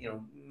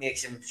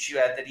 makes him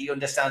sure that he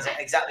understands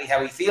exactly how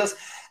he feels.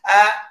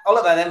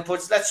 Oliver then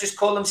puts, let's just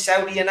call them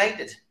Saudi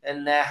United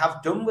and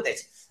have done with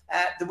it.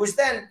 There was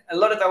then a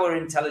lot of our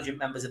intelligent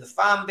members of the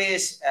fan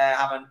base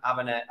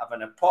having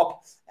a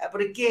pop.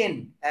 But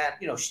again,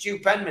 Stu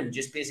Penman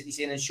just basically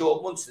saying in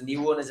short months, the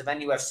new owners of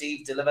NUFC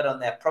have delivered on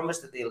their promise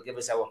that they'll give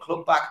us our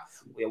club back.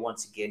 We are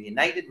once again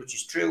united, which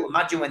is true.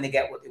 Imagine when they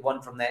get what they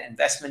want from their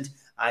investment.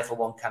 I, for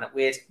one, cannot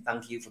wait.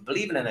 Thank you for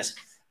believing in us.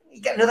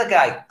 You get another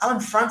guy, Alan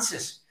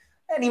Francis.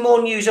 Any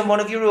more news on one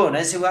of your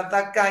owners who had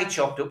that guy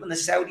chopped up in the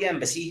Saudi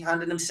embassy,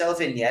 handing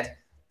himself in yet?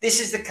 This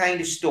is the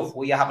kind of stuff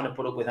where you're having to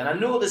put up with. And I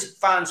know there's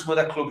fans from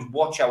other clubs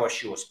watch our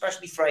show,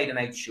 especially Friday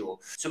night show.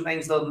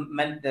 Sometimes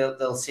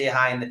they'll say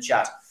hi in the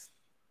chat.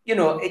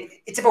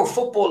 It's about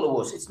football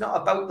to us. It's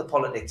not about the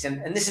politics.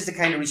 And this is the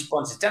kind of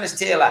response. It's Dennis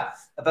Taylor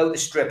about the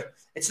strip.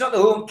 It's not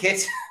the home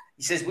kit.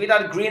 He says, we'd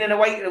had green and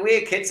white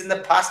away kits in the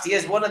past.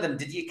 Here's one of them.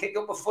 Did you kick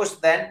up a fuss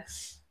then?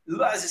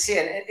 As I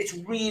say, it's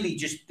really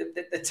just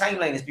the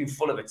timeline has been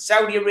full of it.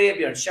 Saudi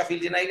Arabia and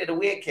Sheffield United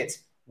away kits.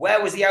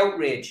 Where was the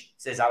outrage?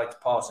 Says Alex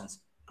Parsons.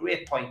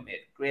 Great point,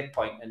 mate. Great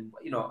point. And,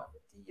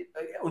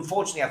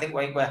 unfortunately, I think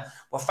we're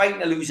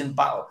fighting a losing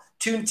battle.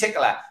 Toon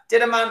Tickler,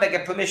 did Amanda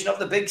get permission of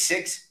the Big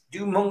Six?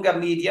 Do Munga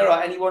Media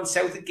or anyone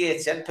south of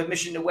Gateshead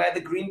permission to wear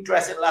the green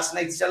dress at last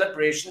night's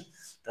celebration?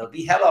 There'll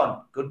be hell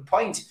on. Good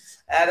point.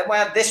 Then we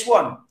had this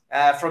one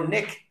from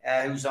Nick,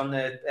 who's on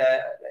the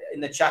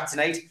in the chat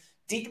tonight.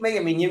 Deek me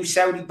in my new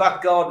Saudi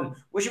back garden.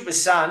 Wish it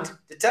was sand.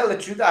 To tell the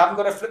truth, I haven't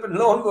got a flipping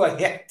lawnmower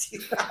yet. You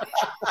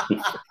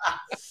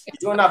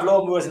don't have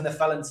lawnmowers in the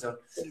Felon, son.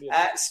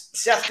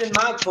 Sefton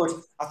Magput,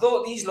 I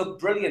thought these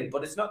looked brilliant,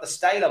 but it's not the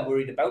style I'm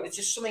worried about. It's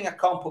just something I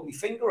can't put my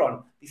finger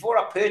on. Before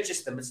I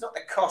purchased them, it's not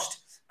the cost.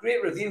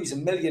 Great reviews,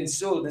 1 million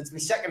sold. It's my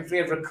second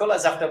favourite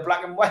colours after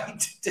black and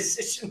white.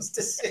 Decisions.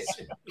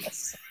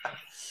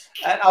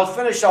 And I'll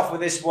finish off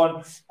with this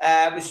one,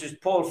 which is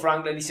Paul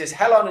Franklin. He says,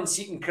 hell on in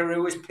Seaton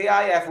Carew as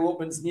PIF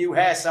opens new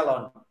hair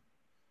salon.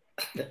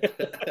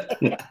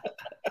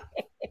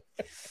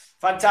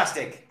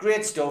 Fantastic.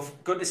 Great stuff.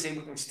 Good to see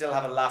we can still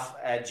have a laugh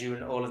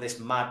during all of this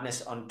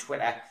madness on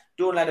Twitter.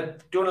 Don't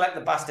let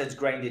the bastards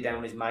grind you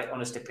down, is my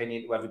honest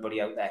opinion to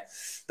everybody out there.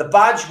 The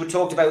badge, we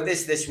talked about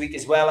this week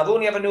as well. I've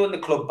only ever known the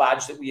club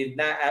badge that we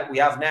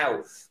have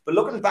now. But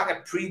looking back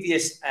at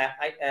previous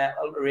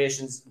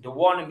alterations, the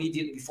one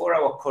immediately before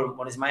our current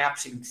one is my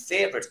absolute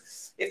favourite.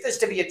 If there's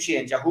to be a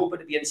change, I hope it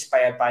to be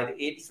inspired by the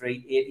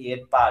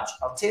 83-88 badge.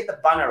 I'll take the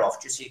banner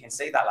off just so you can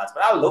see that, lads.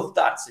 But I love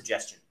that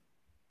suggestion.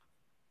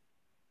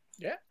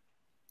 Yeah.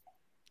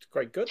 It's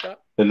quite good, that.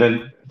 And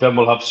then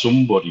we'll have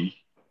somebody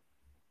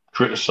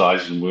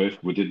criticising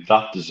we did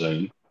that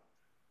design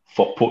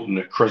for putting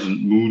a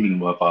crescent moon in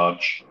my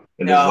badge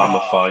and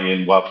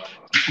Islamifying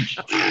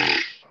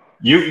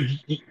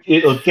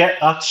it'll get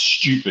that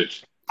stupid.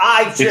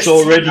 It's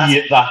already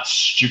at that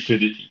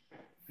stupidity.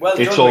 Well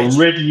it's done,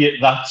 already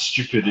at that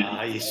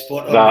stupidity. You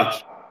spot on.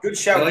 Good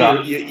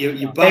shout.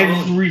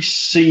 Every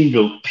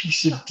single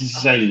piece of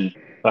design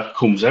that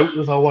comes out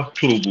of our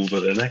club over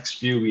the next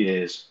few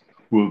years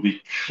will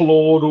be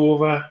clawed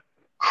over,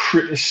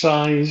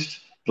 criticised.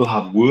 They'll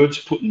have words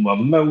put in my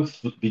mouth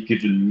that be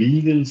given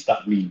meanings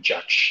that mean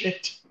jack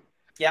shit.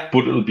 Yeah.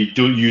 But it'll be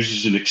used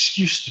as an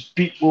excuse to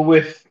beat people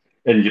with,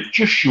 and you've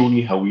just shown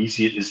you how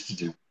easy it is to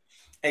do.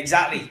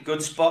 Exactly.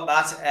 Good spot,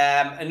 that.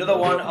 Another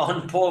one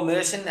on Paul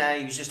Merson.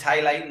 He was just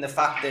highlighting the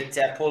fact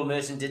that Paul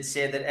Merson did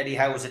say that Eddie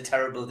Howe was a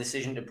terrible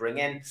decision to bring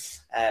in.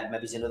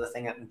 Maybe it's another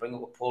thing I can bring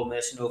up with Paul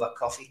Merson over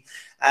coffee.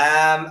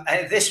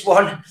 This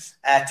one,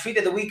 tweet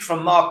of the week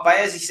from Mark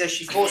Byers. He says,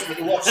 she forced me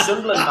to watch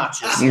Sunderland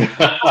matches.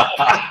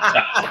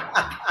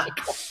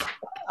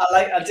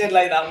 I did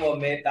like that one,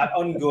 mate. That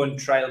ongoing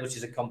trial, which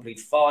is a complete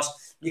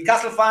farce.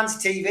 Newcastle Fans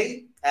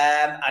TV.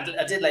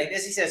 I did like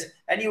this. He says,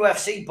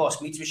 NUFC boss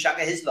meets with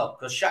Shaka Hislop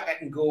because Shaka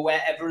can go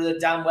wherever the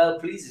damn well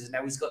pleases.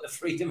 Now he's got the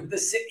freedom of the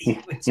city,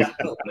 which I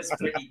thought was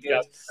pretty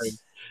good.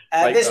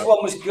 This one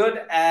was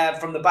good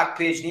from the back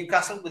page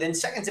Newcastle. Within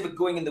seconds of it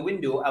going in the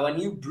window, our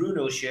new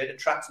Bruno shirt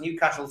attracts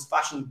Newcastle's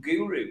fashion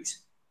gurus.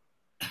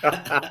 And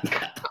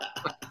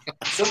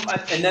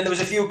then there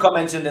was a few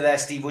comments under there,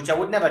 Steve, which I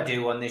would never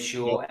do on this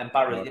show. And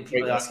Barry,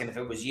 people asking if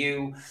it was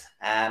you,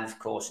 and of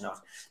course not.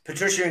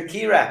 Patricia and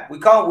Kira, we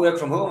can't work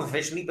from home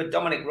officially, but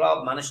Dominic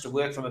Raab managed to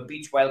work from a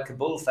beach while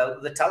Kabul fell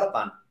to the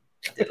Taliban.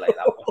 I did like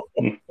that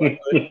one.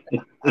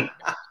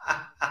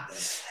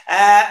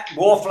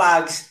 War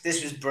flags.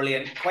 This was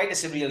brilliant. Quite a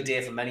surreal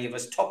day for many of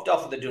us. Topped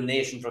off with a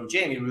donation from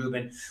Jamie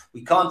Rubin.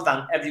 We can't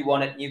thank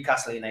everyone at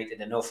Newcastle United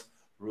enough.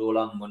 Roll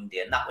on Monday,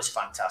 and that was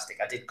fantastic.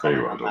 I did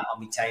comment on that on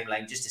my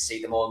timeline just to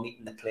see them all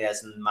meeting the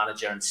players and the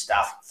manager and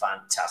staff.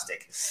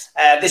 Fantastic.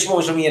 This one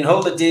was from Ian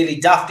Hull, the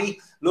Daily Dafty.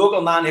 Local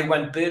man who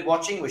went bird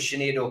watching with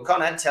Sinead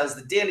O'Connor tells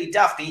the Daily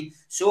Dafty,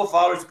 so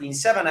far it's been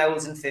 7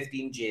 owls and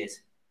 15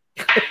 jays.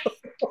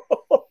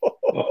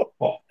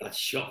 That's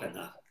shocking.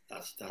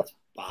 That's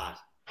bad.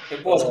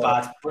 It was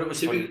bad, but it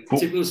was funny.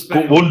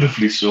 But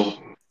wonderfully so.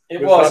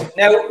 It was.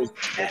 Now,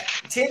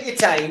 take your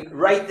time,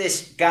 write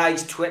this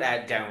guy's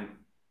Twitter down.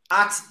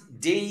 At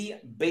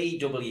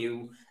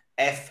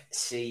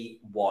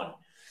DBWFC1.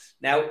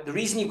 Now, the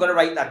reason you've got to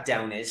write that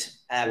down is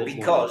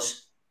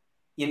because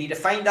you need to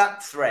find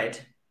that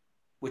thread,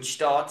 which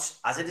starts,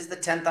 as it is the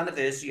 10th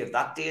anniversary of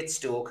that day at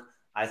Stoke,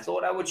 I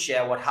thought I would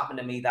share what happened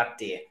to me that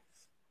day.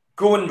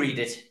 Go and read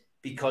it,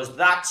 because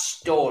that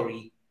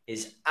story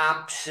is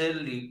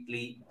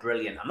absolutely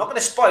brilliant. I'm not going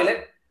to spoil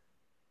it.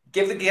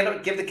 Give the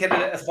kid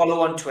a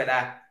follow on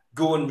Twitter.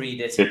 Go and read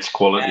it. It's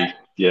quality.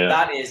 Yeah,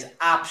 that is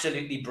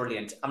absolutely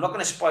brilliant. I'm not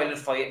going to spoil it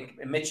for you.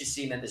 Mitch has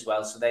seen it as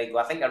well, so there you go.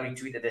 I think I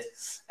retweeted it.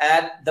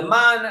 The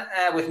man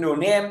with no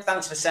name,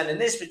 thanks for sending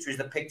this, which was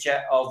the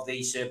picture of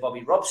the Sir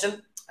Bobby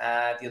Robson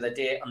the other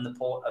day on the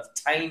port of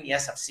Tyne.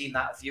 Yes, I've seen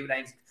that a few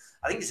times.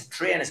 I think there's a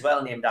train as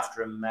well named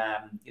after him.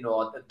 There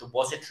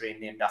was a train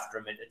named after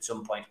him at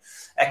some point.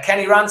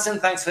 Kenny Ransom,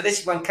 thanks for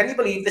this one. Can you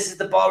believe this is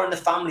the bar in the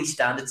family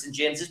stand at St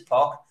James's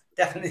Park?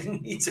 Definitely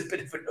needs a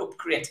bit of an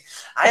upgrade.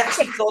 I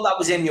actually thought that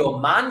was in your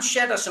man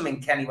shed or something,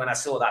 Kenny, when I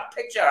saw that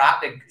picture. I had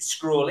to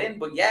scroll in,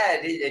 but yeah,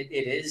 it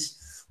is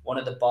one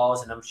of the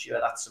bars, and I'm sure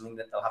that's something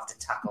that they'll have to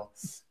tackle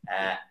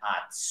at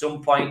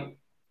some point.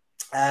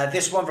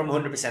 This one from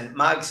 100%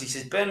 Mags. He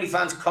says, Burnley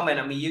fans comment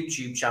on my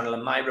YouTube channel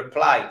and my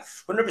reply.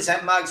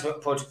 100% Mags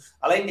put,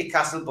 I like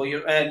Newcastle, but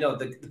you're...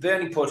 the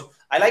Burnley put,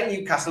 I like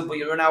Newcastle, but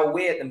you're an hour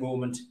away at the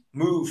moment.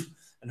 Move.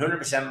 And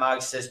 100%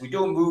 Mags says, we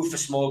don't move for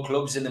small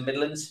clubs in the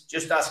Midlands.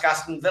 Just ask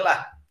Aston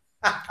Villa.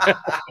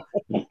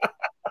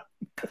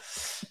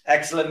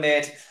 Excellent,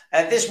 mate.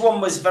 This one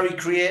was very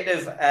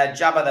creative.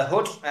 Jabba the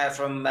Hutt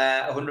from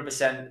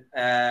 100%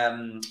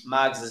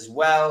 Mags as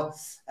well.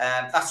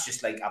 That's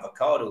just like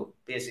avocado,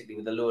 basically,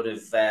 with a load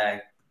of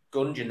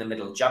gunge in the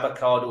middle.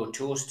 Jabacado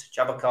toast.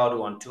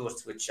 Jabacado on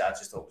toast, which I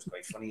just thought was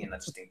quite funny, and I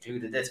just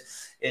included it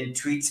in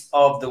tweets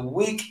of the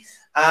week.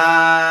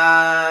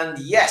 And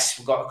yes,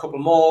 we've got a couple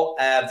more.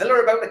 Villa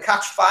are about to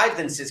catch 5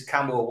 then, says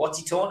Camo. What's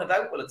he talking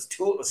about? Well, it's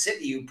Total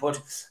City who put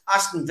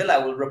Aston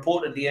Villa will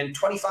reportedly earn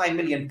 £25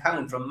 million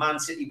from Man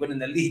City winning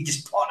the league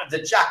as part of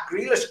the Jack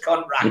Grealish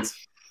contract.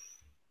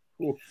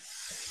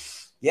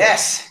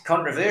 Yes,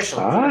 controversial.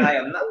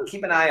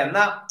 Keep an eye on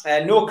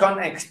that. No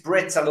context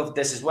Brits. I love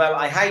this as well.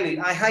 I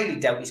highly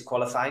doubt he's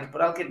qualified,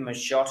 but I'll give him a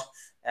shot.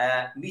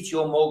 Meet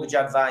your mortgage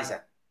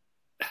advisor.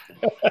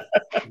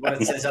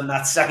 What it says on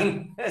that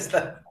sign is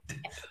the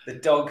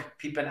dog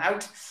peeping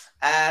out.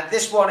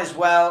 This one as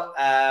well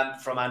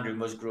from Andrew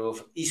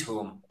Musgrove. He's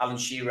home. Alan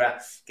Shearer,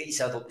 get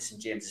yourself up to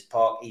St James's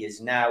Park. He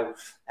is now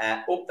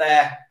up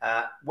there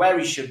where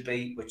he should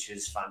be, which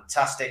is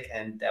fantastic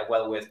and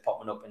well worth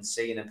popping up and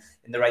seeing him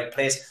in the right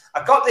place.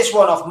 I got this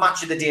one off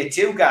Match of the Day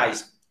too,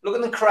 guys. Look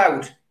at the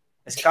crowd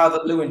as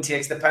Calvert-Lewin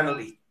takes the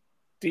penalty.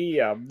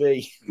 Dear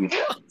me.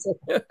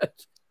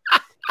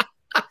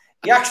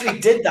 He actually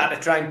did that to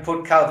try and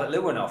put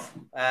Calvert-Lewin off.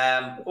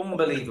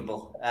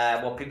 Unbelievable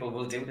what people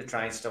will do to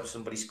try and stop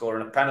somebody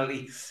scoring a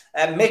penalty.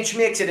 Mitch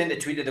makes it into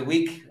Tweet of the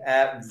Week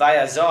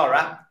via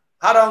Zara.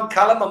 Had on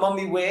Callum, I'm on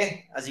my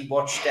way, as he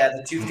watched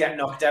the Tooth get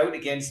knocked out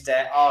against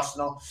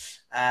Arsenal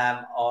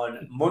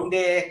on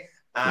Monday.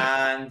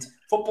 And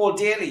Football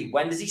Daily,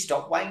 when does he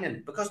stop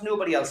whining? Because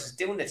nobody else is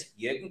doing it.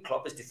 Jurgen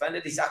Klopp has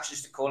defended his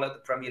actions to call out the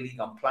Premier League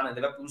on planning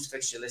Liverpool's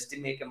fixture list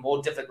to make it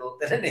more difficult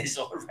than it is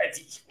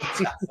already,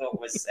 which I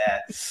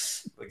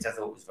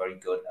thought was very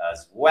good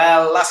as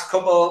well. Last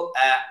couple,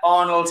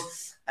 Arnold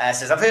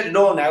says, I've heard it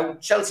all now.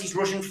 Chelsea's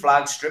Russian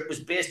flag strip was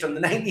based on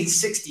the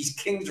 1960s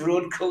Kings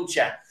Road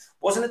culture.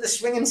 Wasn't it the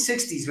swinging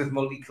 60s with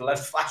multicoloured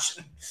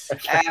fashion?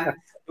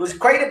 There was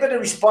quite a bit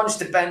of response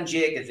to Ben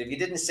Jacobs. If you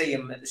didn't see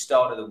him at the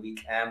start of the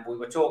week, we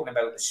were talking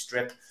about the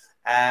strip.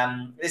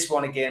 This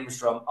one again was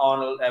from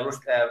Arnold.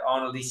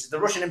 Arnold, he says, the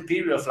Russian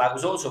imperial flag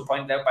was also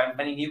pointed out by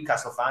many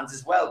Newcastle fans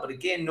as well. But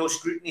again, no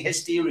scrutiny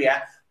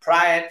hysteria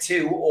prior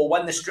to or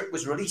when the strip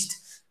was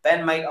released.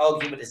 Ben might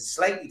argue it is a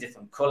slightly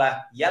different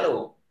colour,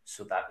 yellow.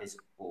 So that is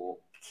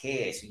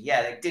okay. So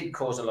yeah, it did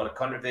cause a lot of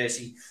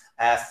controversy.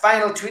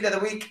 Final tweet of the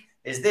week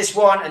is this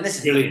one, and this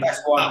is brilliant. The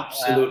best one.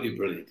 Absolutely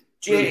brilliant.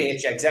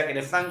 JH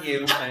Executive, thank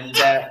you. And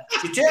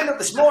you turned up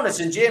this morning at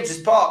St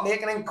James's Park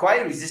making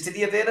inquiries as to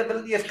the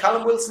availability of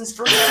Callum Wilson's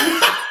front.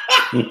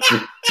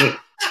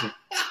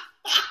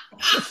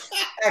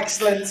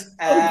 Excellent.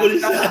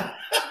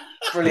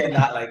 Brilliant,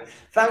 that like.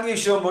 Thank you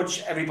so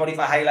much, everybody,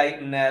 for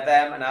highlighting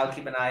them, and I'll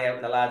keep an eye out,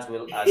 and the lads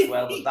will as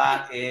well. But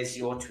that is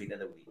your tweet of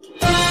the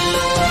week.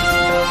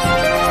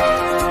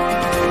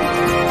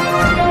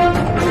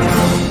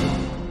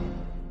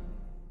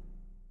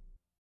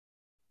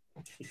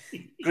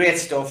 Great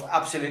stuff,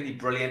 absolutely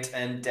brilliant,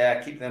 and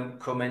keep them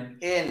coming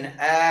in.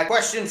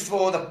 Question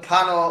for the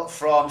panel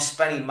from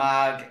Spenny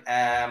Mag.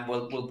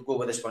 We'll go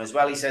with this one as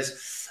well. He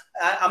says,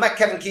 I met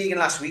Kevin Keegan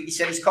last week. He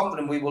said he's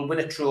confident we will win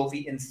a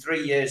trophy in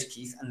 3 years,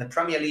 Keith, and the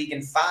Premier League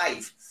in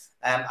 5.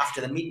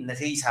 After the meeting that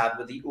he's had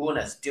with the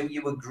owners, do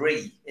you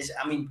agree?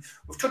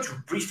 We've touched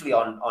briefly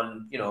on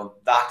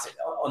that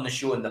on the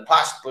show in the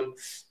past, but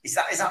is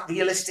that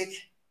realistic?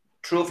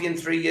 Trophy in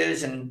 3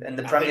 years and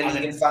the Premier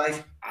League in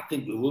 5? I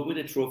think we will win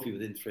a trophy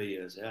within 3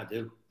 years. Yeah, I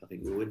do. I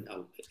think we'll win.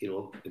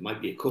 It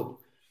might be a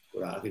cup,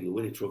 but I think we'll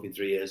win a trophy in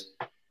 3 years.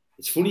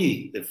 It's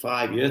funny, the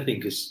 5-year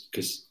thing,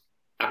 because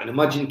I can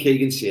imagine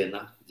Keegan saying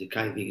that, the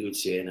kind of thing he would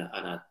say, and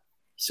I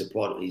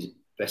support him. He's the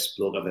best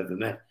bloke I've ever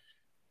met.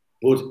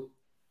 But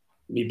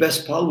my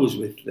best pal was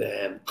with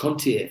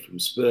Conte from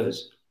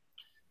Spurs,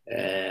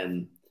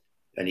 and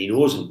he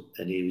knows him,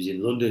 and he was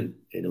in London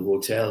in a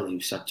hotel, and he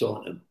sat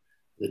talking to him.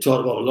 They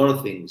talked about a lot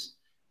of things,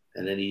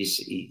 and then he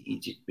said,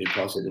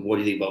 "What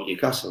do you think about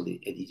Newcastle?" And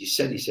he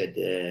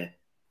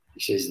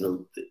says,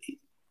 "No,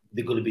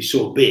 they're going to be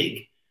so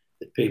big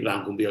that people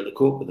aren't going to be able to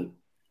cope with them."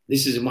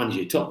 This is a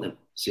manager of Tottenham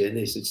saying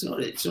this. It's not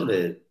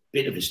a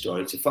bit of a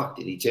story; it's a fact.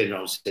 And he turned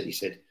around and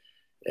said,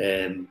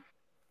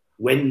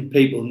 "When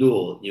people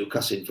know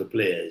Newcastle in for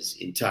players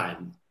in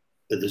time,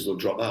 others will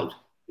drop out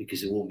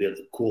because they won't be able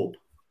to cope."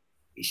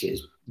 He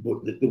says,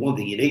 "But the one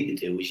thing you need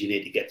to do is you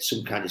need to get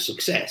some kind of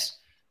success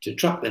to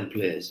attract them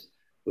players."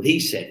 But he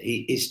said,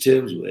 his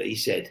terms were, he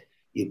said,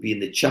 you'll be in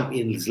the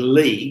Champions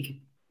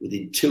League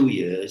within 2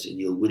 years and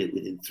you'll win it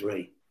within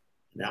 3.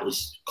 And that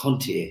was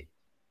Conte,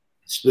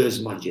 Spurs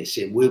manager,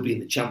 saying we'll be in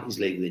the Champions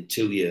League within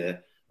 2 years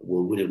and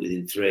we'll win it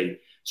within 3.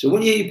 So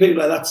when you hear people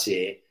like that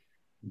say,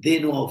 they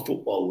know how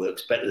football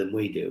works better than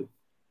we do.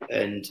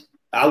 And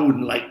I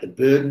wouldn't like to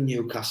burden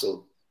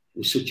Newcastle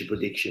with such a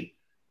prediction.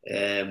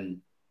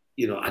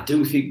 You know, I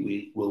do think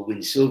we will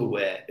win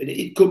silverware. And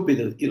it could be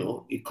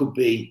it could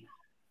be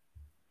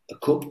a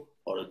cup,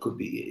 or it could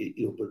be,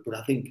 you know, but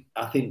I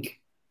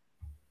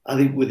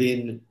think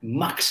within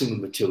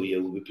maximum of 2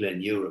 years we'll be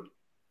playing Europe.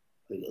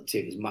 I think it'll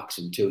take us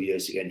maximum 2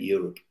 years to get to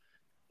Europe.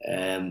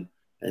 And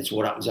it's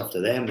what happens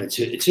after them. And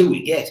it's who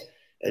we get.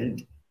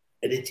 And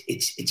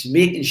it's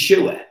making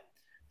sure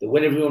that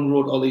when everyone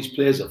wrote all these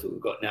players off that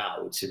we've got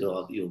now, it said,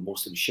 oh, you know,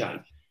 most of them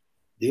shine.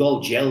 They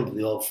all gelled and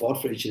they all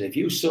fought for each other. If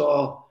you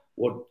saw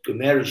what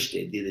Gomeris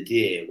did the other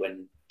day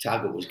when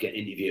Taggart was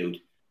getting interviewed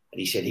and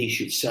he said he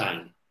should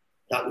sign,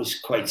 that was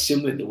quite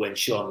similar to when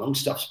Sean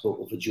Longstaff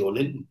spoke for Joe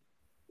Linton.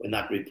 When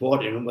that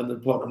reporter, and when the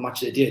reporter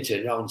Match of the Day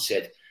turned around and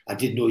said, I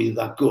didn't know you were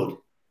that good.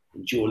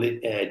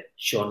 And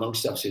Sean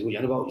Longstaff said, what are you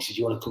on about? He said,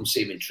 you want to come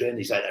see him in training?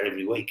 He's like that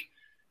every week.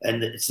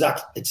 And it's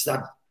that,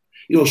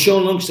 you know,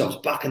 Sean Longstaff's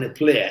backing a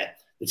player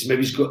that's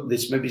maybe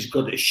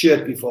got a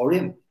shirt before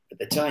him at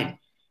the time.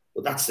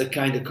 But that's the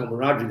kind of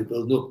camaraderie they're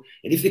building up.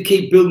 And if they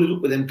keep building it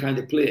up with them kind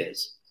of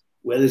players,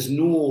 where there's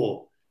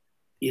no,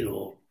 you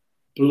know,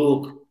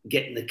 bloke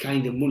getting the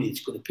kind of money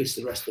that's going to piss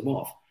the rest of them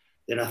off,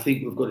 then I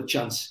think we've got a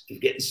chance of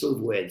getting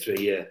silverware in 3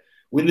 years.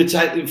 Win the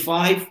title in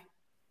 5?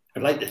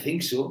 I'd like to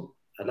think so.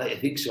 I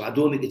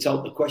don't think it's out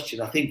of the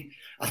question. I think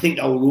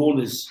our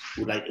owners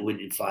would like to win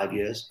in 5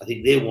 years. I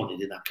think they want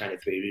it in that kind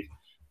of period.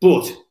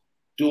 But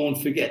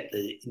don't forget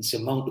the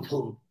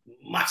insurmountable,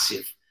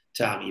 massive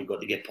time you've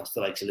got to get past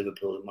the likes of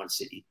Liverpool and Man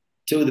City.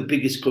 2 of the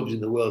biggest clubs in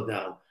the world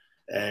now.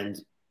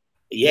 And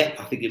yeah,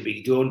 I think it'd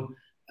be done.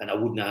 And I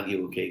wouldn't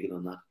argue with Keegan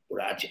on that.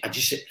 But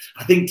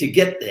I think to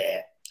get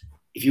there,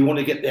 if you want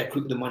to get there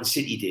quicker than Man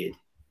City did,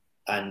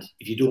 and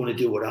if you don't want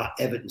to do what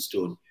Everton's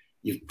done,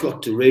 you've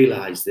got to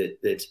realise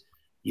that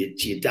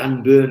your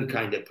Dan Burn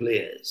kind of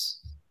players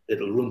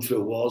that'll run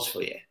through walls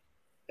for you.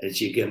 And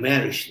it's your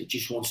Gomeris that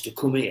just wants to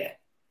come here.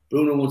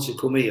 Bruno wants to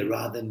come here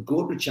rather than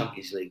go to the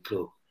Champions League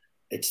club.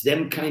 It's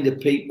them kind of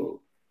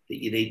people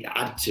that you need to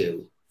add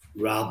to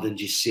rather than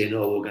just saying,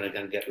 oh, we're going to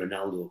go and get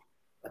Ronaldo.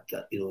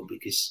 You know,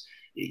 because,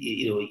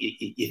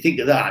 you think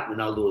of that,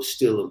 Ronaldo is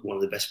still one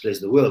of the best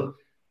players in the world.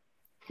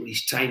 But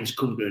his time's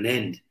come to an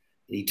end.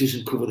 And he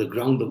doesn't cover the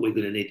ground that we're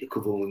going to need to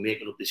cover when we're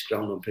making up this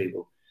ground on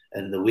people.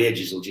 And the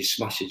wages will just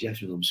smash the jet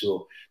with them.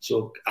 So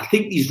I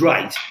think he's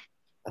right.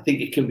 I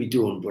think it can be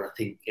done, but I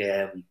think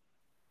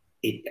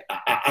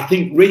I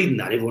think reading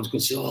that, everyone's going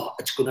to say, oh,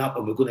 it's going to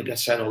happen. We're going to get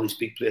signed all these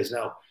big players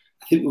now.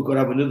 I think we've got to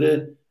have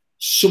another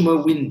summer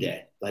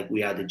window like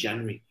we had in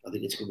January. I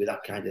think it's going to be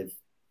that kind of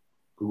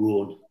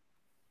run.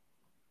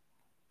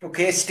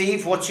 Okay,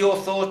 Steve, what's your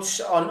thoughts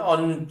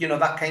on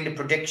that kind of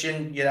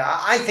prediction?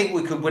 I think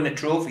we could win a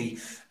trophy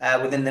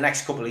within the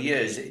next couple of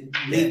years.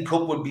 League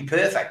Cup would be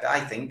perfect, I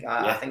think.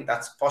 I think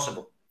that's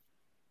possible.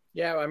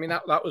 Yeah, I mean,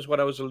 that was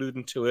what I was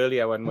alluding to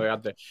earlier when we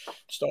had the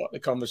start of the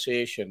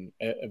conversation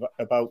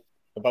about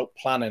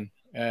planning,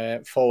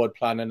 forward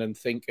planning and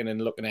thinking and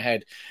looking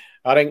ahead.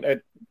 I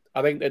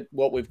think that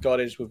what we've got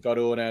is we've got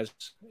owners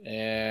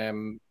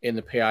in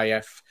the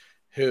PIF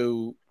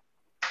who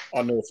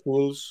are no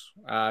fools.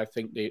 I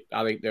think they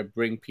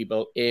bring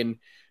people in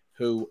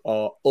who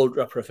are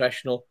ultra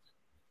professional,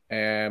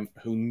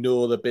 who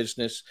know the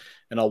business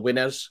and are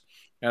winners.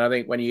 And I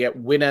think when you get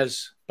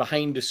winners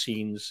behind the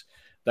scenes,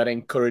 that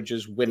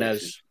encourages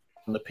winners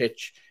on the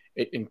pitch.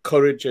 It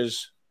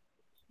encourages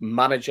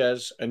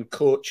managers and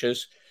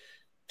coaches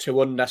to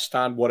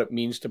understand what it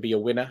means to be a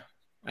winner.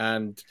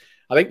 And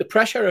I think the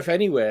pressure, if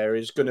anywhere,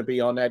 is going to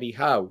be on Eddie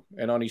Howe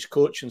and on his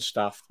coaching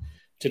staff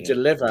to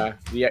deliver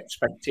the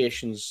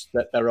expectations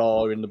that there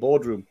are in the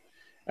boardroom.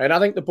 And I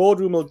think the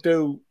boardroom will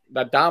do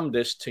their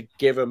damnedest to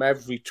give him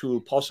every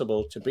tool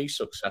possible to be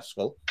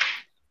successful.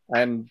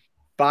 And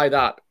by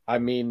that, I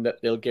mean that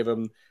they'll give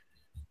him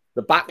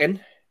the backing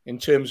in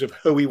terms of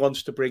who he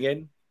wants to bring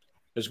in,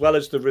 as well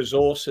as the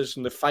resources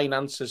and the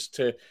finances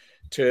to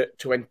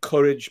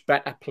encourage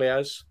better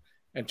players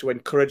and to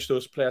encourage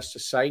those players to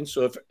sign.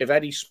 So if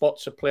Eddie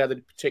spots a player that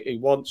he particularly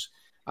wants,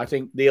 I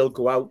think they'll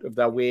go out of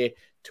their way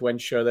to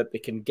ensure that they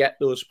can get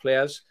those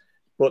players,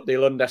 but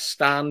they'll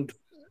understand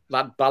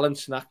that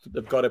balancing act that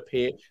they've got to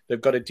pay,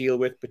 they've got to deal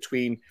with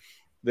between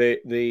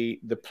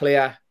the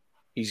player,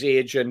 his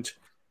agent,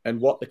 and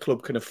what the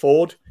club can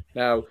afford.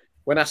 Now,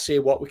 when I say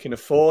what we can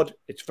afford,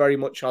 it's very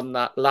much on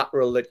that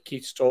lateral that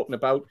Keith's talking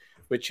about,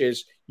 which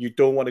is you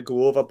don't want to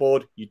go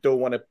overboard. You don't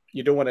want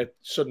to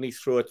suddenly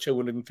throw a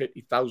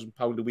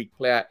 £250,000 a week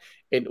player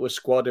into a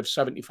squad of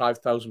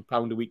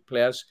 £75,000 a week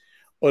players,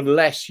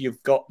 unless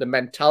you've got the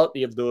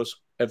mentality of those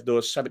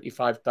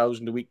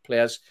 £75,000 a week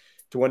players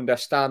to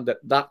understand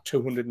that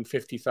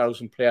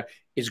 £250,000 player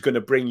is going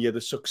to bring you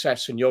the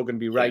success, and you're going to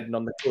be riding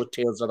on the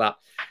coattails of that.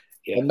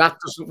 Yeah. And that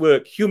doesn't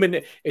work.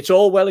 It's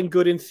all well and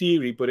good in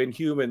theory, but in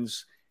human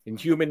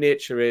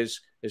nature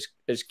is,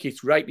 as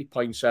Keith rightly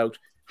points out,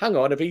 hang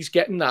on, if he's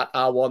getting that,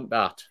 I want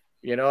that.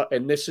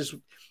 And this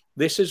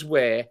is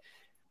where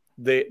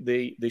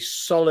the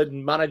solid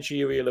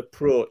managerial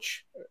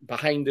approach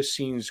behind the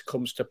scenes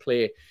comes to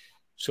play.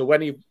 So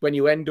when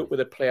you end up with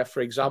a player,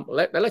 for example,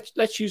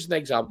 let's use an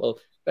example.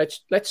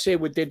 Let's say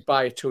we did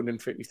buy a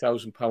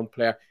 £250,000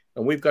 player,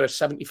 and we've got a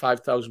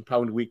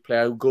 £75,000 a week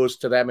player who goes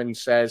to them and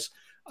says,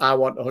 "I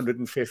want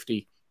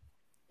 150."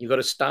 You've got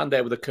to stand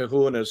there with the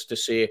cojones to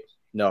say,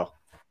 "No,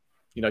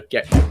 you're not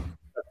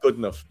good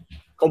enough."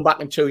 Come back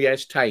in 2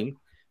 years' time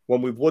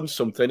when we've won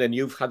something and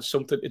you've had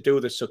something to do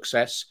with the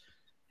success,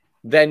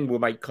 then we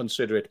might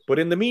consider it. But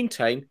in the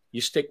meantime,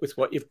 you stick with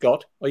what you've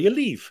got or you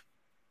leave,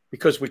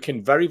 because we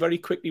can very, very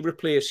quickly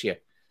replace you.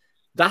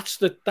 That's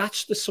the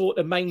sort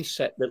of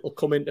mindset that will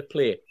come into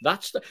play.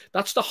 That's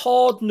the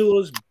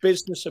hard-nosed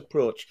business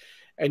approach.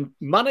 And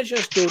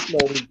managers don't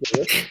always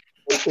do it,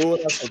 but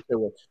owners will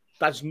do it.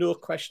 There's no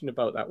question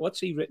about that.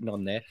 What's he written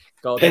on there?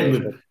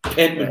 Penman.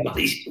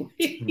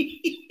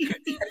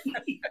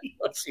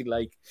 What's he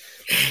like?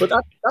 But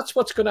that's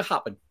what's going to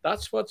happen.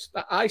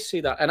 I see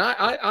that. And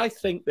I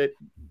think that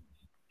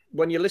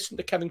when you listen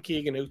to Kevin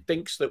Keegan, who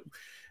thinks that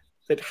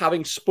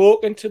having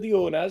spoken to the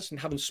owners and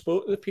having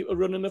spoken to the people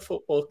running the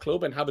football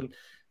club and having,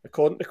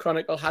 according to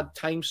Chronicle, had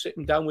time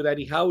sitting down with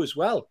Eddie Howe as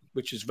well,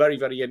 which is very,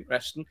 very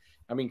interesting.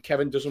 I mean,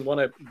 Kevin doesn't want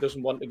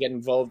to get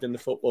involved in the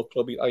football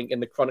club. I think in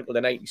the Chronicle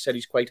tonight, he said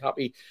he's quite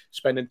happy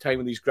spending time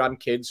with his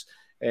grandkids.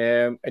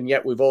 And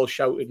yet we've all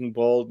shouted and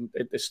bawled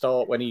at the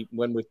start when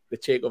the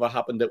takeover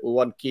happened that we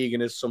want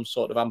Keegan as some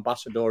sort of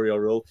ambassadorial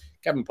role.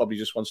 Kevin probably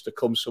just wants to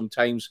come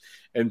sometimes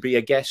and be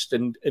a guest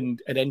and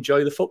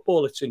enjoy the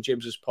football at St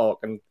James's Park.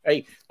 And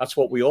hey, that's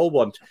what we all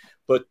want.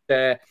 But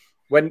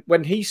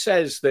when he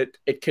says that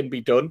it can be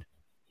done,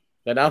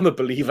 then I'm a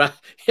believer.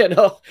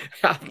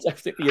 I'm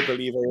definitely a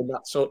believer in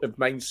that sort of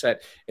mindset.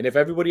 And if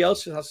everybody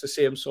else has the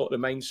same sort of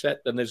mindset,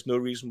 then there's no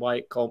reason why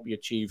it can't be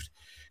achieved.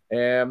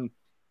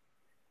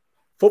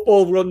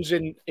 Football runs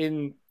in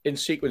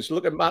sequence.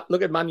 Look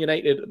at Man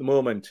United at the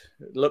moment.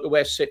 Look at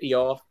where City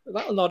are.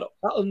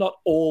 That'll not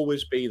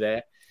always be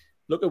there.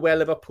 Look at where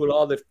Liverpool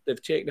are.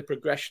 They've taken a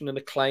progression and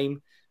a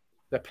climb.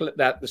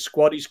 The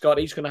squad he's got,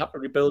 he's going to have to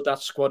rebuild that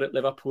squad at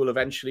Liverpool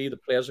eventually. The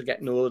players are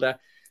getting older.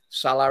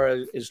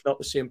 Salah is not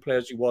the same player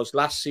as he was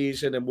last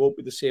season and won't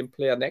be the same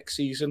player next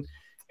season.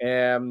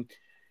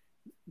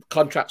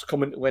 Contracts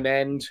coming to an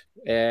end.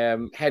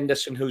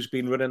 Henderson, who's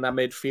been running that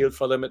midfield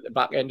for them at the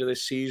back end of the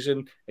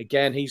season,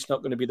 again, he's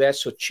not going to be there.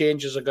 So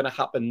changes are going to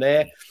happen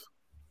there.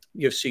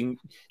 You've seen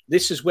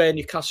this is where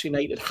Newcastle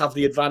United have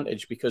the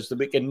advantage, because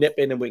we can nip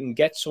in and we can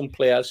get some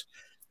players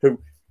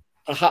who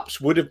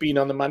perhaps would have been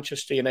on the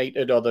Manchester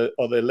United or the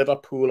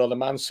Liverpool or the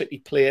Man City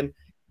plane,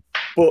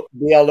 but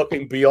they are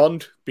looking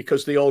beyond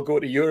because they all go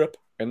to Europe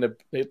and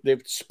they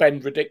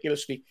spend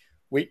ridiculously.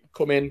 We can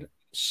come in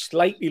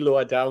slightly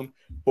lower down,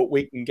 but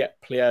we can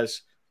get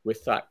players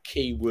with that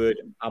keyword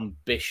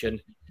ambition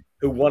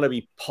who want to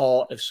be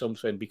part of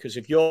something. Because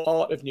if you're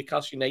part of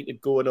Newcastle United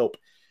going up,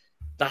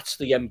 that's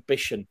the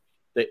ambition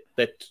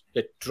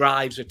that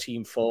drives a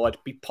team forward.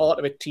 Be part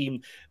of a team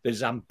that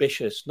is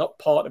ambitious, not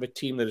part of a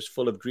team that is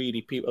full of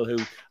greedy people who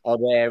are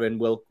there and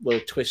will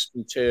twist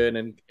and turn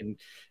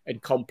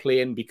and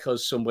complain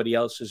because somebody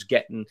else is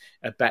getting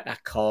a better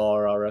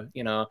car or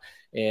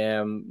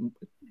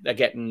they're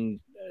getting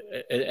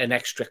an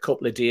extra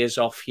couple of days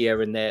off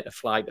here and there to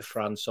fly to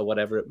France or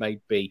whatever it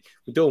might be.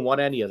 We don't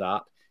want any of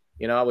that.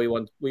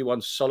 We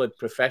want solid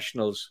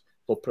professionals,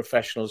 but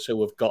professionals who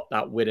have got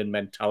that winning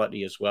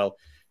mentality as well.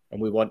 And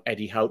we want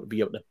Eddie Howe to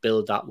be able to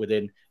build that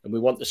within. And we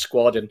want the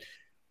squad. And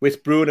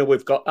with Bruno,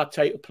 we've got that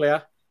type of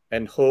player.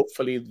 And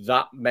hopefully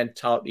that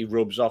mentality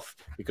rubs off,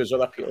 because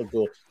other people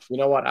go, you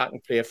know what, I can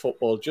play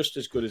football just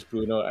as good as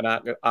Bruno. And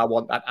I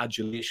want that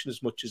adulation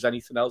as much as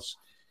anything else.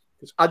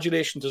 Because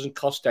adulation doesn't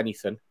cost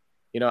anything.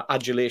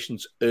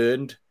 Adulation's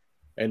earned.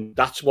 And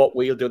that's what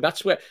we'll do.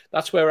 That's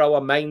where our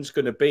mind's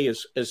going to be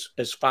as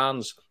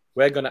fans.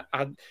 We're going to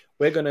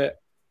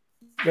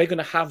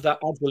have that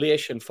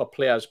adulation for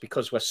players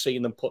because we're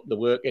seeing them put the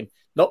work in,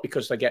 not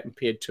because they're getting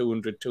paid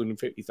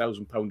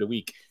 £250,000 a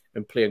week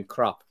and playing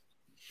crap.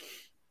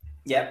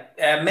 Yeah.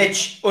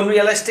 Mitch,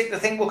 unrealistic to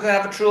think we could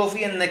have a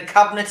trophy in the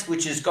cabinet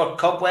which has got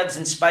cobwebs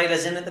and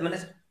spiders in at the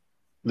minute?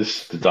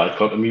 The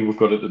dichotomy we've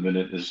got at the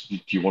minute is, do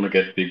you want to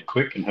get big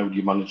quick, and how do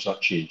you manage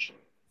that change?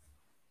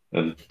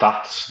 And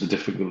that's the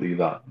difficulty,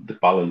 that the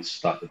balance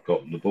that they've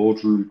got in the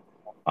boardroom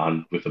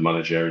and with the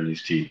manager and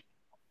his team.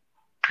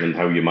 And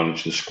how you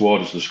manage the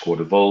squad as the squad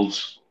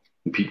evolves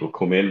and people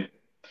come in.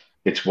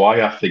 It's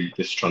why I think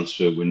this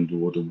transfer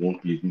window there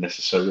won't be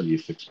necessarily a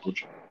fixed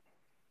budget.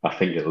 I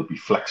think it'll be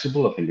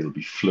flexible. I think it'll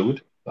be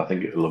fluid. I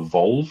think it'll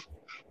evolve.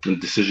 And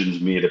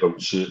decisions made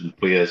about certain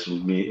players will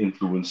may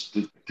influence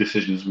the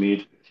decisions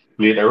made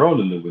later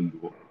on in the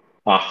window.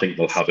 I think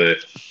they'll have a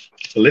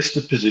list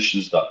of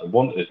positions that they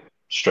want to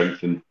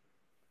strengthen.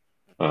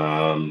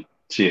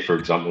 Say, for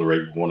example,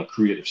 right, we want a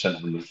creative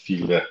centre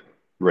midfielder.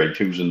 Right,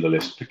 who's in the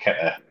list?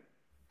 Paqueta,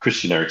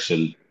 Christian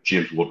Eriksen,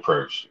 James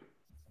Ward-Prowse.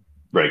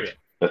 Right,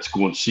 let's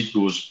go and seek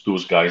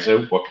those guys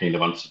out. What kind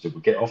of answers do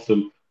we get off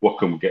them? What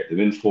can we get them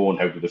in for?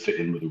 And how do they fit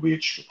in with the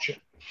wage structure?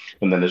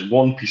 And then there's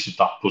one piece of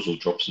that puzzle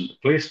drops into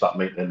place that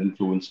might then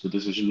influence the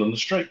decision on the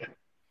striker.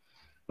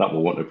 that we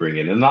want to bring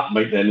in. And that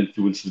might then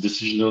influence the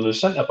decision on a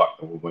centre-back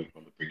that we might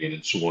want to bring in,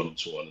 and so on and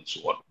so on and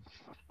so on.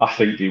 I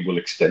think they will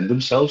extend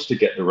themselves to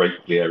get the right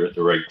player at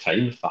the right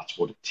time, if that's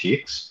what it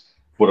takes.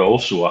 But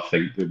also, I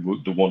think they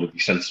want to be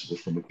sensible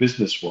from a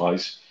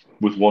business-wise,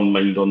 with one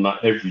mind on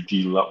that every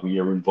deal that we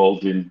are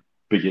involved in,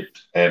 be it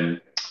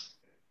a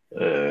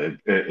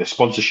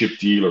sponsorship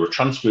deal or a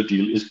transfer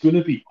deal, is going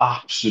to be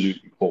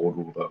absolutely poured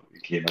over.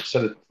 Again, I've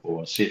said it before,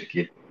 I'll say it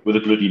again, with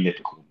a bloody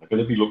nitcomb. They're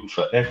going to be looking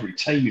for every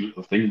tiny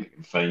little thing they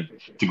can find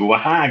to go,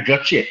 aha,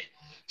 gotcha.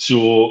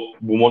 So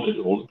we want it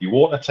all to be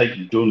watertight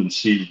and done and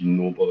sealed and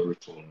no bother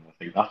at all. And I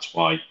think that's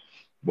why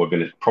we're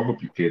going to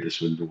probably play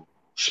this window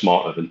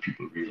smarter than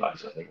people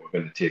realise. I think we're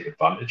going to take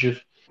advantage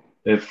of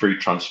free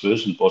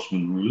transfers and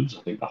Bosman rulings.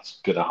 I think that's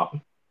going to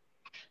happen.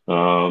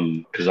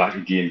 Because that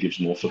again gives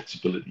more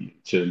flexibility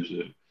in terms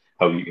of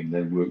how you can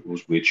then work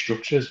those wage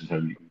structures and how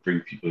you can bring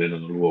people in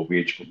on a lower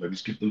wage, but maybe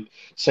give them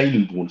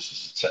signing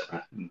bonuses,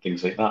 etc., and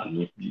things like that,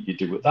 and you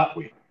do it that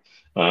way.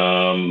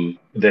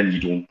 Then you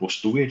don't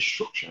bust the wage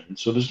structure, and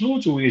so there's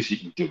loads of ways you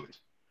can do it.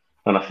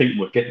 And I think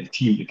we're getting a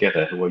team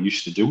together who are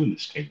used to doing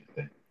this kind of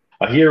thing.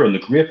 I hear on the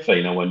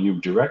grapevine our new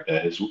director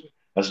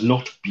has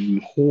not been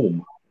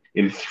home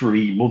in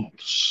 3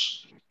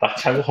 months.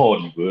 That's how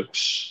hard he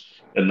works,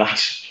 and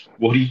that's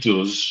what he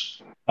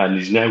does, and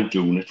he's now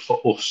doing it for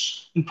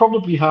us, and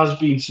probably has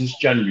been since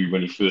January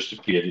when he first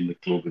appeared in the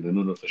club in an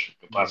unofficial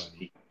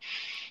capacity.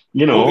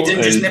 You know, we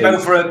didn't just nip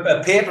out for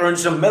a paper and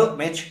some milk,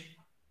 Mitch.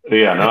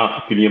 Yeah,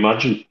 nah, can you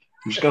imagine?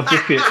 Who's going to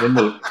paper and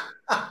milk?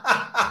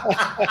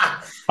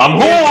 I'm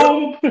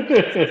home.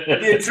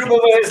 You're trouble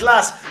with his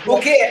last.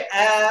 Okay,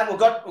 we've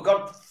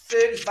got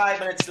 35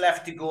 minutes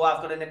left to go.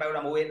 I've got to nip out.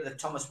 I'm away to the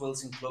Thomas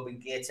Wilson Club in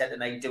Gateshead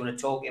tonight, doing a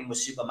talk in with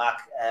Supermac.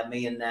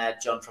 Me and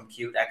John from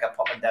QTech are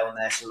popping down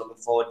there, so looking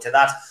forward to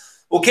that.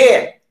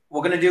 Okay,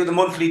 we're going to do the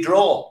monthly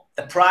draw.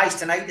 The prize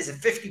tonight is a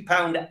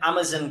 £50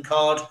 Amazon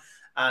card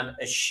and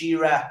a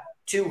Shearer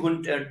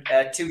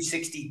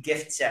 260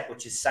 gift set,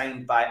 which is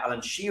signed by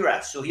Alan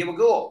Shearer. So here we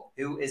go.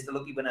 Who is the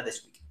lucky winner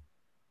this week?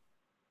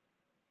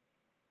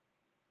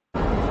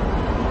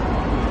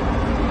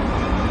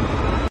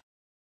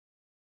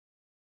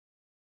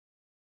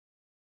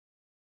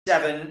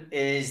 Seven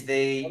is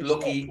the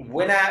lucky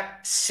winner,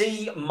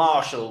 C.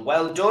 Marshall.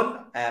 Well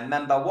done.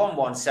 Member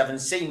 117,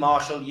 C.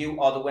 Marshall,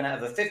 you are the winner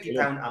of a £50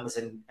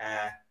 Amazon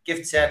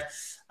gift set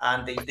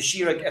and the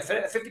Shearer, a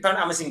 £50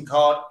 Amazon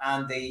card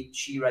and the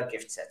Shearer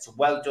gift set. So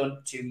well done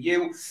to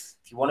you.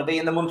 If you want to be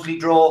in the monthly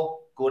draw,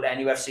 go to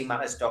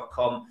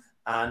nufcmatters.com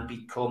and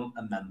become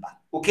a member.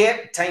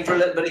 Okay, time for a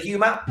little bit of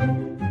humour.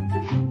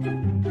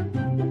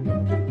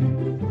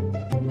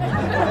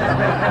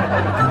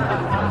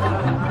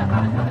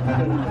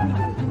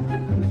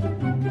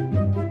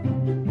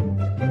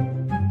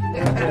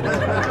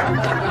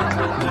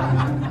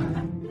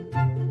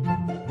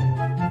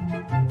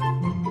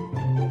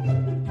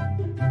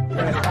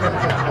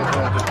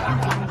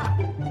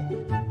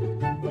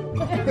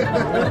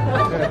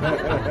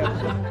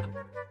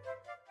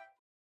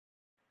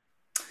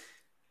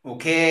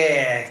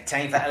 Okay,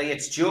 time for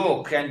Elliot's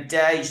joke, and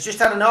he's just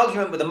had an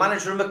argument with the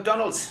manager of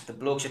McDonald's. The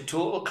bloke's a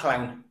total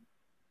clown.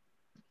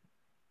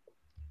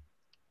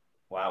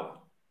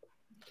 Wow.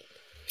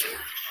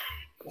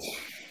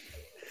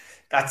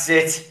 That's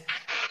it.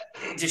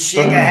 Just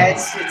shake your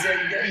heads.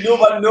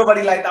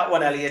 Nobody liked that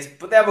one, Elliot.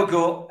 But there we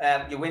go.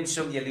 You win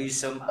some, you lose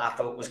some. I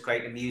thought it was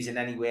quite amusing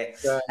anyway.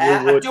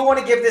 I do want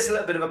to give this a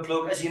little bit of a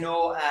plug. As you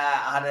know,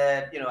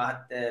 I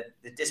had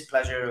the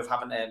displeasure of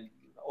having to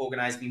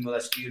organise my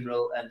mother's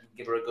funeral and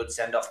give her a good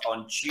send-off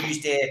on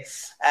Tuesday.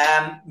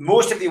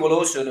 Most of you will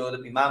also know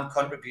that my mum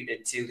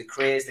contributed to The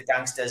Craze, The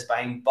Gangsters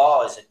Behind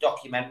Bars, a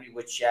documentary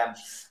which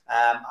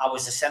I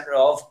was the centre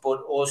of,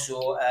 but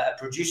also a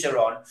producer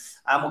on.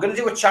 We're going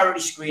to do a charity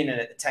screening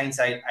at the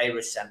Tyneside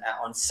Irish Centre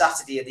on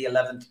Saturday, the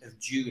 11th of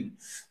June.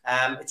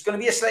 It's going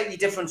to be a slightly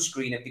different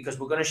screening because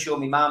we're going to show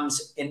my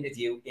mum's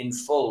interview in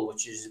full,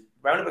 which is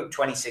around about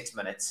 26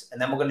 minutes,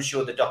 and then we're going to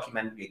show the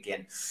documentary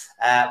again.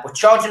 We're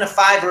charging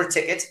 £5 a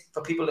ticket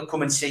for people to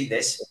come and see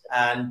this,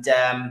 and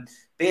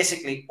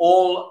basically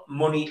all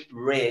money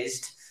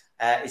raised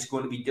is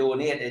going to be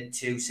donated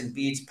to St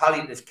Bede's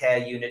Palliative Care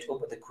Unit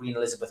up at the Queen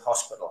Elizabeth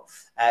Hospital.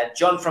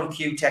 John from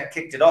QTech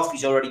kicked it off.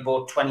 He's already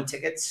bought 20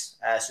 tickets,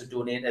 so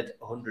donated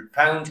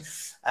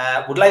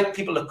 £100. Would like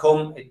people to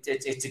come.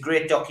 It's a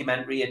great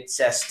documentary. It's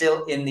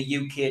still in the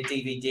UK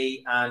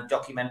DVD and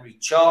documentary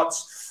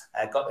charts.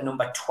 Got the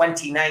number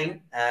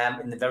 29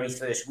 in the very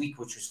first week,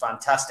 which was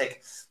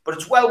fantastic. But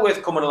it's well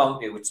worth coming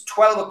along to. It's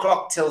 12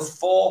 o'clock till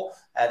 4.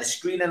 The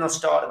screening will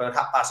start about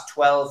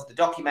 12:30. The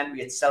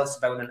documentary itself is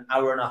about an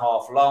hour and a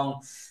half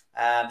long.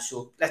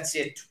 So let's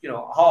say,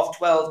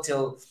 12:30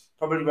 till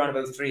probably around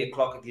about 3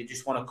 o'clock if you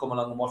just want to come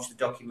along and watch the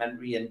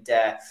documentary and,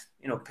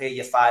 pay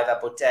your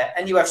 £5. But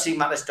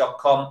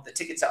nufcmatters.com, the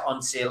tickets are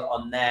on sale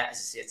on there. As I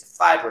say, it's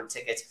a £5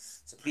 ticket.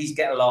 So please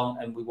get along,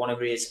 and we want to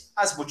raise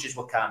as much as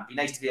we can. Be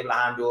nice to be able to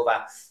hand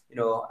over,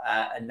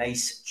 a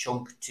nice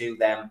chunk to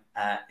them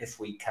if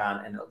we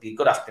can. And it'll be a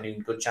good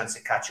afternoon, good chance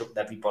to catch up with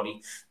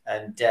everybody.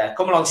 And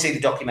come along and see the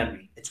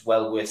documentary. It's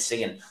well worth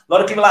seeing. A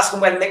lot of people asking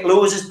when Mick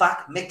Lowes is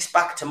back. Mick's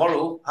back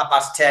tomorrow,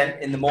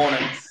 10:30 in the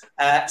morning.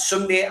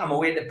 Sunday, I'm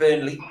away to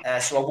Burnley,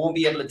 so I won't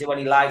be able to do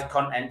any live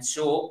content.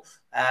 So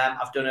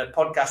I've done a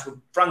podcast with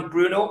Frank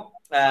Bruno.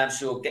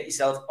 So get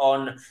yourself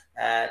on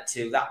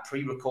to that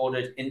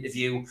pre-recorded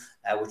interview,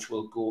 which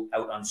will go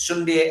out on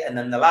Sunday. And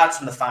then the lads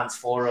from the Fans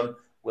Forum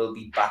will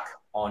be back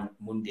on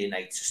Monday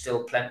night. So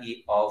still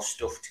plenty of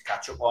stuff to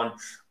catch up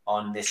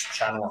on this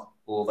channel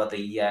over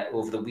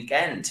the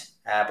weekend.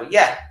 But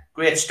yeah,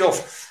 great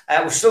stuff.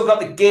 We've still got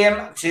the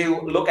game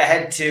to look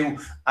ahead to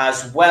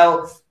as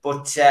well.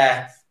 But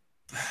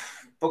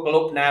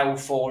buckle up now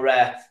for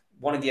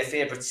one of your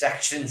favourite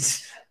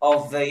sections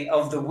of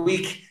the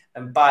week.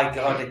 And by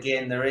God,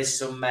 again, there is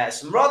some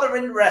rather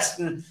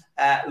interesting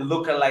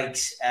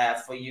lookalikes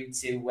for you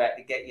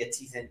to get your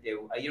teeth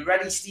into. Are you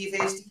ready, Steve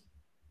Hasty?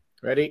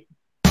 Ready.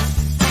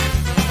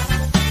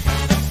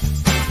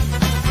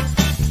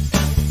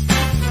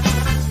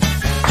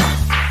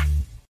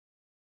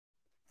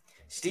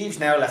 Steve's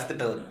now left the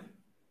building.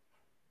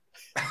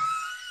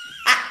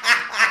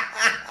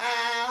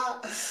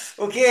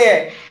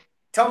 Okay,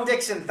 Tom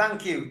Dixon,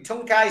 thank you.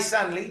 Tunkai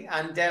Stanley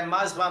and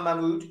Mazma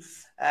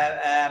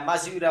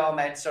Masood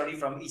Ahmed,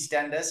 from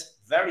EastEnders.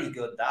 Very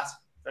good, that.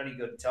 Very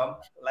good, Tom.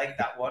 Like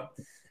that one.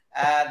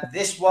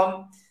 This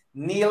one,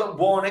 Neil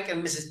Warnock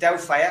and Mrs.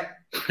 Doubtfire.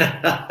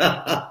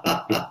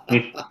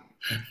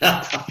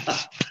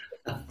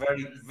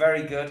 Very,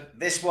 very good.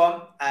 This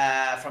one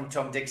from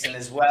Tom Dixon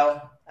as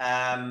well.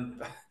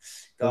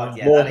 God,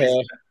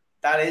 yeah,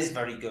 that is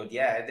very good.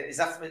 Yeah, is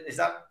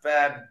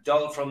that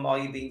doll from Are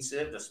You Being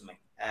Served or something?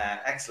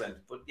 Excellent.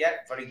 But yeah,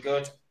 very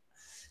good.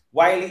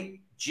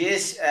 Wiley,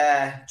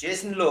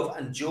 Jason Love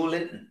and Joe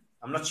Linton.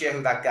 I'm not sure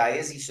who that guy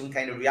is. He's some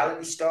kind of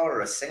reality star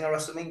or a singer or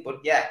something. But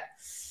yeah,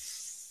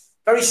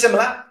 very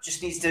similar.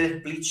 Just needs to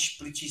bleach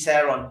his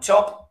hair on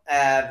top.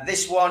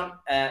 This one,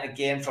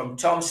 again, from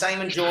Tom,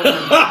 Simon Jordan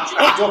and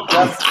Jack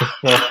Duckworth.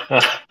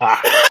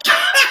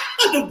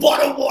 The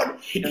bottom one.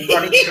 And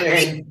Ronnie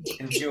Crane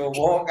and Joe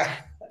Walker.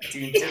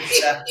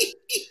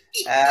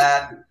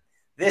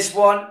 This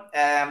one,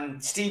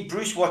 Steve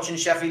Bruce watching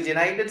Sheffield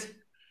United.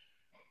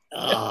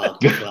 Oh,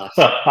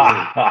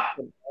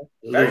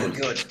 very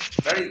good.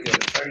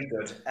 Very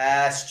good.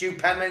 Stu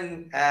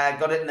Penman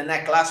got it in the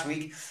neck last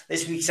week.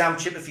 This week, Sam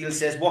Chipperfield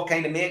says, what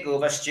kind of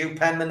makeover Stu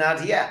Penman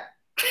had here?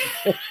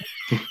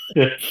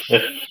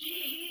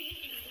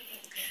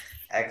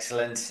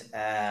 Excellent.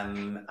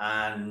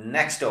 And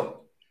next up,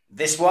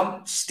 this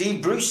one,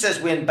 Steve Bruce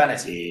says Wayne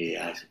Bennett.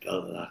 Yeah, I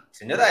suppose that.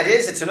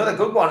 It's another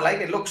good one. Like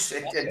it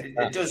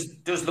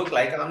does look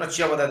like, and I'm not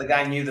sure whether the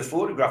guy knew the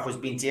photograph was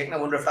being taken. I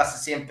wonder if that's the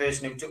same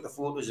person who took the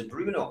photos of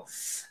Bruno.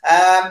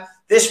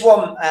 This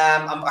one,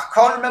 I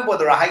can't remember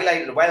whether I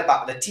highlighted it a while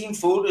back, but the team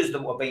photos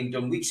that were being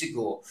done weeks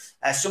ago.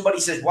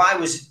 Somebody says, why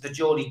was the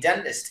Geordie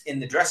dentist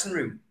in the dressing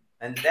room?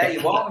 And there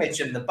you are,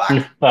 Mitch, in the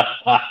back.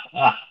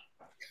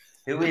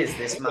 Who is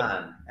this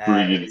man?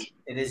 Brilliant.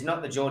 It is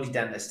not the Geordie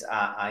dentist,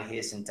 I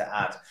hasten to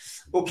add.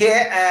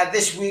 Okay,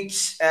 this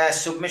week's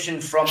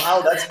submission from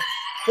Albert.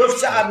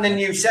 Just adding a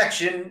new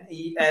section.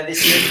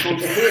 This is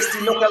called the Hasty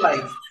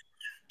Lookalike.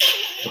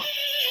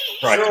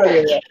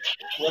 Right. So,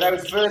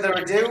 without further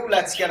ado,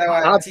 let's get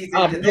our teeth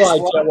into this one. I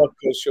have no idea what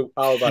goes through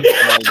Albert.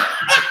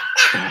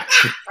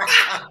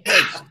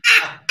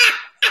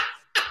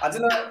 I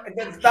don't know.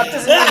 That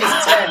doesn't mean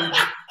it's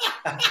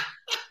 10.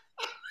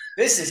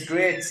 This is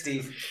great,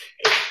 Steve.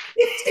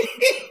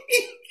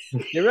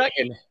 You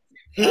reckon?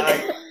 I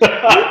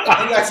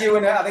think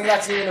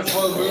that's you in a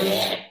full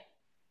moon.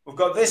 We've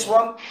got this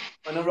one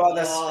and a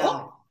rather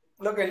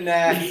looking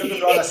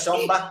rather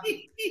somber,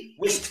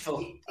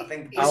 wistful. I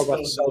think wistful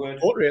is the word.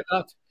 Portrait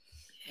that.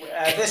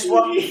 This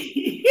one.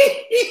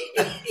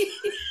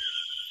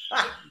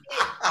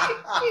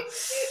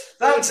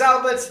 Thanks,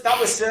 Albert. That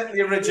was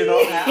certainly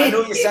original. I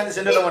know you sent us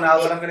another one,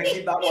 Albert. I'm going to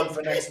keep that one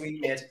for next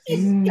week, mate.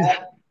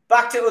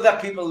 Back to other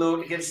people,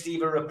 though, to give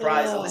Steve a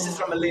reprisal. This is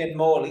from Elaine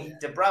Morley,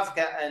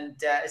 Dubravka, and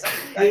is that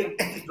the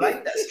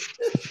Blinders?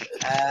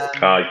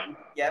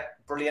 Yeah,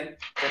 brilliant.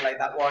 Did like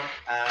that one.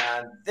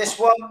 And this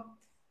one,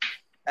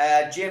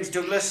 James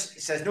Douglas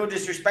says, no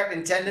disrespect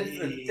intended,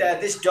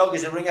 but this dog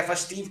is a ringer for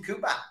Steve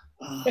Cooper.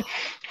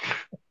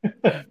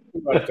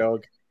 Poor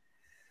dog.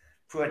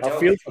 Poor dog. I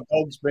feel for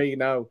dogs, me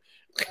now.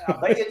 I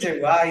bet you do.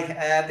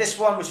 This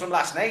one was from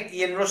last night.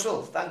 Ian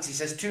Russell, thanks. He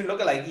says, two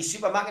lookalike. He's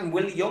Super Mac and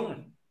Will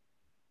Young.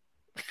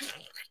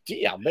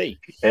 Yeah, me.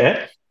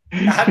 Yeah.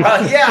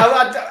 Well, yeah,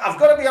 I've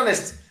got to be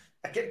honest.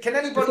 Can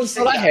anybody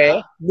say that?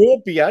 Hair,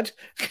 no beard.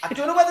 I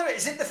don't know whether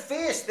is it the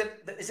face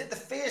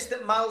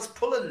that Mal's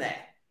pulling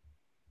there.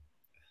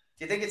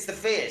 Do you think it's the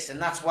face,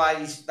 and that's why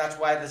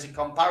there's a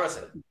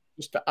comparison?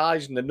 Just the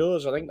eyes and the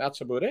nose. I think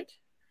that's about it.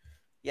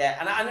 Yeah,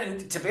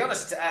 and to be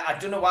honest, I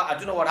don't know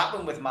what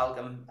happened with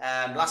Malcolm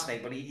last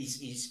night, but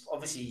he's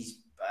obviously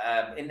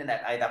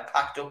internet either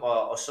packed up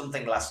or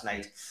something last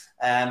night,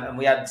 and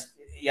we had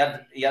he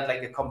had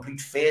like a complete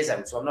phase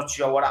out, so I'm not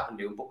sure what happened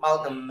to him. But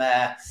Malcolm,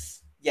 I'm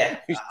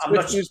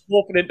not sure. He's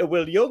walking into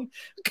Will Young.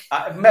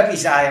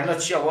 Maybe I'm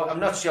not sure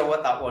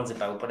what that one's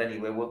about. But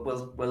anyway,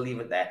 we'll leave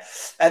it there.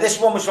 This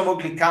one was from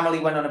Ugly Camel. He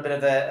went on a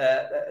bit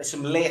of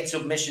some late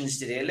submissions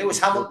today. Lewis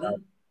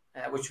Hamilton,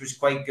 which was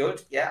quite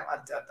good. Yeah,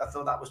 I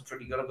thought that was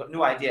pretty good. I've got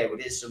no idea who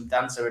it is. Some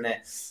dancer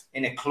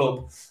in a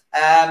club.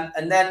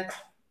 And then,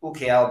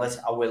 okay, Albert,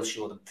 I will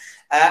show them.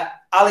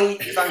 Ali,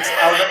 thanks,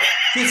 Albert.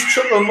 Keith's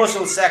triple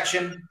muscle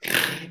section.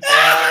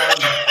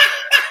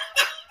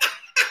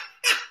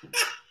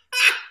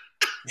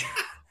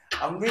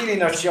 I'm really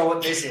not sure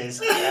what this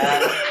is.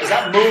 Is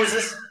that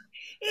Moses?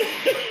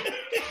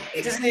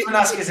 He doesn't even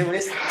ask us who it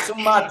is.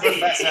 Some mad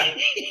professor.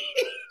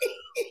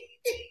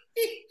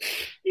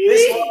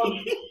 This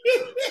one.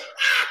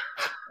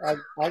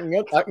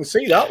 I can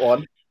see that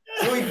one.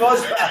 Louis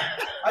Boswell.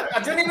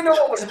 I don't even know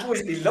what we're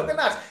supposed to be looking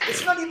at.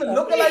 It's not even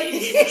looking like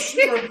it's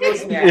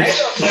superimposing your head.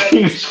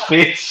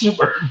 It's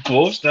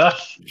superimposed, that.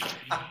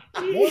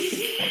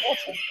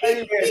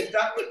 Anyway,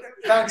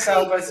 thanks,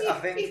 Albert. I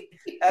think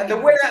the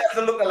winner of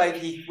the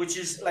lookalike, which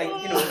is like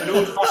an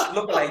old-fashioned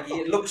lookalike,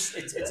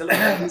 it's a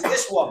lookalike. It's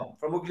this one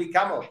from Ugly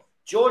Camel,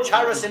 George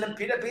Harrison and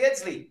Peter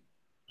Beardsley.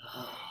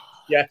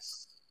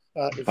 Yes,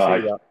 I can see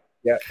that.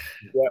 Yeah.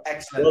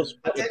 Excellent.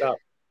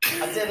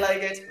 I did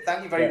like it.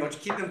 Thank you very much.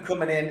 Keep them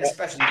coming in,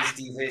 especially this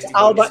Steve Hasty.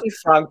 Albert and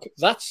Frank,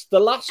 that's the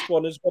last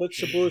one is what it's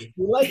supposed to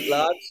be like,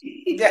 lads.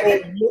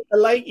 Look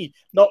alike,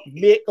 not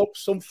make up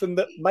something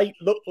that might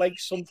look like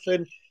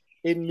something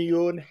in my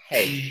own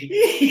head.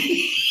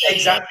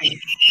 Exactly.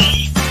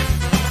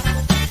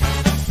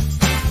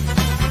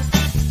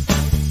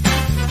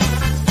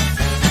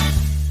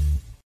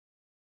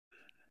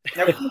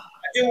 Now, I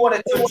do want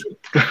to touch.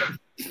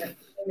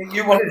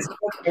 You wanted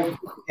to and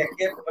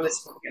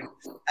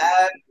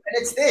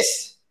it's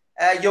this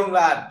young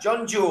lad,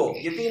 John Joe.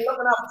 You've been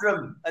looking after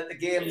him at the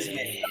games,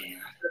 mate.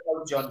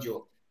 John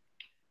Joe.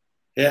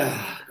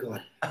 Yeah,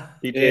 God.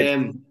 He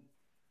did.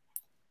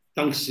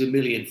 Thanks a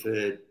million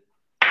for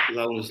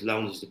allowing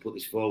us to put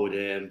this forward.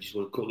 Just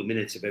want a couple of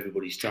minutes of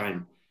everybody's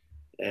time.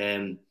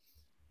 You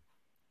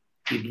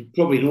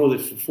probably know that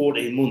for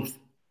 14 months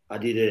I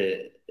did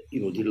a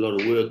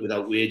lot of work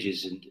without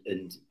wages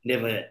and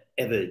never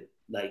ever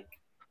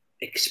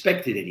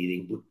expected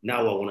anything, but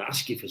now I want to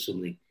ask you for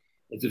something.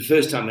 It's the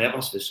first time I ever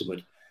asked for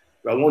something.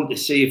 But I want to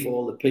see if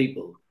all the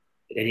people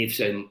at any of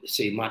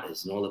Say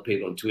Matters and all the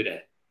people on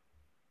Twitter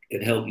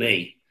can help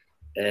me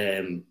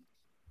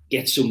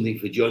get something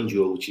for John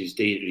Joe, which is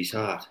dear to his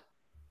heart.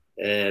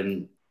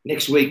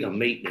 Next week I'm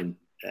meeting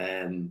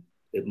him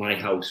at my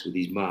house with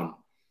his mum,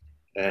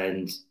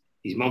 and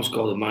his mum's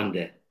called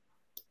Amanda.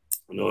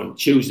 And on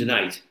Tuesday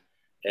night,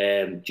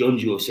 John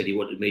Joe said he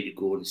wanted me to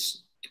go to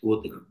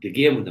the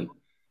game with him.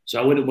 So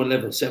I went to 1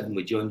 level 7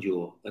 with John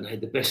Joe, and I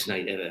had the best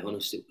night ever.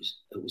 Honestly,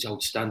 it was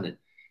outstanding.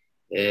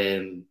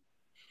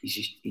 He's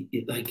just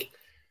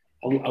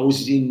I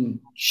was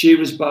in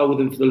Shearer's Bar with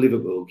him for the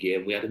Liverpool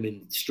game. We had him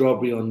in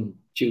Strawberry on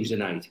Tuesday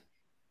night,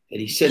 and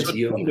his sense of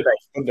humour.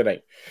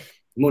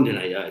 Monday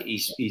night.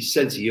 His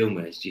sense of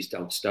humour is just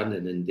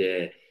outstanding, and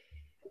a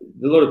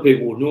lot of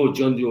people will know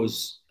John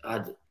Joe's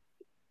had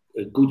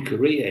a good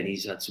career and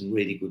he's had some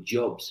really good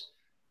jobs.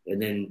 And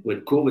then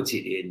when COVID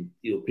hit in,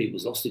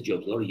 people's lost their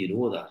jobs. A lot of you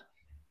know that.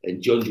 And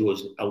John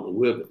Joe's out of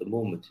work at the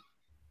moment.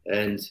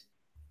 And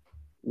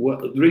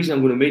the reason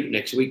I'm going to meet him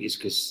next week is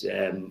because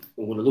I'm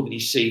going to look at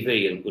his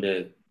CV and I'm going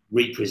to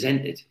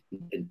represent it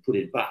and put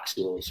it back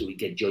so we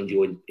get John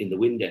Joe in the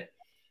window.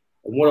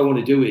 And what I want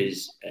to do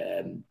is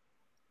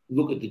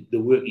look at the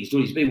work he's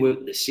done. He's been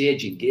working at the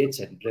Sage in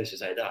Gateshead and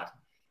places like that.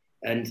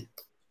 And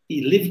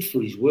he lived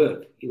for his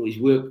work. His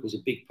work was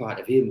a big part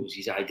of him. It was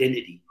his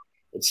identity.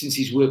 And since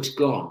his work's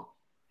gone,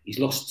 he's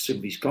lost some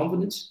of his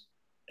confidence,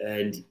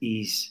 and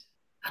he's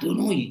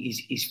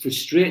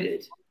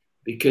frustrated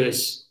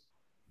because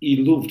he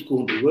loved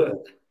going to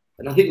work.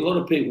 And I think a lot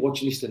of people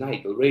watching this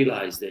tonight will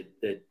realise that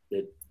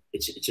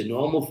it's a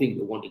normal thing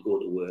to want to go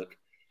to work.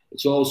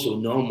 It's also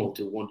normal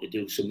to want to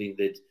do something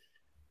that,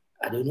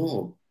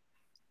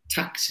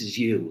 taxes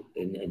you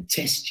and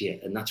tests you,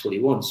 and that's what he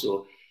wants.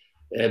 So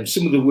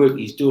some of the work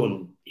he's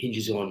done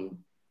hinges on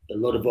a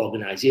lot of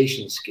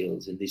organisational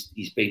skills, and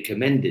he's been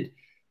commended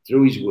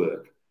through his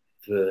work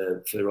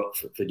for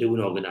doing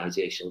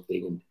organisational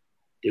thing and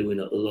doing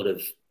a lot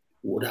of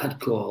what I'd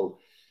call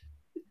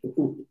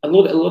a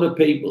lot of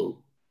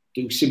people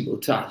do simple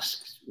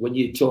tasks. When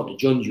you talk to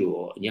John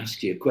Joe and you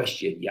ask you a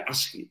question, you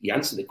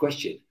answer the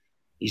question,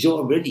 he's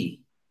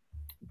already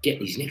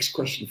getting his next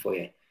question for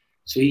you.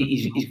 So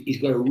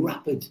he's got a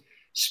rapid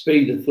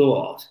speed of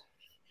thought.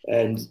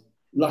 And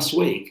last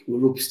week we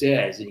were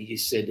upstairs and he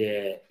just said,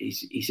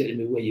 he said to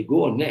me, "Where you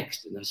going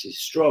next?" And I said,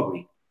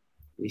 "Strawberry."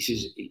 And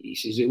he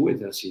says, "Who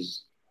with?" I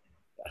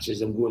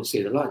says, "I'm going to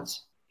see the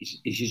lads."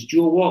 He says,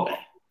 "Joe Walker?"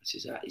 I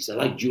said, "I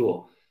like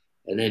Joe."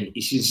 And then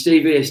he says,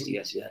 "Steve Hasty."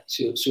 I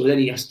said, so then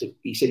he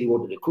said he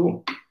wanted to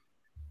come.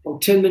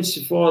 About 10 minutes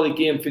before the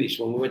game finished,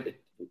 when we went to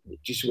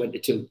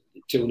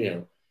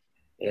 2-0,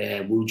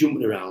 we were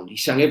jumping around. He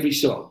sang every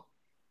song.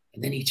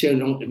 And then he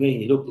turned around to me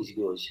and he looked at us, he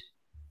goes,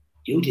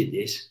 "You did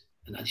this."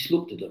 And I just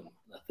looked at him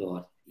and I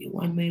thought, "You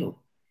wind me up."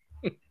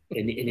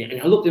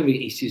 and I looked at him,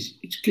 he says,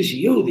 "It's because of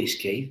you, this,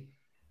 Keith."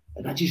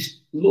 And I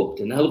just looked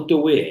and I looked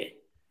away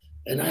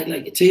and I had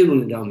like a tear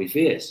running down my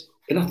face.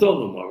 And I thought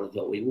no more. I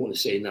thought, well, you want to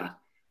say that.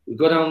 We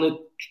got down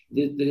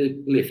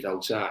the lift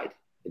outside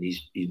and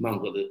his mum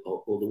got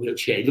all the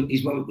wheelchair. Look,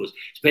 his mum goes,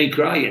 "It's been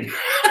crying."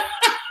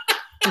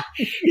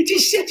 He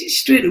just said it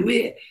straight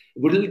away.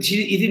 But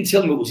he didn't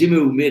tell me it was him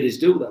who made us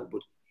do that.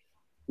 But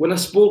when I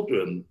spoke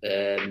to him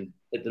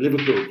at the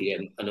Liverpool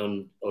game and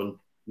on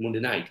Monday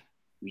night,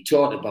 we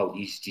talked about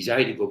his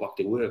desire to go back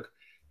to work.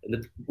 And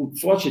the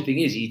unfortunate thing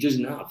is he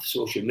doesn't have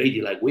social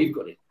media like we've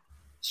got it.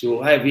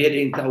 So I have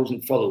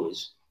 18,000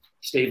 followers.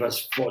 Steve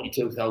has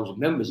 42,000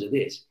 members of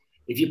this.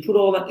 If you put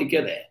all that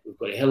together, we've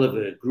got a hell of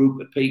a group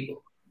of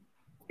people.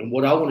 And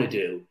what I want to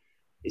do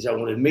is I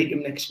want to meet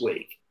them next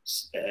week,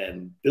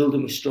 build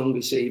them a stronger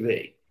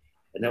CV.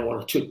 And I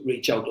want to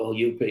reach out to all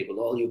you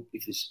people,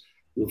 if there's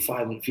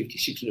 550,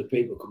 600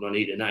 people coming on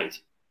here tonight,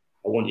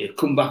 I want you to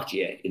come back to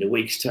you in a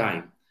week's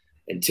time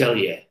and tell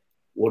you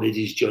what it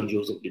is John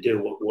Joe's looking to do,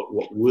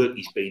 what work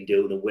he's been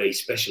doing and where he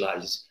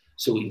specialises,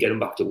 so we can get him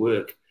back to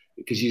work.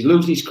 Because he's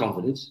losing his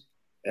confidence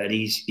and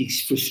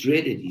he's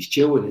frustrated, he's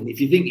chewing. And if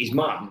you think his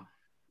mum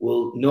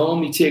will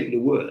normally take him to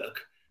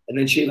work and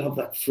then she'll have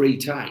that free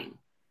time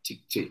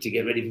to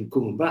get ready for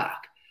coming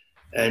back.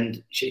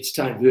 And it's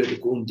time for her to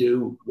go and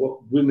do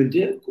what women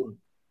do, go and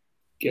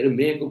get a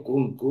makeup,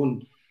 go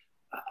and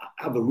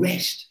have a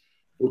rest.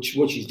 What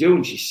she's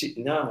doing, she's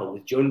sitting now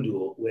with John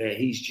Doe, where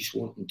he's just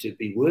wanting to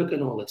be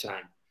working all the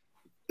time.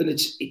 And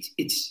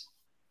it's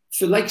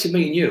for likes of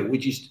me and you, we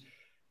just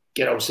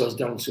get ourselves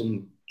down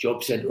some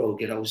job centre or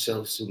get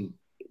ourselves some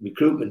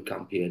recruitment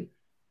campaign.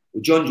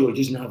 But John Joe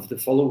doesn't have the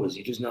followers,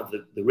 he doesn't have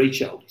the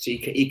reach out, so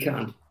he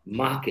can't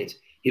market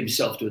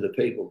himself to other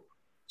people.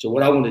 So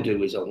what I want to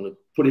do is I want to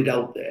put it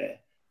out there,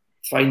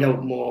 find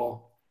out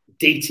more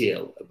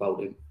detail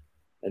about him,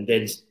 and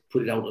then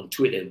put it out on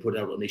Twitter and put it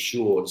out on this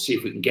show and see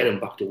if we can get him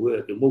back to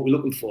work. And what we're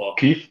looking for...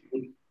 Keith?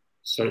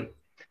 Sorry?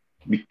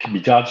 My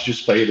dad's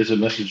just fired us a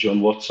message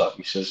on WhatsApp.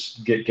 He says,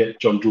 get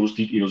John Joe's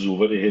details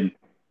over to him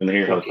and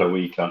he'll help how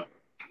he can.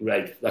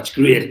 Right, that's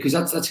great, because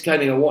that's the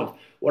kind of thing I want.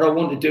 What I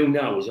want to do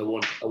now is I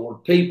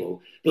want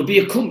people... There'll be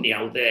a company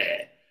out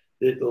there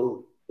that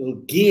will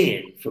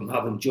gain from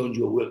having John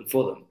Joe working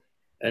for them,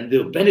 and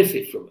they'll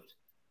benefit from it.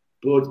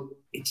 But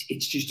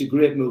it's just a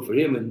great move for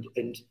him.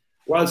 And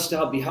whilst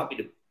I'll be happy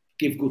to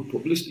give good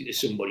publicity to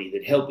somebody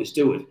that help us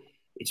do it,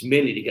 it's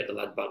mainly to get the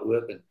lad back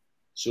working.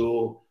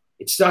 So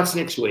it starts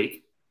next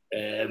week.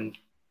 I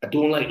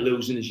don't like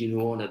losing, as you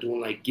know, and I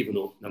don't like giving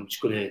up. And I'm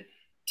just going to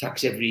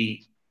tax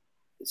every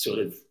sort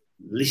of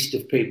list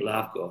of people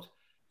I've got.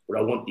 But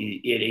I want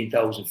the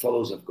 18,000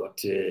 followers I've got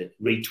to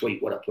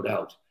retweet what I put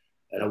out.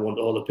 And I want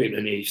all the people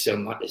in the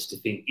Seven Matters to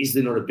think, is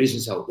there not a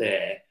business out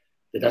there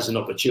that has an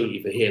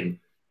opportunity for him?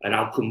 And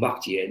I'll come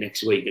back to you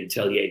next week and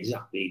tell you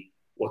exactly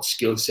what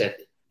skill set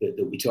that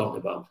we're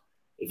talking about.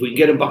 If we can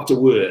get him back to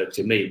work,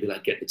 to me, it'd be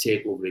like get the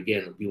takeover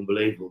again. It'll be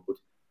unbelievable. But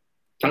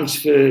thanks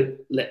for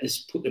letting us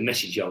put the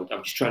message out.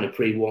 I'm just trying to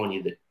pre-warn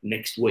you that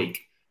next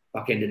week,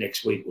 back end of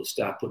next week, we'll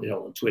start putting it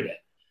out on Twitter.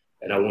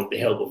 And I want the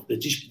help of...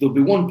 There'll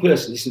be one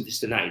person listening to this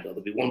tonight, or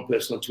there'll be one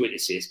person on Twitter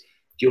that says,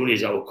 Johnny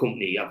is our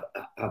company,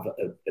 have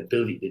an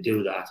ability to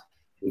do that.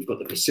 We've got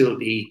the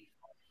facility,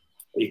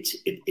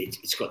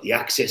 it's got the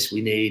access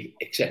we need,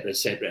 etc.,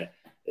 etc.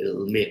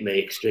 It'll make me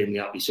extremely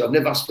happy. So I've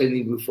never asked for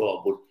anything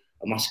before, but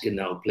I'm asking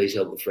now, please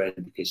help a friend,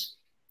 because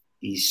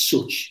he's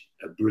such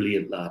a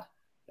brilliant lad.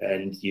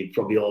 And you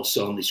probably all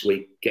saw him this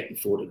week getting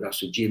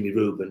photographs with Jamie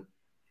Rubin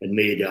and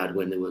Maydad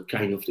when they were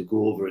kind enough to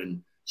go over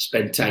and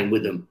spend time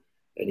with him.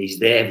 And he's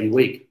there every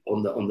week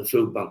on the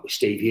food bank with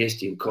Steve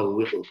Hasty and Colin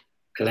Whittle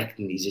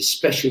collecting. He's a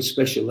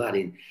special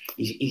lad.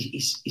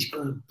 He's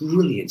got a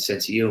brilliant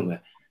sense of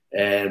humour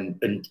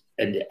and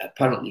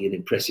apparently an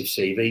impressive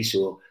CV.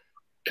 So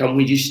can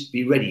we just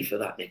be ready for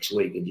that next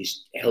week and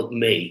just help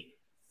me?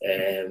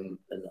 And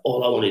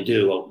all I want to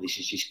do out of this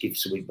is just give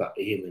something back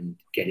to him and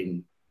get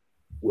him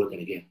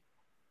working again.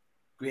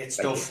 Great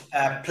stuff.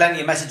 Plenty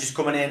of messages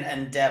coming in,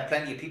 and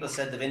plenty of people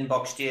said they've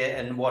inboxed you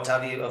and what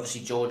have you. Obviously,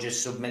 George has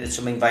submitted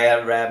something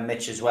via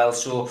Mitch as well.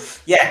 So,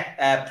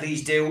 yeah,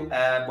 please do.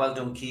 Well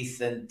done,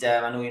 Keith. And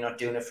I know you're not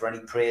doing it for any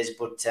praise,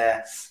 but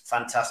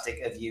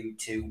fantastic of you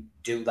to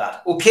do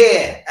that.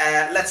 Okay,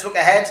 let's look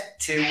ahead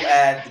to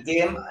the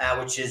game,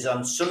 which is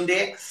on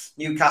Sunday.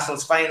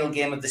 Newcastle's final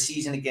game of the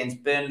season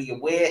against Burnley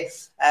away.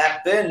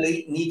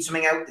 Burnley need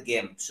something out of the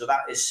game, so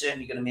that is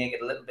certainly going to make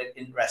it a little bit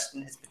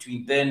interesting. It's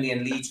between Burnley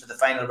and Leeds for the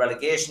final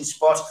relegation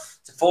spot.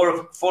 It's a 4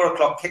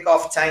 o'clock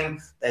kickoff time.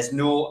 There's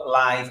no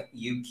live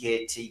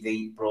UK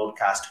TV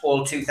broadcast.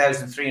 All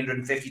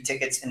 2,350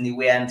 tickets in the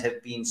away end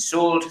have been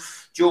sold.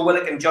 Joe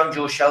Willock and John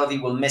Joe Shelby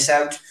will miss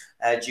out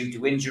due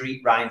to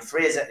injury. Ryan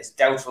Fraser is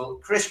doubtful.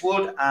 Chris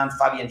Wood and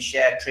Fabian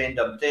Schär trained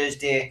on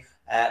Thursday.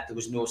 There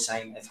was no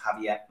sign of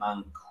Javier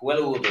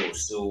Manquillo, though.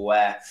 So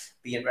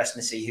be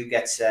interesting to see who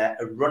gets a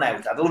run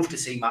out. I'd love to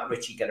see Matt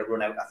Ritchie get a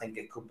run out. I think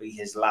it could be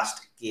his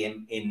last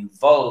game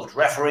involved.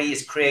 Referee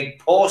is Craig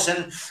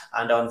Pawson,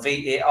 and on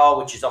VAR,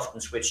 which is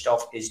often switched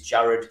off, is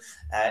Jared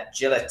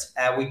Gillett.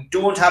 We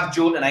don't have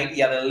Joe tonight.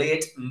 He had a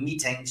late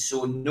meeting,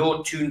 so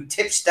no Toon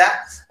Tipster,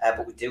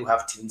 but we do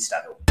have Toon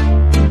Stato.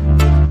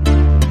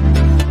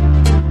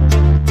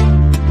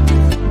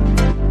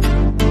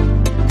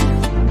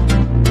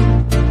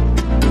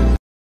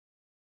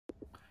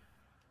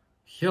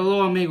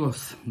 Hello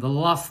amigos, the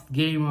last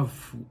game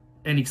of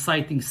an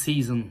exciting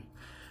season.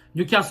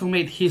 Newcastle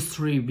made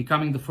history,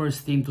 becoming the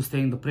first team to stay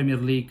in the Premier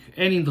League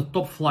and in the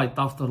top flight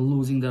after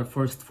losing their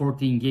first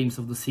 14 games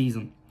of the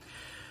season.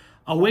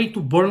 Away to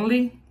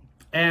Burnley,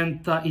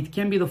 and it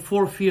can be the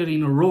fourth year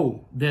in a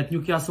row that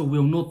Newcastle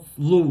will not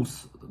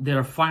lose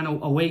their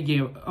final away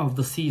game of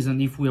the season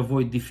if we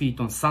avoid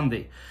defeat on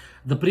Sunday.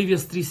 The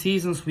previous 3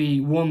 seasons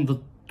we won the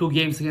 2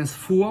 games against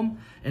Fulham,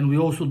 and we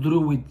also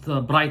drew with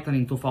Brighton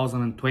in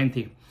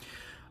 2020.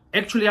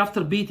 Actually,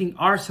 after beating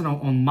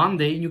Arsenal on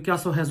Monday,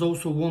 Newcastle has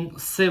also won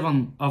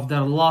 7 of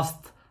their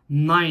last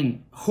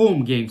 9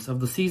 home games of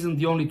the season,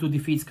 the only 2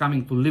 defeats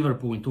coming to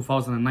Liverpool in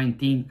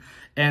 2019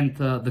 and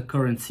the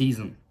current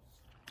season.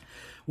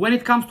 When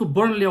it comes to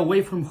Burnley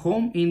away from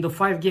home, in the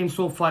 5 games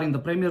so far in the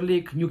Premier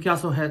League,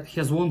 Newcastle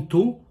has won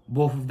 2,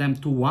 both of them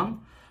 2-1,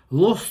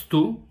 lost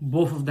 2,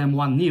 both of them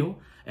 1-0,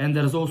 and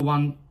there's also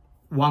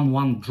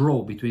 1-1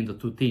 draw between the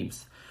 2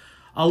 teams.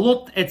 A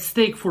lot at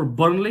stake for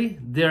Burnley.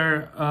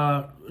 Their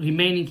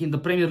remaining in the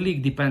Premier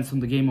League depends on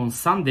the game on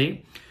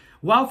Sunday.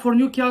 While for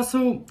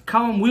Newcastle,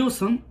 Callum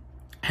Wilson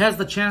has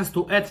the chance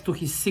to add to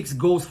his 6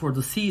 goals for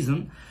the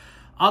season.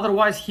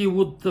 Otherwise, he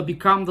would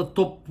become the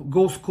top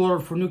goal scorer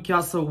for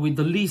Newcastle with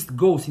the least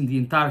goals in the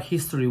entire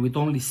history, with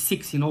only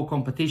 6 in all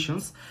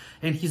competitions.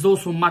 And he's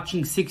also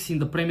matching 6 in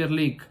the Premier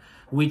League,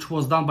 which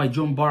was done by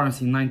John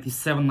Barnes in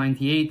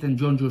 97-98 and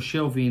John Joe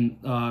Shelby in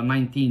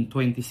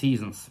 19-20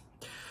 seasons.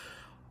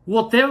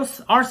 What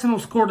else? Arsenal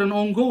scored an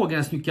own goal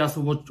against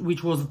Newcastle,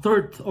 which was the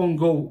 3rd own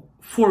goal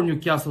for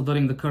Newcastle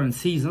during the current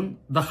season,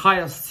 the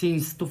highest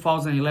since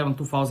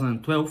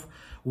 2011-2012,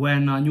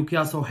 when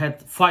Newcastle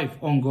had 5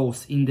 own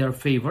goals in their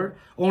favour.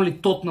 Only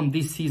Tottenham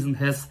this season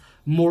has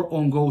more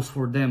own goals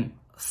for them,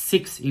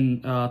 6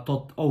 in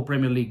all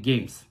Premier League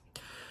games.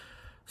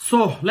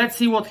 So let's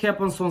see what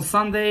happens on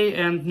Sunday,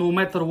 and no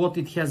matter what,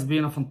 it has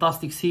been a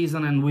fantastic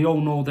season, and we all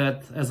know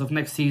that as of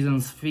next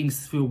season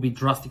things will be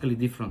drastically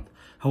different.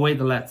 Away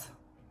the lads.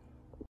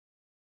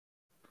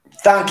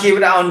 Thank you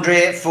to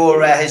Andre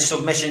for his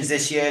submissions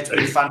this year. It's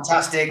been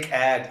fantastic.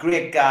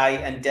 Great guy.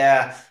 And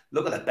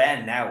look at the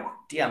Ben now.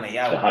 Dear me,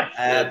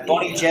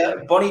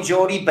 Bonnie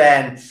Geordie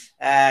Ben.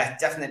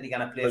 Definitely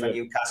going to play for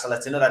Newcastle.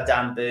 That's another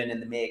Dan Burn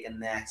in the making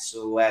there.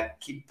 So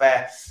keep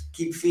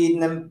feeding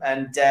them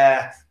and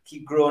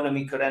keep growing him.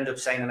 He could end up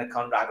signing a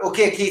contract.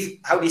 Okay, Keith,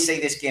 how do you see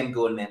this game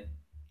going, man?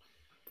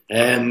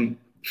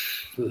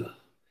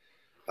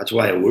 That's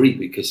why I worry,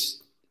 because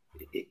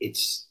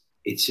it's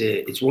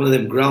one of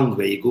them grounds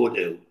where you go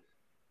to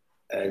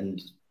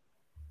and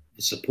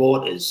the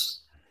supporters,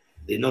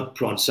 they're not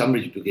prawn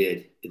sandwich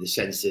brigade in the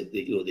sense that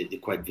they're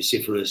quite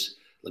vociferous.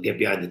 They'll get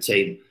behind the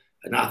team,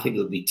 and I think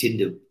it'll be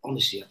Tinder.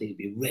 Honestly, I think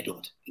it'll be red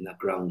hot in that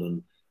ground.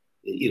 On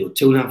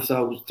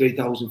 2,500,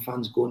 3,000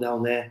 fans going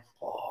down there.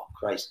 Oh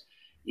Christ!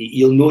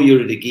 You'll know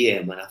you're at a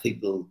game, and I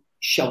think they'll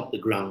shout the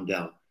ground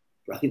down.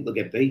 But I think they'll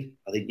get beat.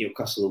 I think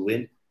Newcastle will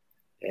win.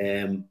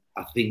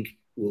 I think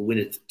we'll win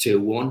it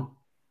 2-1.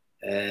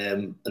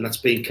 And that's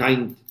been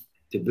kind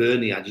to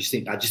Burnley. I just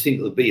think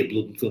it'll be a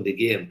blood and thunder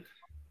game.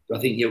 But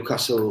I think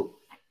Newcastle,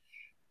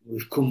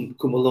 we've come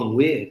a long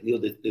way.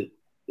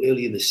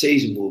 Early in the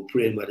season, we were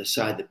praying by the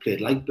side that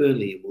played like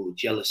Burnley, and we were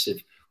jealous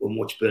of when we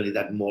watched Burnley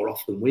that more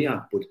often than we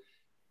are. But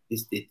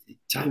the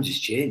times has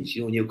changed.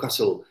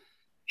 Newcastle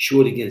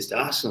showed against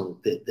Arsenal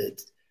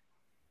that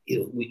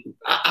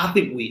I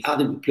think we're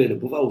playing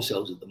above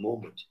ourselves at the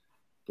moment.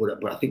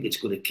 But I think it's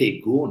going to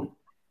keep going.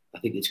 I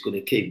think it's going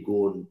to keep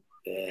going.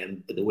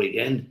 At the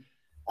weekend,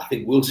 I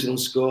think Wilson will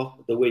score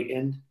at the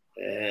weekend.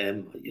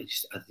 I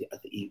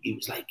think he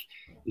was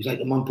like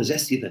a man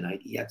possessed the other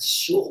night. He had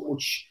so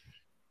much,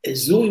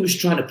 as though he was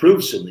trying to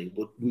prove something,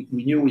 but we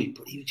knew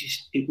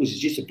it was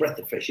just a breath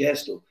of fresh air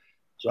still.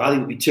 So I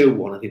think it'll be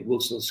 2-1. I think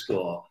Wilson will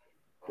score,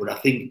 but I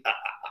think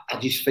I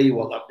just feel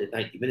what happened at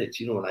 90 minutes.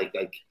 Like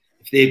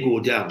if they go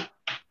down,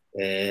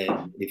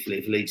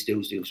 if Leeds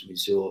do something,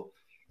 so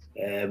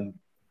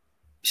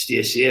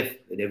stay safe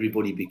and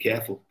everybody be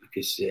careful.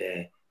 Because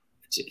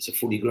it's a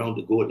funny ground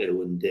to go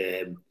to, and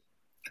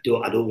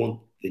I don't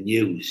want the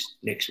news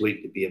next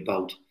week to be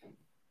about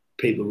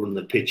people running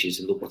the pitches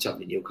and look what's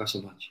happening in the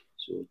Newcastle match.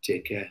 So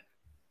take care.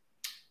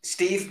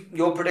 Steve,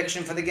 your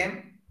prediction for the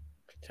game?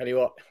 Tell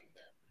you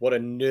what a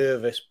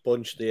nervous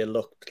bunch they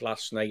looked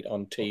last night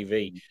on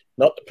TV.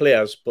 Not the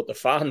players, but the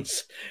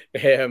fans.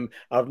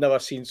 I've never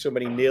seen so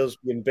many nails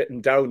being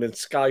bitten down and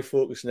Sky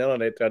focusing in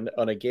on it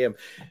on a game.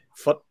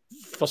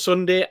 For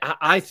Sunday,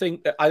 I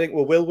think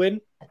we will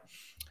win.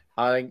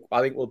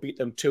 I think we'll beat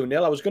them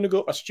 2-0. I was going to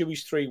go for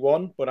Stewie's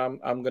 3-1, but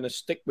I'm going to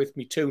stick with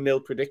me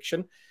 2-0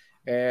 prediction.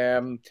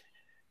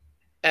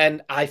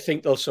 And I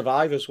think they'll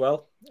survive as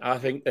well. I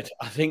think that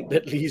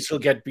Leeds will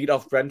get beat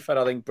off Brentford.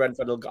 I think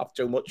Brentford will have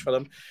too much for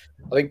them.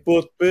 I think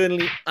both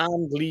Burnley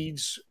and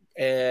Leeds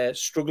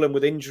struggling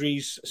with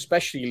injuries,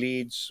 especially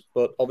Leeds,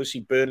 but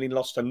obviously Burnley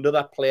lost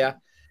another player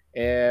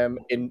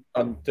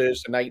on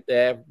Thursday night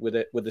there with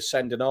the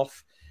sending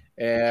off.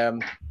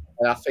 And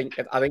I think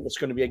it's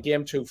going to be a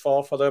game too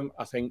far for them.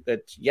 I think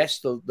that yes,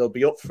 they'll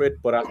be up for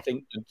it, but I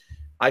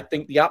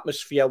think the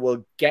atmosphere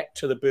will get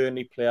to the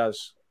Burnley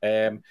players.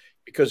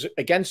 Because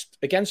against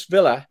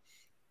Villa,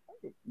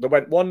 they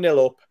went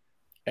 1-0 up,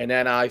 and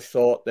then I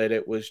thought that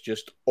it was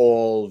just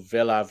all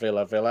Villa,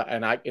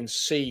 and I can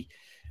see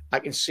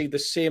the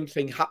same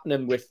thing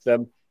happening with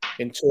them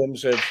in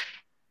terms of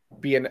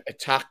being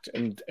attacked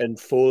and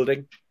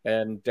folding.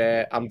 And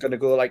I'm going to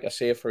go, like I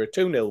say, for a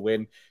 2-0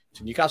 win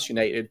to Newcastle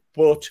United,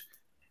 but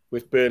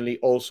with Burnley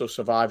also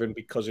surviving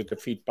because of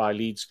defeat by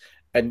Leeds.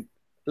 And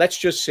let's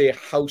just say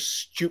how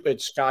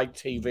stupid Sky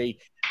TV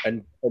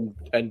and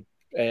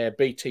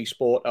BT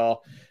Sport are,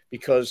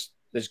 because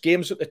there's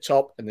games at the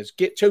top and there's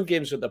 2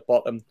 games at the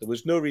bottom. There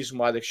was no reason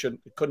why they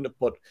couldn't have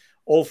put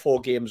all 4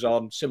 games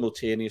on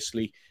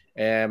simultaneously,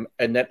 and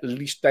at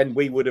least then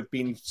we would have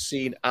been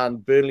seen,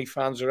 and Burnley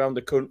fans around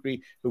the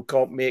country who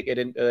can't make it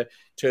into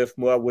Turf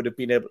Moor would have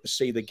been able to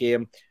see the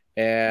game,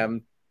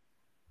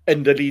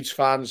 and the Leeds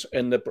fans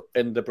and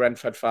the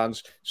Brentford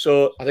fans.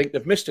 So I think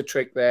they've missed a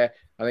trick there.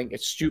 I think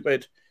it's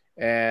stupid.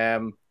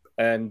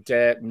 And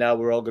now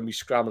we're all going to be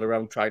scrambling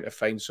around trying to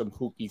find some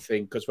hooky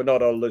thing, because we're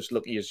not all as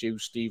lucky as you,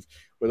 Steve,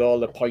 with all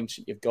the points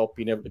that you've got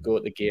being able to go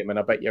at the game. And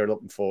I bet you're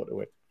looking forward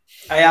to it.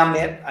 I am,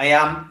 mate. I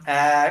am.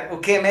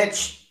 Okay,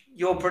 Mitch,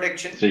 your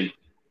prediction? See,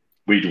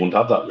 we don't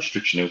have that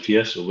restriction out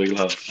here, so we'll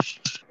have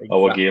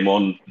our game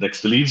on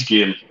next to Leeds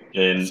game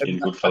in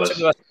Goodfellas.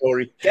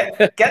 Get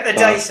the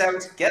dice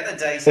out. Get the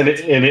dice out.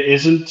 And it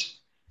isn't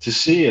to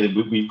say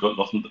that we've got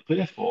nothing to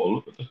play for.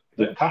 Look at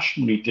the cash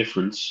money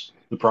difference,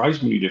 the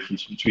prize money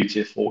difference between,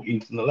 say,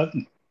 14th and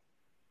 11th,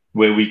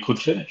 where we could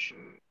finish.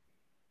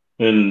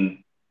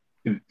 And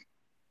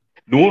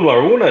knowing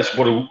our owners,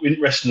 what an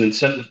interesting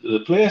incentive to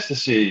the players to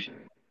say,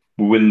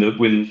 win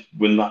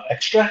that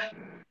extra,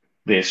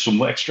 there's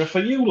some extra for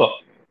you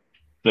lot.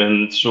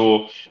 And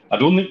so I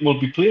don't think we'll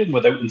be playing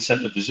without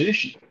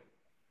incentivization.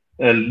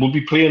 And we'll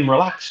be playing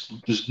relaxed.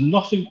 There's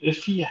nothing to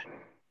fear.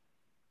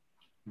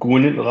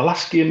 Going into the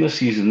last game of the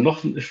season,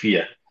 nothing to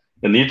fear.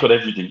 And they've got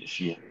everything to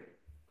fear.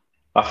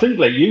 I think,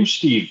 like you,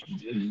 Steve,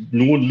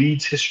 knowing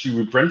Leeds' history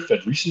with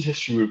Brentford, recent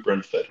history with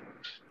Brentford,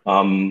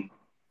 I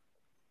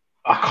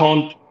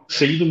can't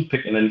see them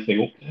picking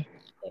anything up there.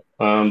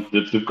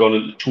 They've gone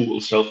into total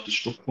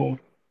self-destruct mode.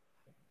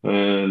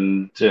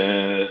 And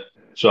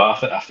so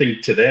I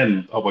think to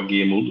them, our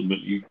game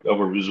ultimately,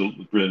 our result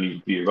would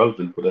really be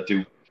irrelevant. But I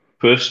do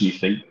personally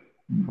think,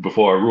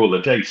 before I roll the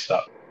dice,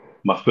 that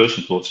my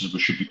personal thoughts is we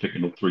should be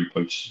picking up 3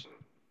 points.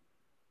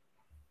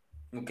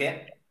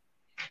 Okay.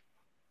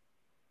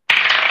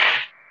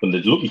 And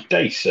the lucky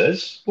dice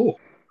says,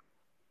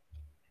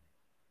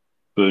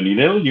 Burnley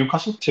 0,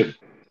 Newcastle 2.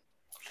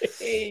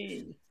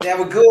 There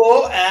we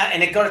go.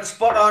 And it got it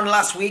spot on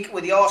last week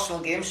with the Arsenal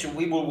game, so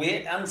we will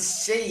wait and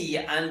see.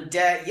 And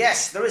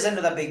yes, there is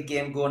another big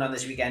game going on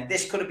this weekend.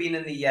 This could have been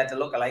in the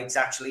lookalikes,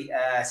 actually.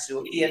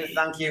 So Ian,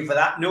 thank you for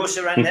that. No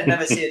surrender,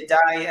 never say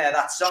die.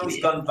 That song's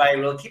gone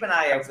viral. Keep an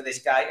eye out for this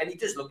guy. And he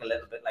does look a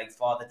little bit like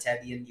Father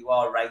Teddy, and you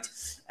are right.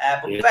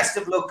 But best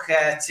of luck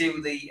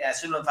to the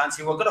Sunderland fans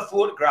who have got a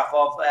photograph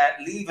of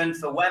leaving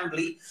for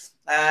Wembley.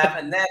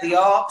 And there they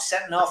are,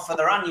 setting off for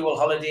their annual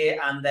holiday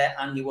and their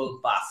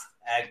annual bath.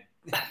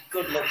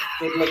 Good luck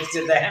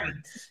to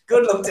them.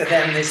 Good luck to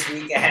them this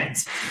weekend.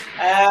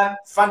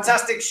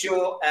 Fantastic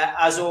show,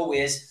 as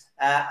always.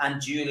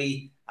 And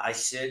Julie, I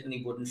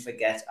certainly wouldn't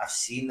forget. I've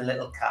seen the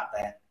little cat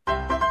there.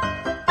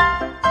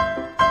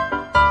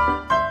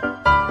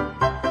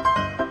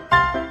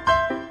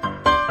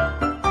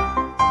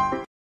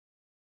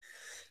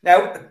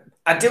 Now,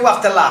 I do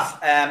have to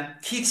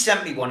laugh. Keith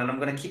sent me one, and I'm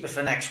going to keep it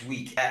for next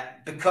week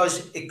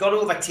because it got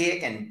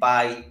overtaken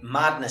by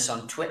madness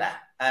on Twitter.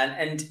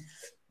 And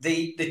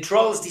the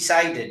trolls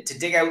decided to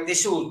dig out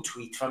this old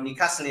tweet from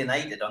Newcastle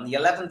United on the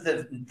 11th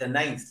of the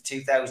 9th,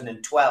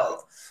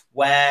 2012,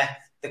 where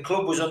the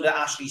club was under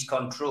Ashley's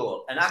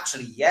control. And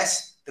actually,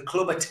 yes, the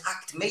club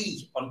attacked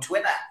me on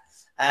Twitter.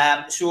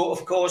 So,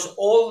 of course,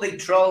 all the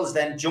trolls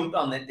then jumped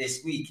on it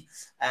this week,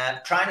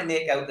 trying to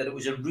make out that it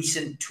was a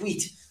recent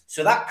tweet.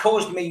 So that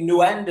caused me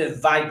no end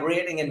of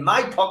vibrating in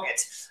my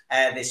pocket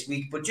this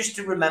week. But just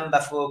to remember,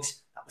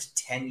 folks, that was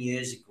 10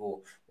 years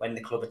ago when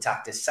the club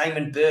attacked us.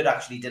 Simon Bird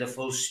actually did a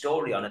full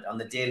story on it on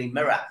the Daily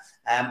Mirror.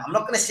 I'm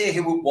not going to say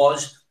who it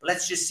was, but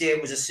let's just say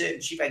it was a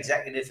certain chief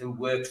executive who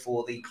worked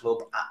for the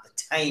club at the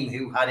time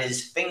who had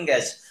his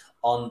fingers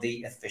on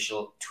the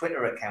official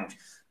Twitter account.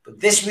 But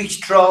this week's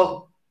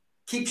troll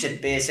keeps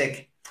it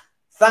basic.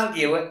 Thank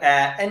you,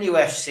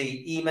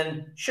 NUFC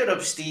Eamon. Shut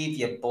up, Steve,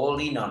 you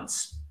baldy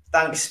nonce.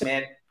 Thanks,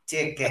 mate.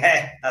 Take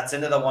care. That's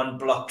another one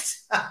blocked.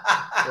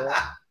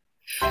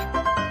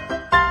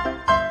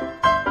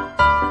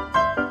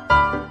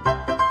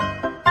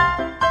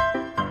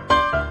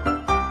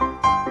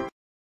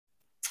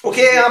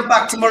 Okay, I'm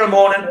back tomorrow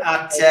morning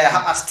at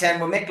 10:30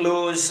 with Mick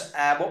Lowes.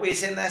 What were you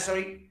saying there,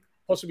 sorry?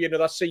 Possibly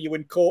another see you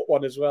in court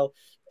one as well.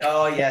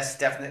 Oh yes,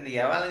 definitely.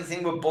 Yeah. Well,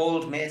 anything with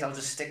bold, mate, I'll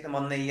just stick them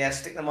on the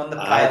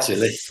pile. It's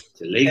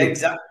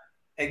illegal.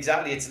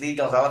 Exactly, it's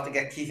legal. I'll have to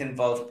get Keith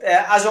involved.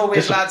 As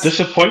always, lads.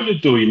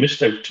 Disappointed though, he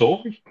missed out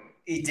Tory.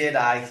 He did,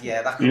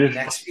 yeah, that could be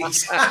next week.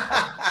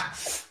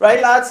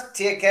 Right, lads,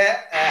 take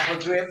care.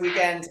 Have a great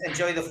weekend.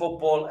 Enjoy the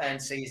football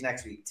and see you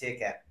next week. Take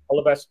care.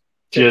 All the best.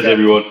 Cheers,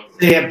 everyone.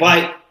 Yeah,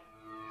 bye.